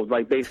getting told,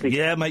 like basically.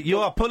 Yeah, mate, you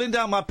are pulling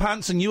down my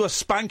pants and you are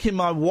spanking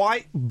my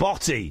white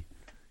body.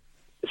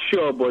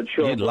 Sure, bud.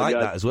 Sure. You'd like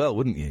that as well,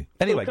 wouldn't you?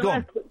 Anyway, go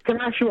on. Can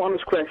I ask you an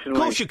honest question? Of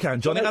course you can,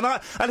 Johnny.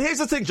 And here's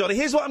the thing, Johnny.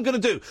 Here's what I'm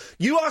going to do.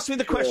 You ask me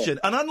the question,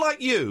 and unlike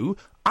you,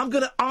 I'm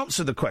going to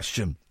answer the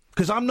question.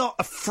 Because I'm not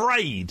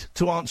afraid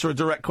to answer a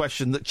direct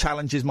question that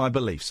challenges my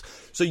beliefs.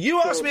 So you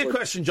ask me a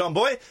question, John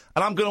Boy,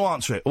 and I'm going to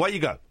answer it. Away you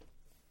go.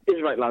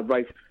 Is right, lad,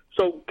 right.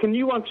 So can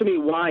you answer me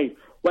why,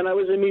 when I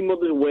was in my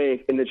mother's work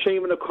in the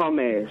Chamber of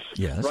Commerce,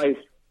 right,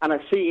 and I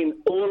seen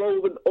all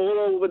over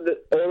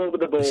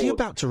the board... Is he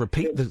about to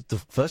repeat the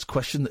first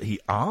question that he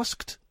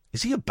asked?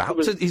 Is he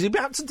about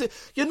to do...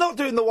 You're not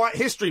doing the White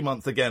History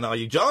Month again, are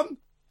you, John?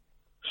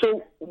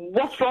 So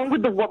what's wrong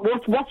with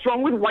what's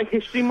wrong with White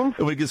History Month?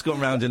 We've just gone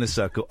round in a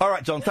circle. All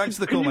right, John, thanks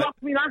for the call, mate. Can you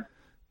ask me that?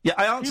 Yeah,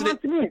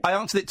 I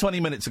answered it 20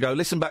 minutes ago.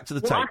 Listen back to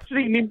the tape.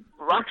 Actually, my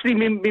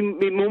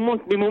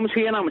mum's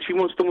here now, and she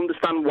wants to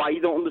understand why you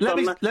don't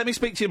understand that. Let me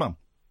speak to your mum.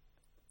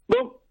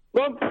 Mum,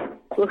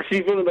 look,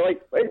 she's running away.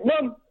 Wait,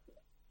 Mum.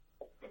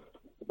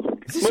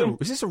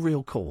 Is this a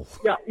real call?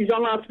 Yeah, he's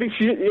on loudspeaker.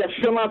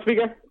 She's on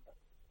loudspeaker.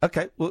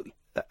 Okay, well,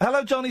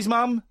 hello, Johnny's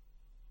mum.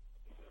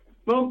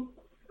 Mum.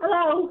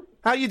 Hello.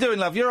 How you doing,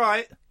 love? You all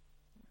right?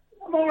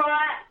 I'm all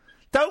right.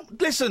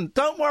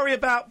 Don't worry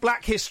about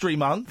Black History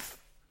Month.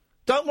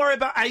 Don't worry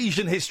about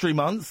Asian History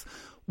Month.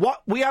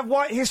 We have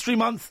White History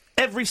Month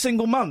every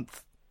single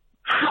month.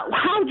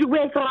 How do you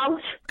work that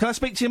out? Can I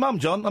speak to your mum,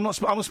 John? I'm going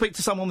to speak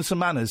to someone with some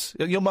manners.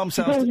 Your mum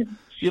sounds...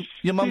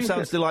 Your mum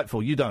sounds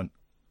delightful. You don't.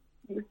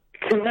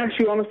 Can I ask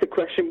you honest a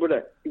question,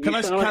 brother? Can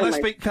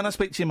I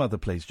speak to your mother,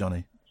 please,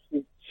 Johnny?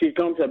 She's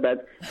gone to bed.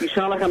 You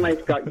sound like a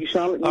nice guy.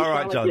 All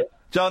right, John.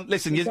 John,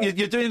 listen,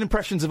 you're doing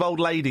impressions of old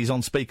ladies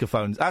on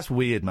speakerphones. That's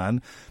weird,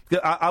 man.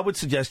 I would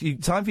suggest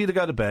time for you to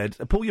go to bed.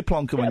 Pull your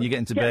plonker when you get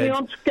into bed.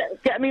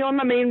 Get me on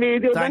the main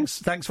radio.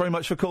 Thanks very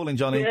much for calling,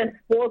 Johnny. Yeah,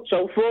 thought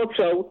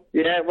so.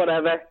 Yeah,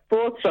 whatever.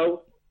 Thought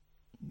so.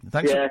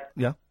 Thanks.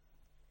 Yeah,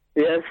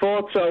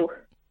 thought so.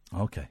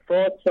 Okay.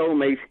 Thought so,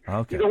 mate.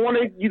 Okay. You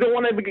don't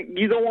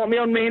want me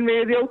on main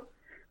radio.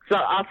 So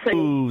I'll say.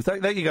 Ooh,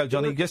 there you go,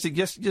 Johnny. Just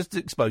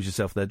expose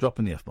yourself there,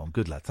 dropping the F-bomb.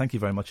 Good lad. Thank you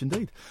very much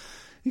indeed.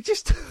 He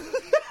just... Did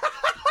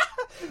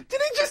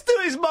he just do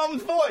his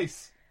mum's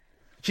voice?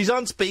 She's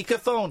on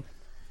speakerphone.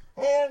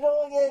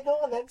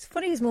 It's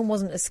funny his mum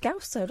wasn't a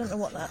Scouse, so I don't know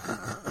what that...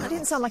 That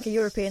didn't sound like a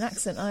European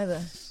accent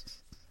either.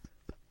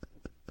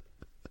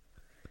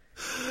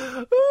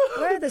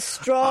 Where are the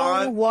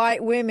strong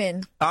white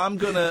women? I'm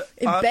gonna...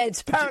 In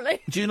bed,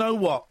 apparently. Do you know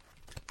what?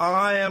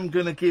 I am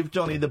gonna give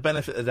Johnny the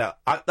benefit of the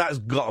doubt. That's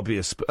got to be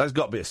a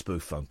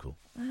spoof phone call.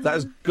 That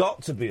has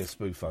got to be a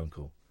spoof phone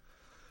call.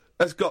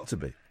 That's got to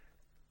be.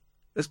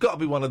 It's got to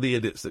be one of the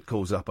idiots that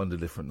calls up under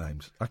different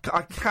names. I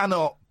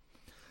cannot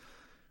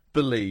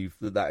believe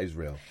that is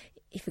real.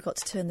 He forgot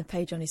to turn the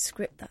page on his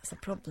script. That's the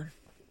problem.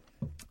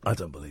 I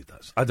don't believe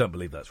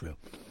that's real.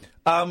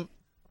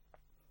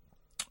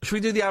 Should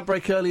we do the ad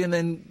break early and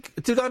then...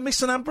 Did I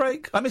miss an ad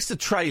break? I missed a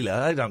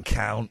trailer. They don't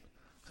count.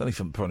 It's only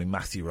from probably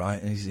Matthew,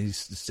 right? He's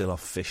still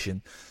off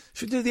fishing.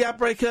 Should we do the ad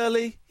break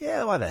early?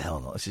 Yeah, why the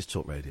hell not? Let's just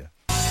talk radio.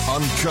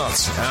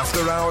 Uncut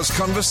after-hours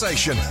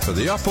conversation for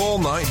the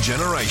up-all-night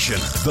generation.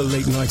 The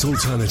Late Night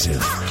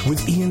Alternative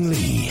with Iain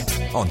Lee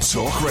on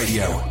Talk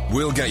Radio.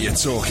 We'll get you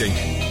talking.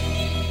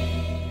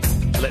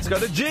 Let's go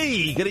to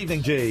G. Good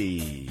evening,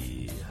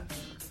 G.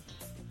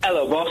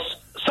 Hello, boss.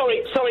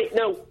 Sorry,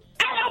 no.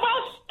 Hello,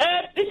 boss.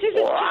 This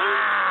isn't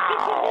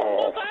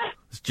Wow.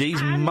 It's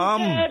G's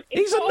mum.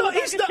 He's not a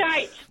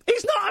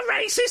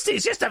racist.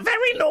 He's just a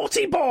very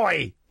naughty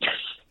boy.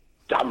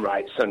 Damn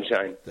right,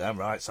 sunshine. Damn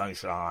right,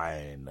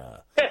 sunshine.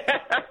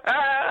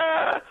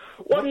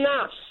 What an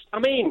ass. I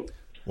mean...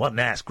 What an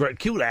ass. Great,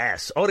 cute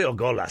ass. Oreo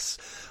golas.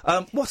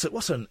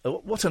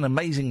 What an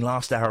amazing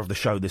last hour of the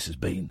show this has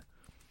been.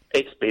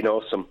 It's been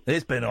awesome.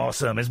 It's been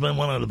awesome. It's been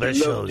one of the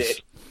best Loved shows.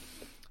 It.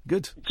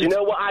 Good. Do you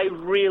know what I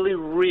really,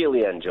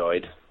 really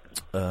enjoyed?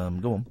 Go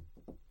on.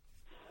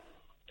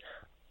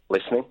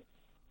 Listening.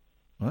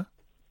 What?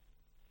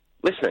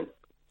 Listening.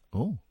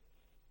 Oh.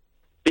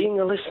 Being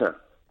a listener.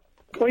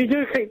 Well, you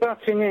do keep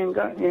butting in,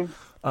 don't you?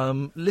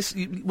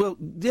 Listen. Well,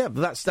 yeah,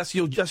 but that's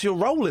your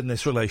role in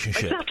this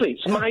relationship. Exactly.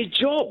 It's my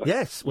job.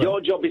 Yes. Your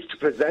job is to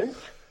present.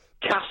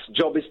 Kath's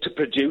job is to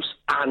produce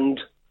and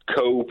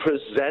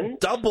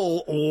co-present.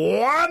 Double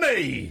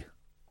whammy.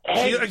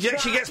 Exactly.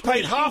 She gets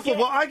paid half of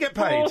what I get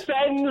paid. Both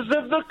ends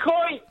of the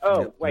coin.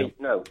 Oh, wait,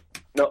 no.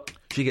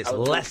 She gets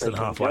less than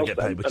half what I get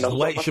paid, which is the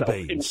way it should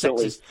be.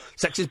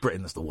 Sexist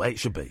Britain, that's the way it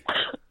should be.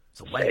 It's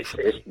the way it should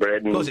be.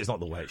 Britain. Of course it's not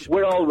the way it should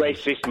We're be. all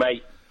racist,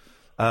 mate.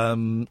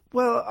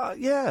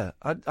 Yeah,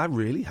 I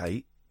really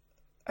hate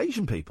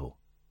Asian people.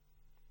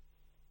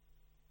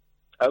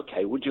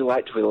 Okay, would you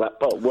like to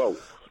elaborate? Whoa,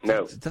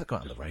 no. That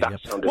got on the radio.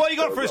 What have you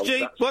got for us,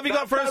 G? What have you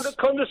got for us?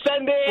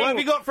 Condescending. What have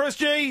you got for us,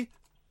 G?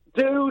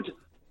 Dude,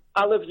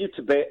 I love you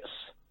to bits.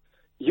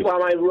 You are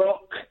my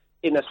rock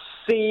in a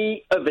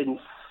sea of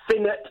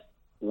infinite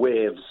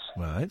waves.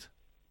 Right.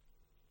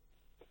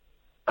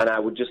 And I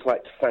would just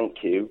like to thank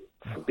you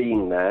for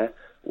being there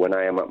when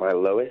I am at my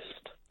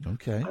lowest.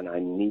 Okay. And I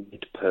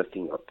need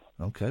perking up.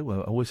 Okay,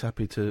 well, always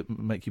happy to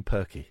make you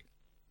perky.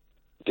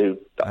 Dude,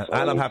 that's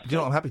and I'm all. happy. Do you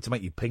know what? I'm happy to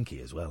make you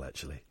pinky as well,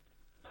 actually.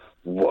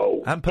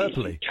 Whoa. And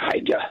purpley.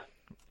 Tiger.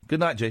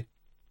 Good night, G.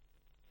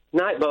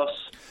 Night, boss.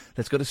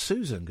 Let's go to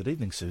Susan. Good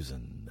evening,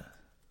 Susan.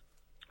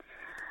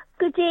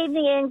 Good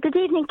evening, Ian. Good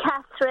evening,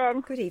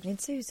 Catherine. Good evening,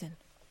 Susan.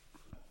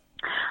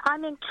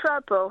 I'm in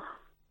trouble.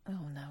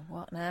 Oh, no.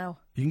 What now?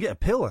 You can get a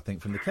pill, I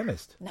think, from the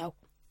chemist. No.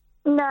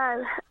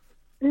 No,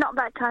 not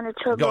that kind of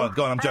trouble.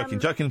 Go on, I'm joking.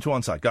 Joking to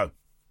one side. Go.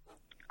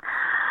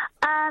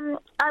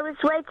 I was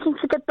waiting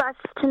for the bus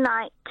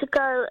tonight to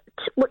go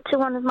to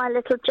one of my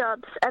little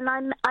jobs, and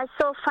I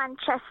saw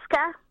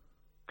Francesca,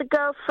 the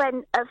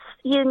girlfriend of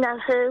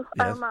you-know-who,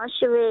 Yes. Omar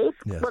Sharif.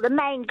 Yes. Well, the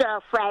main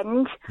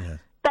girlfriend. Yes.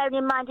 Bearing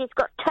in mind he's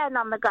got 10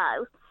 on the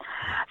go.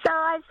 So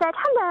I said,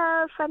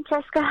 hello,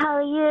 Francesca, how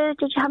are you?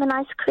 Did you have a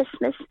nice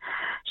Christmas?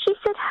 She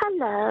said,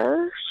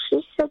 hello.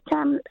 She said,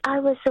 I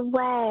was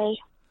away.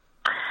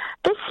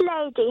 This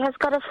lady has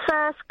got a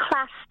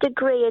first-class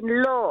degree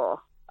in law,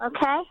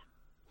 okay?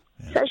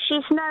 So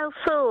she's no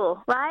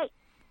fool, right?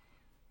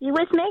 You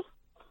with me?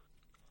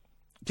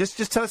 Just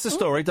tell us the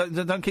story.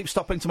 Don't keep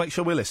stopping to make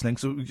sure we're listening.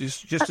 So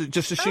just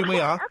assume we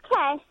are.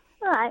 Okay,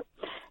 all right.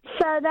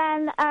 So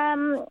then,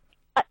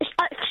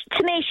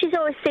 to me, she's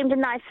always seemed a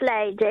nice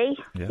lady,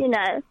 you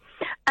know.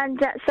 And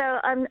so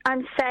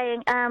I'm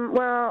saying,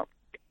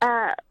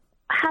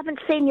 haven't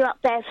seen you up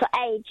there for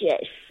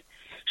ages.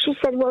 She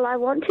said, well, I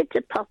wanted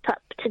to pop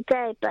up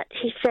today, but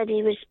he said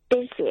he was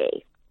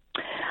busy.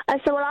 I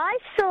said, well, I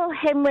saw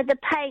him with a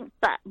paint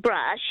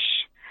brush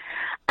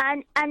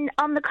and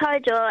on the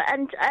corridor,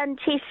 and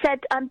he said,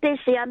 I'm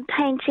busy, I'm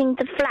painting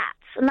the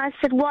flats. And I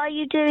said, why are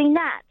you doing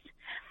that?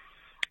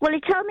 Well, he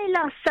told me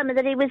last summer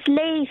that he was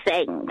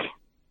leaving.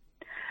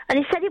 And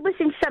he said it was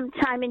in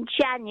sometime in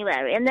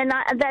January. And then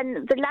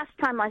the last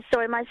time I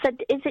saw him, I said,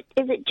 "Is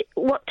it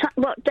what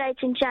date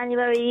in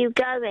January are you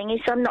going?" He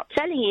said, "I'm not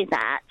telling you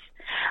that."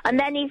 And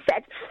then he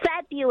said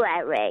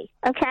February.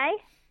 Okay.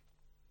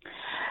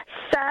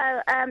 So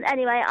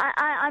anyway,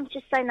 I'm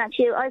just saying that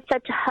to you. I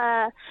said to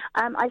her,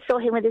 I saw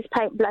him with his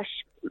paint brush,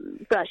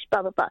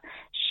 blah blah blah.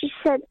 She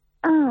said,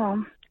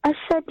 "Oh," I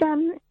said,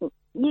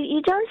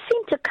 "You don't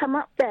seem to come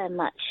up there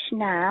much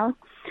now."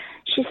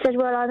 She said,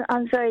 well,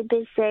 I'm very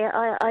busy.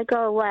 I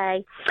go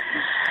away.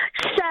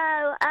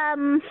 So,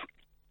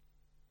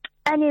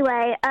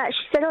 anyway,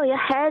 she said, oh, your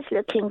hair's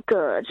looking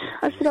good.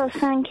 I said, oh,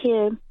 thank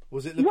you.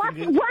 Was it What are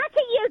you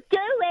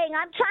doing?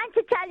 I'm trying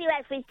to tell you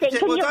everything.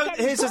 Can you get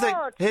Here's the thing.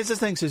 bored? Here's the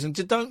thing, Susan.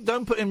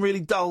 Don't put in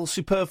really dull,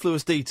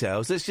 superfluous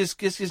details. Let's just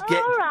get. All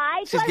right.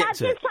 Let's Well, just get I'm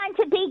to just it. trying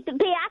to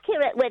be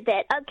accurate with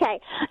it. Okay.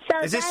 So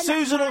Is this then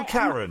Susan or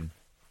Karen?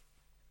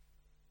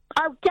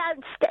 Oh,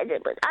 don't.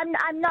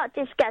 I'm not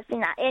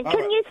discussing that. Ian. All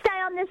Can right. you stay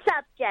on the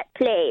subject,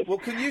 please? Well,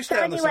 can you stay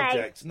So on the anyway,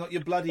 subject, not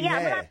your bloody yeah,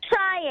 hair? well, I'm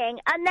trying.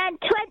 And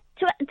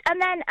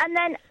then, and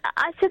then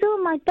I said, "Oh,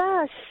 my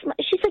bus."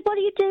 She said, "What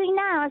are you doing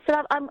now?" I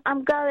said,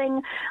 "I'm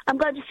going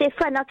to see a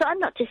friend." I thought, "I'm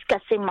not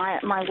discussing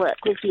my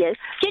work with you."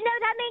 Do you know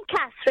what I mean,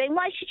 Catherine?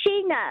 Why should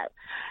she know?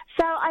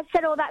 So I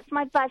said, "Oh, that's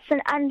my bus,"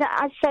 and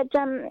I said,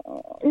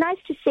 "Nice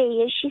to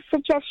see you." She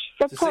said, "Yes." She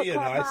said, To see "Take you,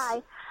 care, nice.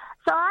 bye."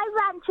 So I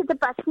ran to the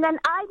bus, and then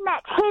I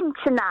met him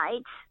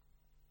tonight,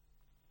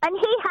 and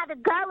he had a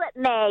go at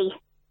me.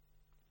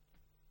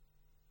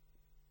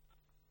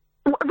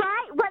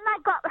 Right? When I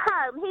got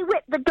home, he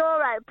ripped the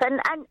door open,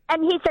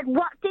 and he said,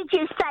 what did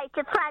you say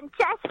to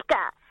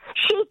Francesca?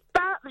 She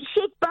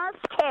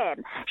buzzed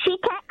him. She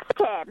texted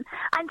him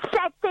and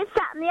said this,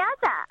 that, and the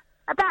other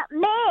about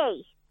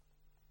me.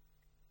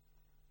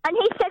 And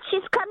he said,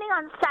 she's coming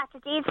on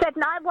Saturday. He said,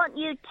 and I want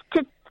you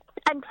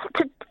and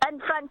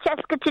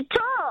Francesca to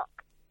talk.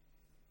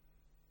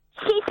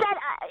 She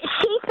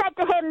said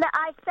to him that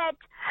I said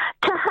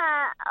to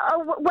her,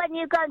 oh, when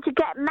you're going to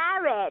get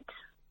married.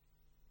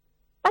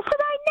 I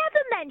said, I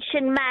never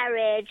mentioned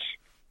marriage.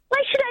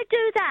 Why should I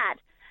do that?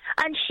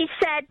 And she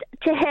said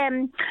to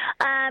him,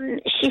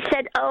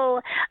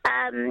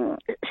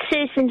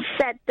 Susan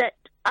said that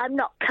I'm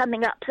not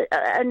coming up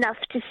enough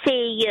to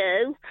see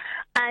you,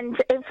 and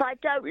if I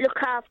don't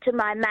look after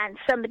my man,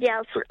 somebody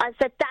else will. I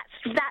said,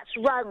 that's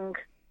wrong.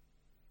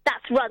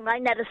 That's wrong. I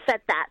never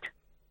said that.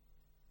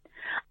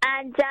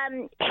 And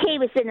he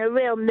was in a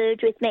real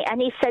mood with me,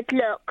 and he said,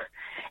 look,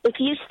 if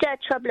you stir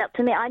trouble up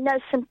for me, I know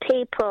some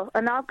people,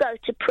 and I'll go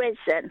to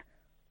prison.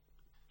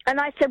 And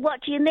I said,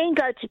 what do you mean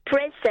go to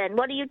prison?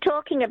 What are you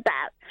talking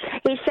about?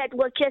 He said,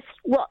 well, just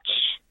watch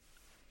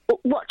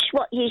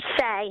what you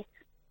say.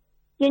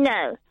 You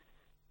know,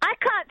 I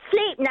can't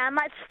sleep now.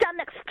 My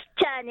stomach's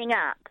turning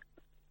up.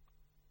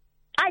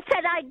 I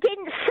said I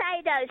didn't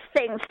say those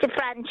things to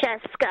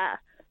Francesca.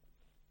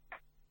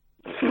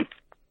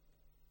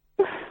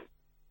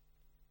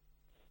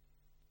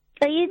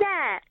 Are you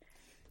there?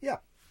 Yeah.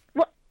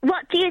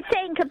 What do you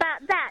think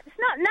about that? It's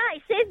not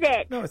nice, is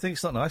it? No, I think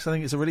it's not nice. I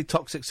think it's a really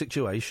toxic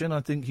situation.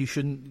 I think you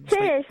shouldn't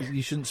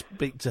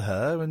speak to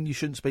her, and you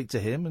shouldn't speak to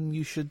him, and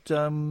you should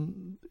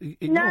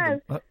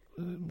ignore them.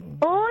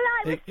 All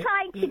I was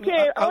trying to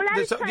do,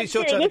 it's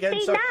your turn again.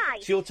 be Sorry. nice.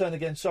 It's your turn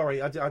again.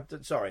 Sorry,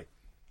 sorry.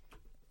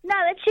 No,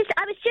 I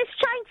was just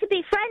trying to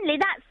be friendly,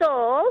 that's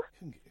all.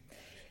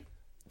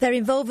 They're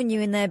involving you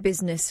in their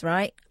business,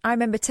 right? I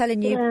remember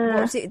telling you,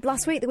 what was it,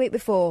 last week, the week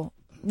before?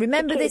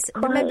 Remember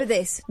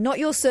this. Not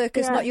your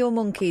circus, not your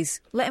monkeys.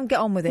 Let them get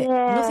on with it.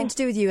 Yeah. Nothing to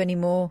do with you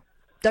anymore.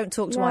 Don't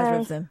talk to either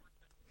of them.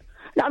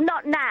 No,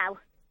 not now.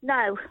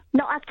 No,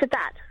 not after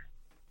that.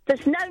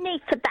 There's no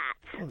need for that.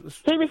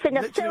 He was in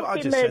a filthy I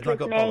just mood said, I with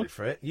got me. bollocked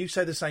for it. You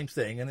say the same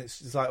thing, and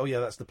it's like, oh yeah,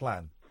 that's the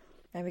plan.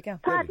 There we go.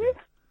 Pardon?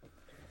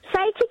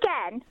 Say it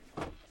again.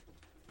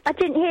 I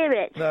didn't hear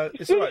it. No,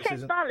 it's you all right, said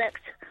Susan.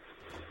 bollocks.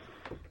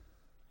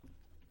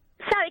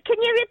 Sorry,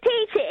 can you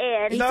repeat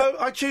it, Ian? No,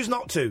 I choose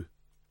not to.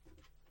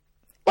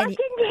 I didn't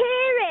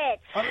hear it.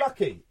 I'm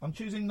lucky. I'm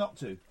choosing not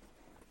to.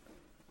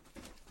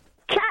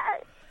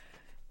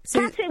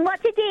 Catherine,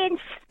 what did Ian...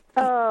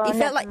 He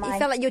felt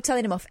like you were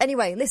telling him off.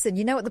 Anyway, listen,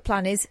 you know what the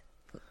plan is.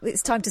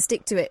 It's time to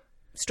stick to it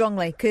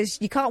strongly, because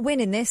you can't win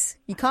in this.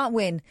 You can't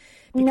win.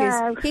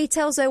 Because he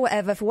tells her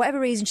whatever, for whatever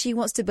reason she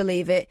wants to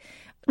believe it.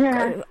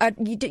 No.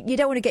 You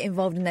don't want to get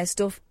involved in their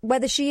stuff.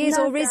 Whether she is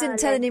or isn't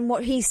telling him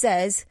what he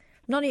says,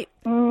 nothing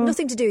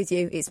to do with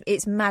you.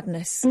 It's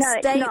madness. No,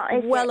 Stay it's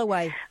not, well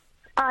away.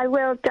 I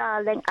will,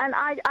 darling. And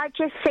I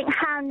just think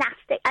how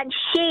nasty. And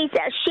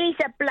she's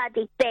a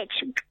bloody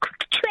bitch.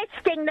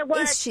 Twisting the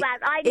words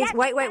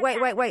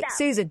around. Wait.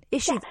 Susan,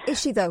 is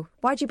she though?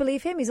 Why do you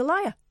believe him? He's a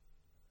liar.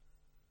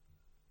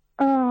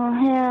 Oh,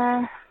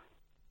 yeah.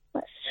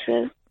 That's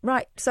true.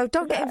 Right, so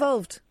don't get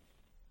involved.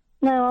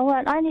 No, I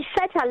won't. I only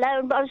said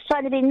hello, but I was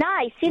trying to be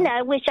nice,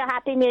 wish a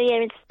happy new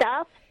year and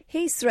stuff.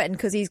 He's threatened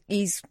because he's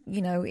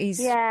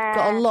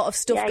got a lot of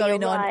stuff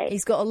going on. Right.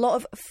 He's got a lot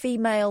of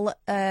female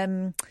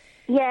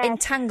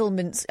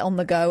entanglements on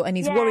the go, and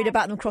he's worried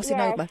about them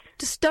crossing over.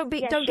 Just don't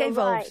get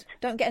involved.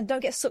 Right.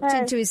 Don't get sucked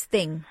into his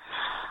thing.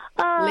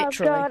 Oh,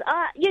 literally. God.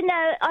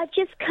 I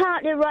just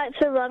can't do right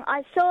for wrong.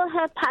 I saw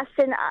her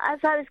passing as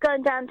I was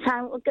going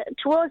downtown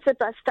towards the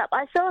bus stop.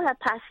 I saw her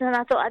passing, and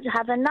I thought I'd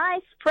have a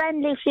nice,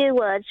 friendly few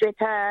words with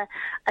her.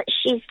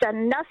 She's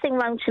done nothing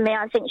wrong to me.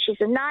 I think she's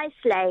a nice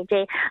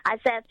lady. I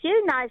say a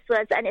few nice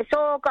words, and it's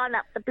all gone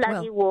up the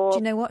bloody wall. Do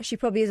you know what? She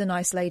probably is a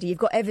nice lady. You've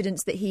got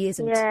evidence that he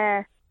isn't.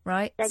 Yeah.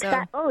 Right?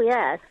 Exactly. Oh,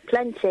 yeah,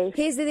 plenty.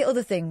 Here's the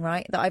other thing,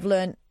 right, that I've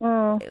learned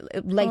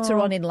later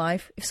on in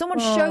life. If someone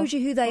shows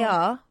you who they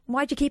are,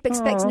 why do you keep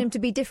expecting him to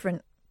be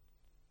different?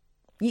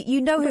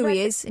 You know who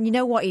he is, and you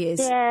know what he is.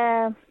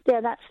 Yeah,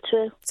 that's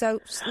true. So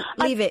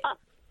leave it.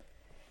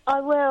 I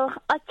will.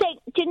 I think.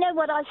 Do you know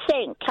what I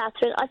think,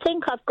 Catherine? I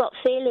think I've got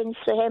feelings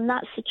for him.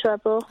 That's the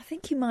trouble. I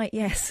think you might,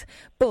 yes,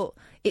 but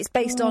it's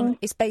based on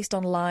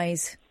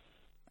lies,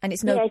 and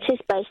it's it is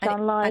based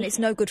on lies, and it's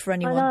no good for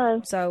anyone. I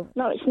know. So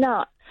no, it's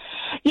not.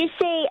 You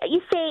see,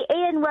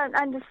 Ian won't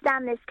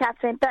understand this,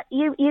 Catherine, but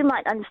you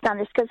might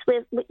understand this because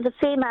the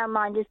female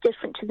mind is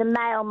different to the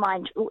male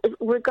mind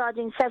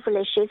regarding several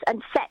issues,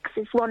 and sex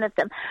is one of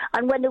them.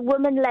 And when a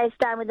woman lays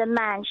down with a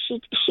man,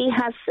 she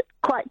has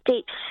quite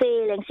deep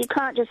feelings. You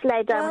can't just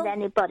lay down with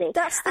anybody,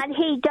 and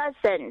he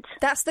doesn't.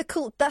 That's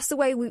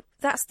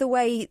the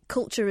way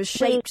culture has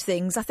shaped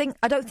things.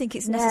 I don't think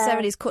it's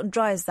necessarily as cut and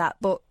dry as that,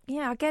 but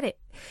yeah, I get it.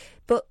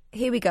 But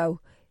here we go.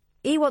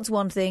 He wants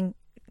one thing.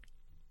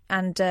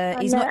 And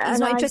he's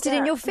not interested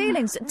in your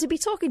feelings. To be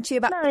talking to you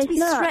about, to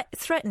be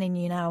threatening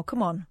you now.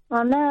 Come on.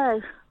 I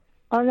know.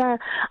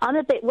 I'm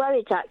a bit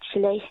worried,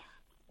 actually,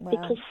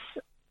 because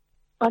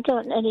I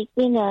don't really,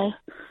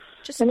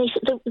 And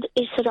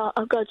he said,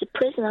 I'll go to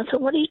prison. I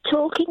thought, what are you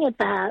talking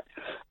about?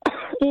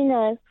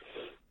 Shall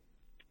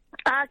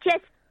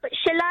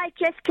I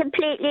just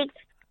completely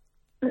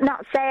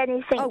not say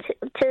anything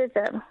to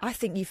them? I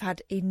think you've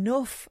had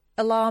enough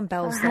alarm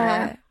bells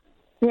there.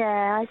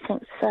 Yeah, I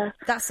think so.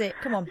 That's it.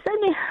 Come on.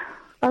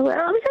 I was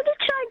only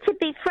trying to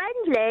be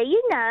friendly. friendly,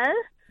 you know.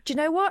 Do you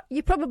know what?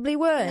 You probably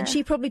were, and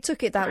she probably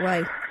took it that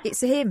way.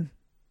 It's him.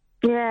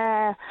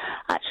 Yeah,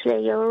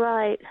 actually, you're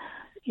right.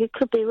 You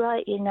could be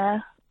right, you know.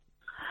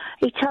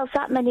 He tells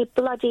that many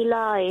bloody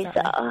lies.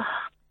 Exactly. Oh.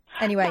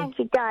 Anyway. Thank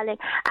you, darling.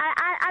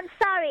 I'm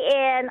sorry,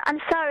 Ian. I'm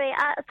sorry.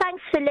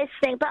 Thanks for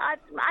listening, but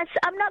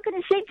I'm not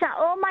going to sleep tonight.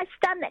 All my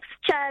stomach's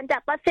churned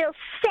up. I feel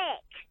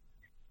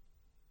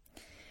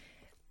sick.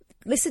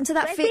 Listen to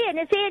that Where's Ian?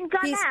 Is Ian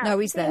gone out? No,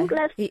 he's there.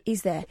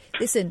 He's there.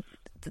 Listen,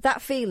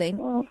 that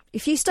feeling,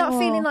 if you start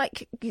feeling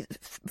like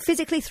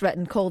physically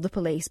threatened, call the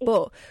police,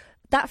 but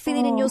that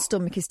feeling in your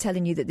stomach is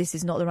telling you that this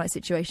is not the right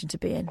situation to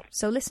be in.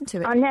 So listen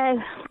to it. I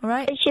know. All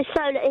right? It's your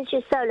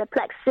solar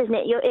plexus, isn't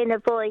it? Your inner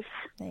voice.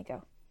 There you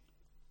go.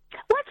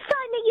 What sign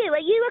are you?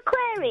 Are you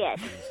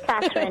Aquarius,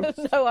 Catherine?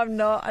 No, I'm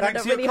not. I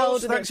don't really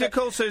hold it. Thanks for your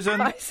call, Susan.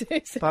 Bye,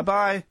 Susan.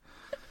 Bye-bye.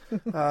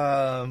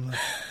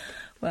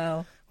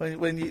 Well,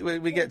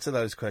 when we get to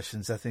those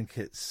questions, I think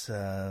it's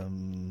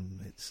time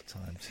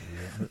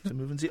to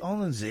move on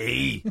to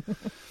Z.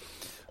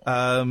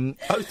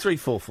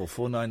 03444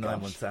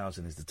 499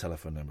 1000 is the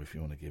telephone number if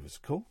you want to give us a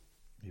call.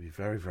 You'd be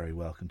very, very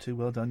welcome to.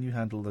 Well done. You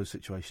handle those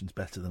situations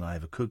better than I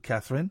ever could,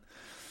 Catherine.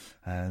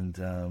 And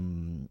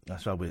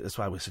that's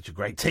why we're such a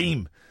great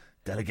team.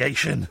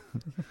 Delegation.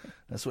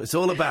 That's what it's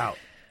all about.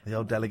 The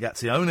old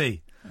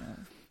delegazione.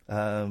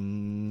 Wow!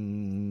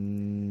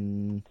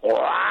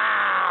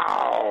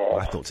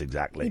 My thoughts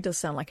exactly. He does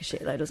sound like a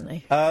shit, though, doesn't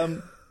he?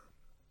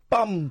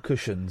 Bum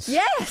cushions.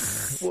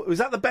 Yes! Was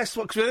that the best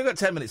one? Because we've only got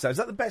 10 minutes now. Is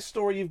that the best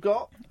story you've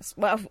got?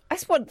 Well,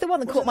 that's the one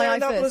that caught my eye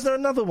first. Was there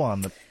another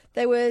one?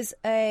 There was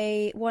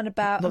one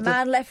about a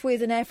man left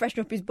with an air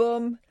freshener up his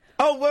bum.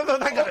 Oh, well,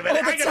 hang on a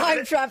minute. Or the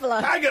time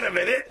traveller. Hang on a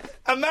minute.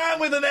 A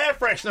man with an air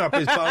freshener up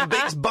his bum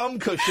beats bum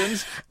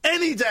cushions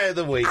any day of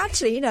the week.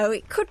 Actually,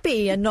 it could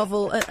be a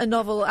novel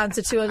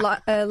answer to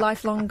a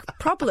lifelong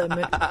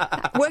problem.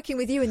 Working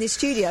with you in this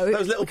studio,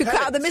 those little could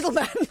cut out the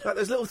middleman. Like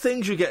those little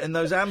things you get in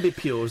those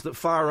ambipures that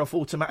fire off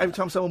automatic every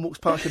time someone walks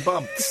past your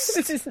bum.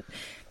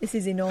 This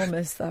is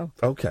enormous, though.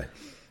 Okay.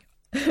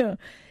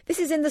 This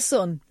is in The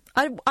Sun.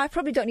 I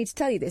probably don't need to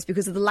tell you this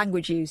because of the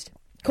language used.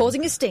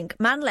 Causing a stink,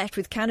 man left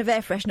with can of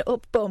air freshener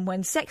up bum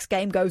when sex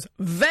game goes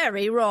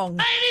very wrong.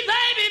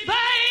 Baby!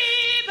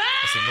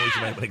 That's the noise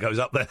you make when it goes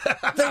up there.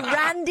 The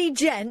randy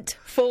gent,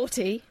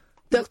 40,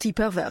 dirty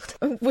pervert,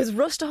 was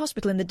rushed to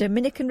hospital in the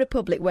Dominican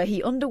Republic where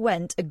he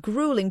underwent a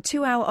gruelling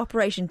 2-hour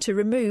operation to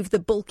remove the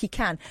bulky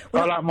can.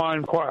 I like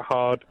mine quite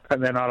hard,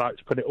 and then I like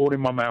to put it all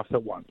in my mouth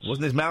at once. It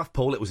wasn't his mouth,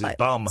 Paul, it was his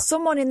bum.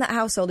 Someone in that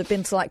household had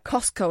been to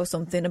Costco or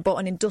something and bought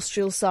an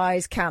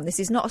industrial-sized can. This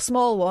is not a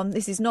small one.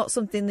 This is not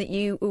something that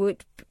you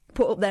would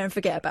put up there and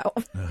forget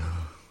about.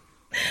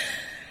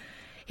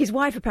 His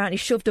wife apparently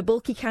shoved a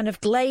bulky can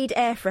of Glade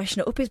air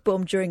freshener up his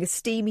bum during a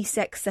steamy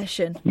sex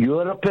session.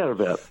 You're a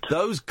pervert.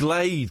 Those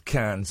Glade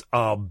cans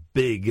are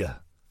big.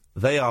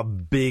 They are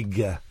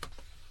big.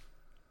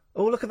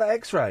 Oh, look at that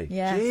X-ray.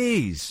 Yeah.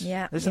 Jeez.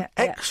 Yeah. There's an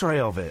X-ray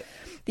of it.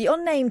 The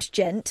unnamed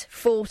gent,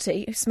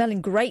 40, who's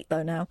smelling great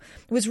though now,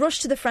 was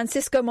rushed to the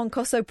Francisco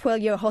Moncoso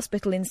Puello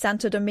Hospital in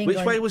Santo Domingo.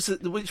 Which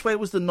way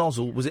was the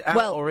nozzle? Was it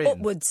out or in?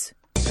 Upwards.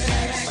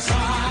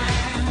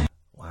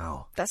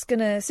 Wow. That's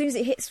gonna, as soon as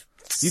it hits...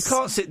 You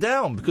can't sit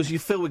down because you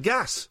fill with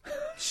gas.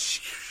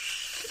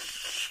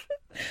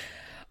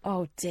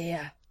 Oh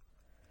dear.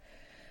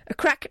 A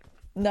crack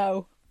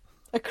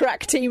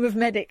team of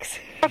medics.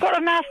 I've got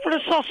a mouthful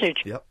of sausage.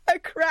 Yep. A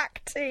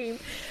crack team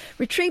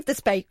retrieved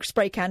the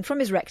spray can from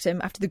his rectum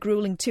after the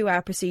gruelling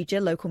 2-hour procedure,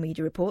 local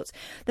media reports.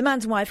 The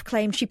man's wife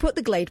claimed she put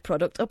the Glade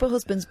product up her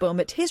husband's bum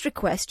at his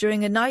request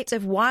during a night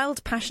of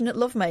wild, passionate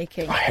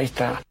lovemaking. I hate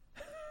that.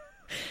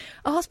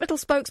 A hospital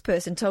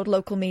spokesperson told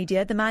local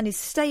media the man is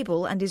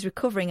stable and is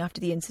recovering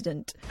after the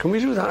incident. Can we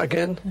do that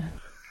again?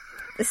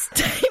 The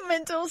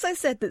statement also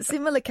said that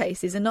similar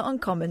cases are not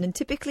uncommon and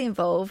typically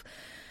involve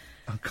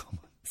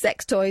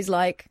sex toys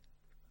like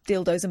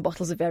dildos and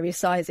bottles of various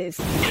sizes.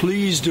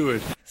 Please do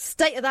it.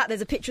 State of that,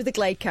 there's a picture of the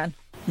Glade can.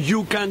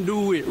 You can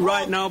do it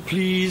right now,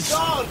 please.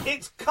 God,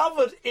 it's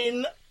covered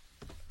in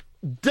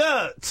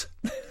dirt.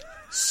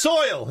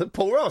 Soil.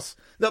 Paul Ross.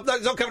 No,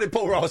 it's not covered in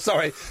Paul Ross,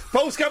 sorry.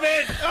 Paul's come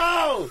in.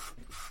 Oh!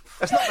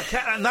 That's not the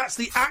can, that's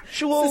the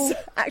actual...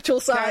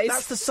 actual size.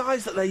 That's the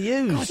size that they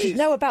use. God, you'd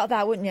know about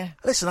that, wouldn't you?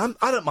 Listen,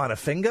 I don't mind a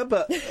finger,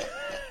 but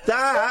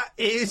that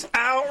is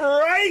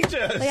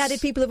outrageous! They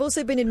added people have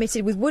also been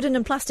admitted with wooden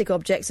and plastic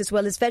objects as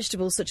well as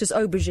vegetables such as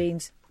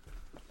aubergines.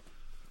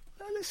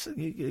 Listen,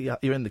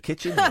 you're in the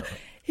kitchen.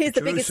 Here's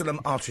the Jerusalem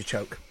biggest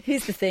artichoke.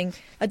 Here's the thing.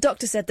 A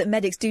doctor said that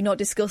medics do not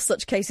discuss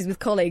such cases with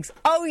colleagues.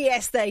 Oh,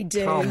 yes, they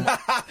do. Come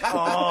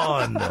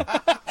on.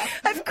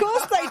 Of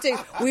course they do.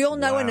 We all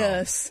know a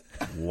nurse.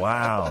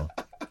 Wow.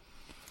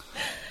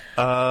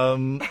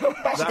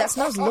 Actually, that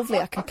smells lovely.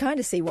 I can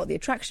kind of see what the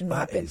attraction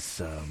might be.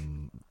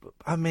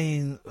 I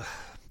mean...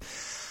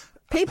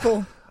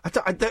 People...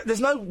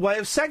 there's no way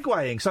of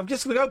segueing, so I'm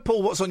just going to go,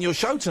 Paul, what's on your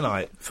show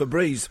tonight?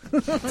 Febreze.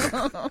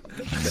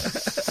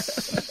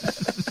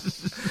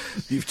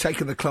 You've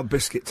taken the club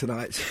biscuit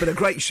tonight. It's been a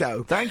great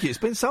show. Thank you. It's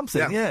been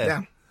something,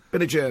 yeah.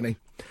 Been a journey.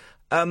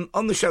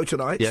 On the show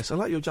tonight... Yes, I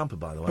like your jumper,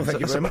 by the way. Well, thank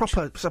you very much.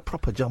 It's a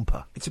proper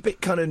jumper. It's a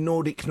bit kind of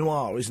Nordic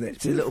noir, isn't it?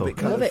 It's a little bit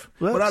kind Love of... it.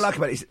 What I like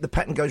about it is the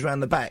pattern goes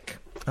round the back.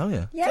 Oh,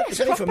 yeah. Yeah, it's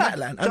only for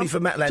Matland. Only for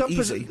Matland,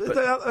 jumpers, easy.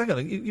 Hang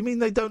on, you mean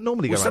they don't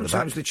normally go around the back?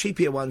 Sometimes the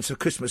cheapier ones for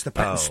Christmas, the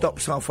pattern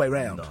stops halfway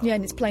round. No. Yeah,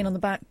 and it's plain on the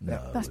back.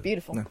 No. That's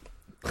beautiful. No.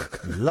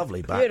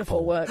 Lovely back.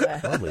 Beautiful work there.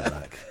 Lovely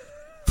back.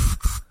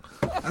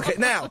 OK,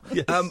 now,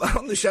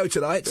 on the show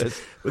tonight,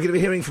 we're going to be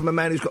hearing from a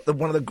man who's got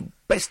one of the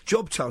best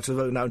job titles I've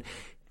ever known.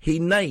 He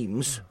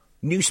names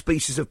new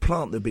species of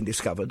plant that have been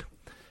discovered.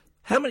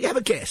 How many? Have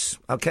a guess.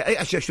 OK,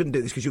 actually, I shouldn't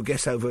do this because you'll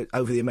guess over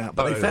the amount.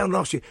 But they found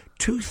last year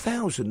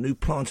 2,000 new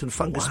plant and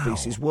fungus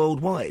species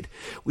worldwide.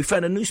 We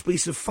found a new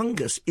species of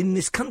fungus in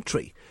this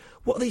country.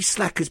 What have these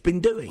slackers been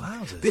doing?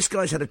 Wowzers. This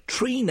guy's had a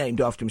tree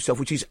named after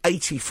himself, which is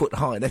 80 foot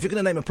high. Now, if you're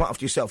going to name a plant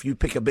after yourself, you'd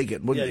pick a big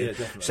one, wouldn't you? Yeah,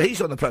 definitely. So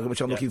he's on the programme,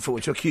 which I'm looking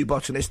forward to, a Q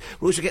botanist.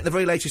 We'll also get the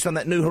very latest on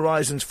that New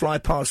Horizons fly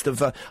past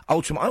of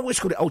Ultima. I always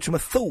called it Ultima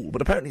Thule,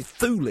 but apparently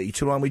Thule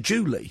to rhyme with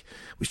Julie,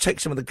 which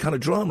takes some of the kind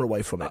of drama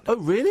away from it. Oh,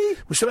 really?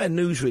 Well, some of our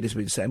newsreaders have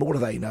been saying, but what do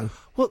they know?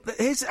 Well,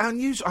 here's our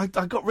news... I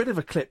got rid of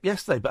a clip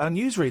yesterday, but our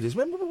newsreaders,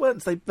 remember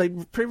once they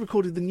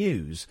pre-recorded the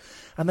news,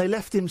 and they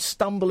left him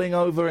stumbling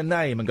over a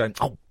name and going,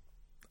 oh,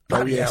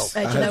 yes.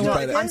 Do you know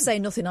what? I'm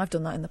saying nothing. I've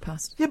done that in the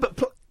past. Yeah, but...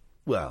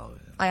 well...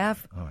 I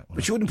have. All right,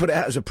 but you wouldn't put it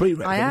out as a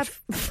pre-record. I have.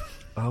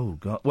 Oh,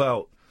 God.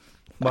 Well,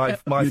 my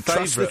you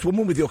trust this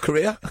woman with your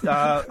career?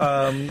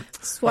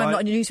 That's why I'm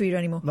not a newsreader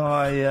anymore.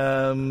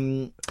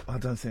 I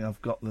don't think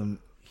I've got them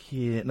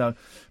here. No,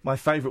 my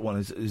favourite one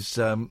is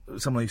someone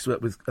I used to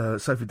work with,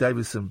 Sophie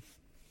Davison,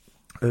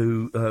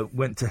 who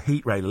went to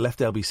Heat Radio, left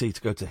LBC to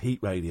go to Heat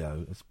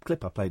Radio. It's a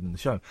clip I played in the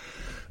show.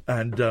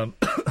 And...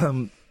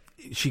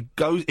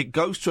 it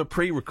goes to a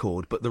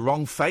pre-record, but the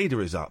wrong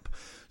fader is up.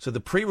 So the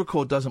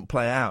pre-record doesn't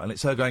play out, and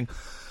it's her going,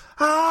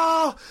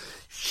 oh,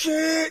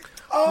 shit,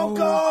 oh,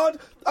 God,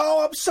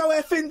 oh, I'm so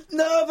effing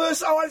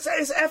nervous, oh,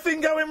 it's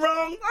effing going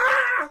wrong,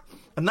 ah!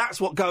 And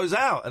that's what goes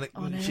out.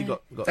 And she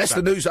got that's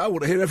the news I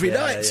want to hear every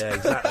night.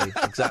 Yeah,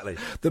 exactly.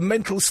 The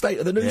mental state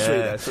of the newsreader. Yeah,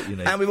 that's what you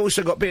need. And we've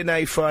also got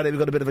B&A Friday. We've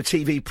got a bit of a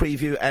TV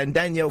preview. And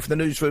Danielle from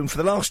the newsroom, for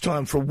the last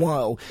time for a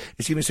while,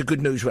 is giving us a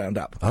good news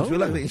roundup. Oh. We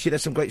like it. She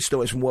has some great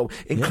stories from the world,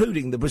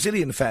 including the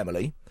Brazilian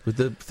family. With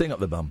the thing up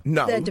the bum?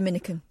 No. They're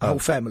Dominican. Whole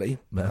family.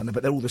 Yeah.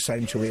 But they're all the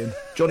same to Ian.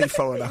 Johnny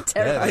Foreigner.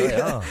 Yeah, they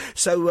are.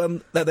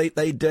 So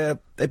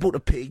they bought a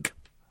pig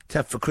to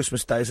have for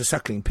Christmas Day as a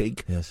suckling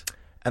pig. Yes.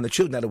 And the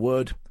children had a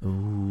word,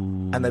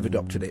 and they've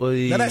adopted it.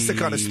 Oy. Now, that's the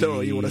kind of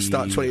story you want to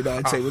start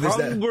 2019 with, isn't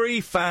it? A hungry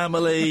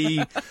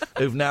family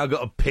who've now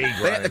got a pig.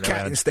 They had the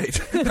cat instead.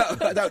 No,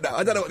 I don't know.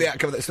 I don't know what the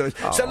outcome of that story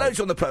is. So loads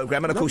on the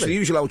programme, and of course the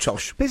usual old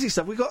tosh. Busy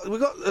stuff. We got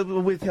a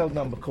withheld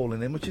number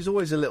calling in, which is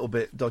always a little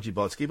bit dodgy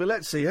bodsky. But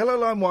let's see. Hello,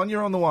 line 1.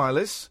 You're on the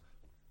wireless.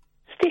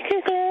 Stick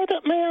a guard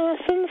up my arse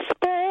and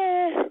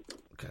spare.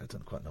 Okay, I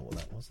don't quite know what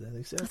that was there.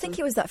 I think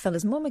it was that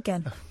fella's mum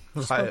again.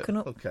 Spoken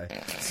up. Okay.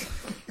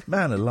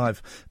 Man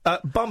alive.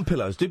 Bum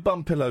pillows. Do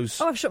bum pillows...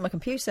 Oh, I've shut my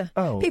computer.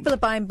 Oh. People are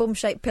buying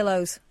bum-shaped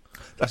pillows.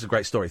 That's a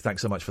great story.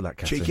 Thanks so much for that,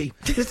 Catherine. Cheeky.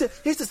 Here's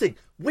the thing.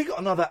 We got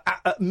another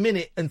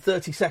minute and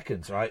 30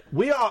 seconds, right?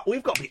 We've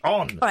got to be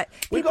on. All right.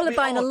 People are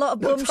buying a lot of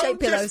bum-shaped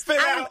pillows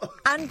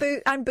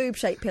and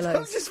boob-shaped pillows.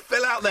 Don't just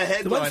fill out the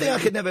headline. The one thing I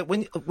could never...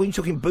 When you're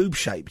talking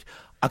boob-shaped,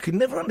 I could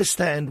never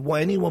understand why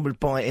anyone would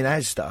buy in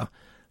Asda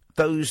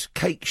those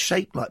cakes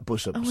shaped like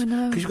bosoms. Oh, I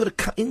know. Because you've got to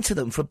cut into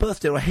them for a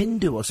birthday or a hen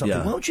do or something.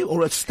 Yeah. Why don't you?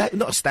 Or a stag...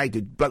 Not a stag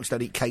do. Blokes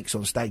don't eat cakes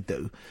on stag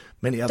do.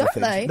 Many other Don't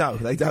things. they? No,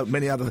 they don't.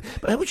 Many other things.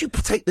 But how would you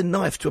take the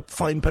knife to a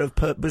fine pair of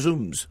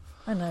bosoms?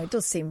 I know, it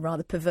does seem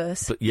rather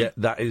perverse. But yet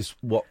that is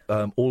what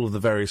all of the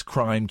various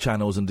crime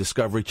channels and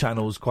Discovery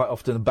channels quite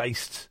often are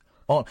based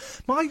on.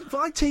 My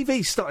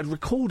TV started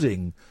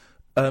recording...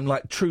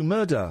 like true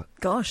murder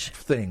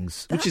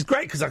things, which is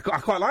great because I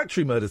quite like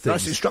true murder things.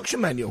 Nice instruction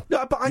manual.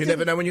 No, but you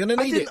never know when you're going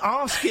to need it. I didn't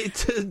ask it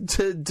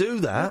to do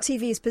that. Your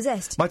TV is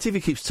possessed. My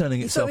TV keeps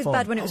turning itself on. You thought it was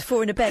bad when it was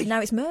 4 in a bed,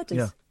 now it's murders.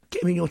 Yeah.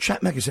 Get me in your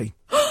chat magazine.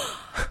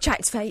 Chat,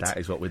 it's fate. That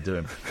is what we're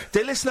doing.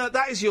 Dear listener,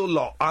 that is your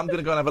lot. I'm going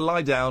to go and have a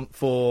lie down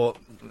for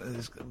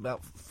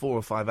about 4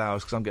 or 5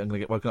 hours because I'm going to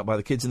get woken up by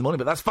the kids in the morning,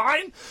 but that's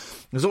fine.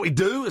 That's what we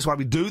do. That's why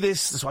we do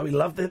this. That's why we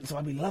love them. That's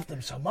why we love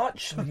them so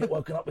much. We get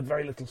woken up with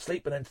very little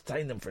sleep and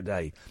entertain them for a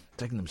day.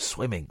 Taking them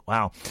swimming.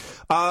 Wow.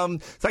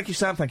 Thank you,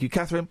 Sam. Thank you,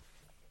 Catherine.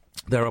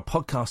 There are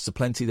podcasts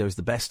aplenty. There is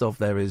the best of.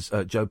 There is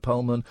Joe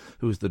Pullman,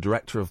 who is the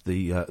director of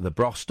the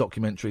Bros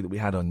documentary that we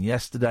had on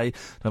yesterday.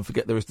 Don't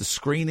forget there is the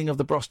screening of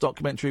the Bros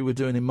documentary we're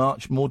doing in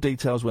March. More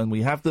details when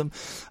we have them.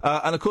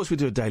 And, of course, we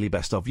do a daily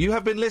best of. You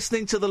have been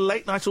listening to the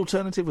Late Night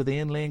Alternative with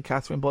Iain Lee and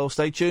Catherine Boyle.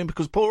 Stay tuned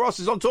because Paul Ross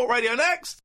is on Talk Radio next.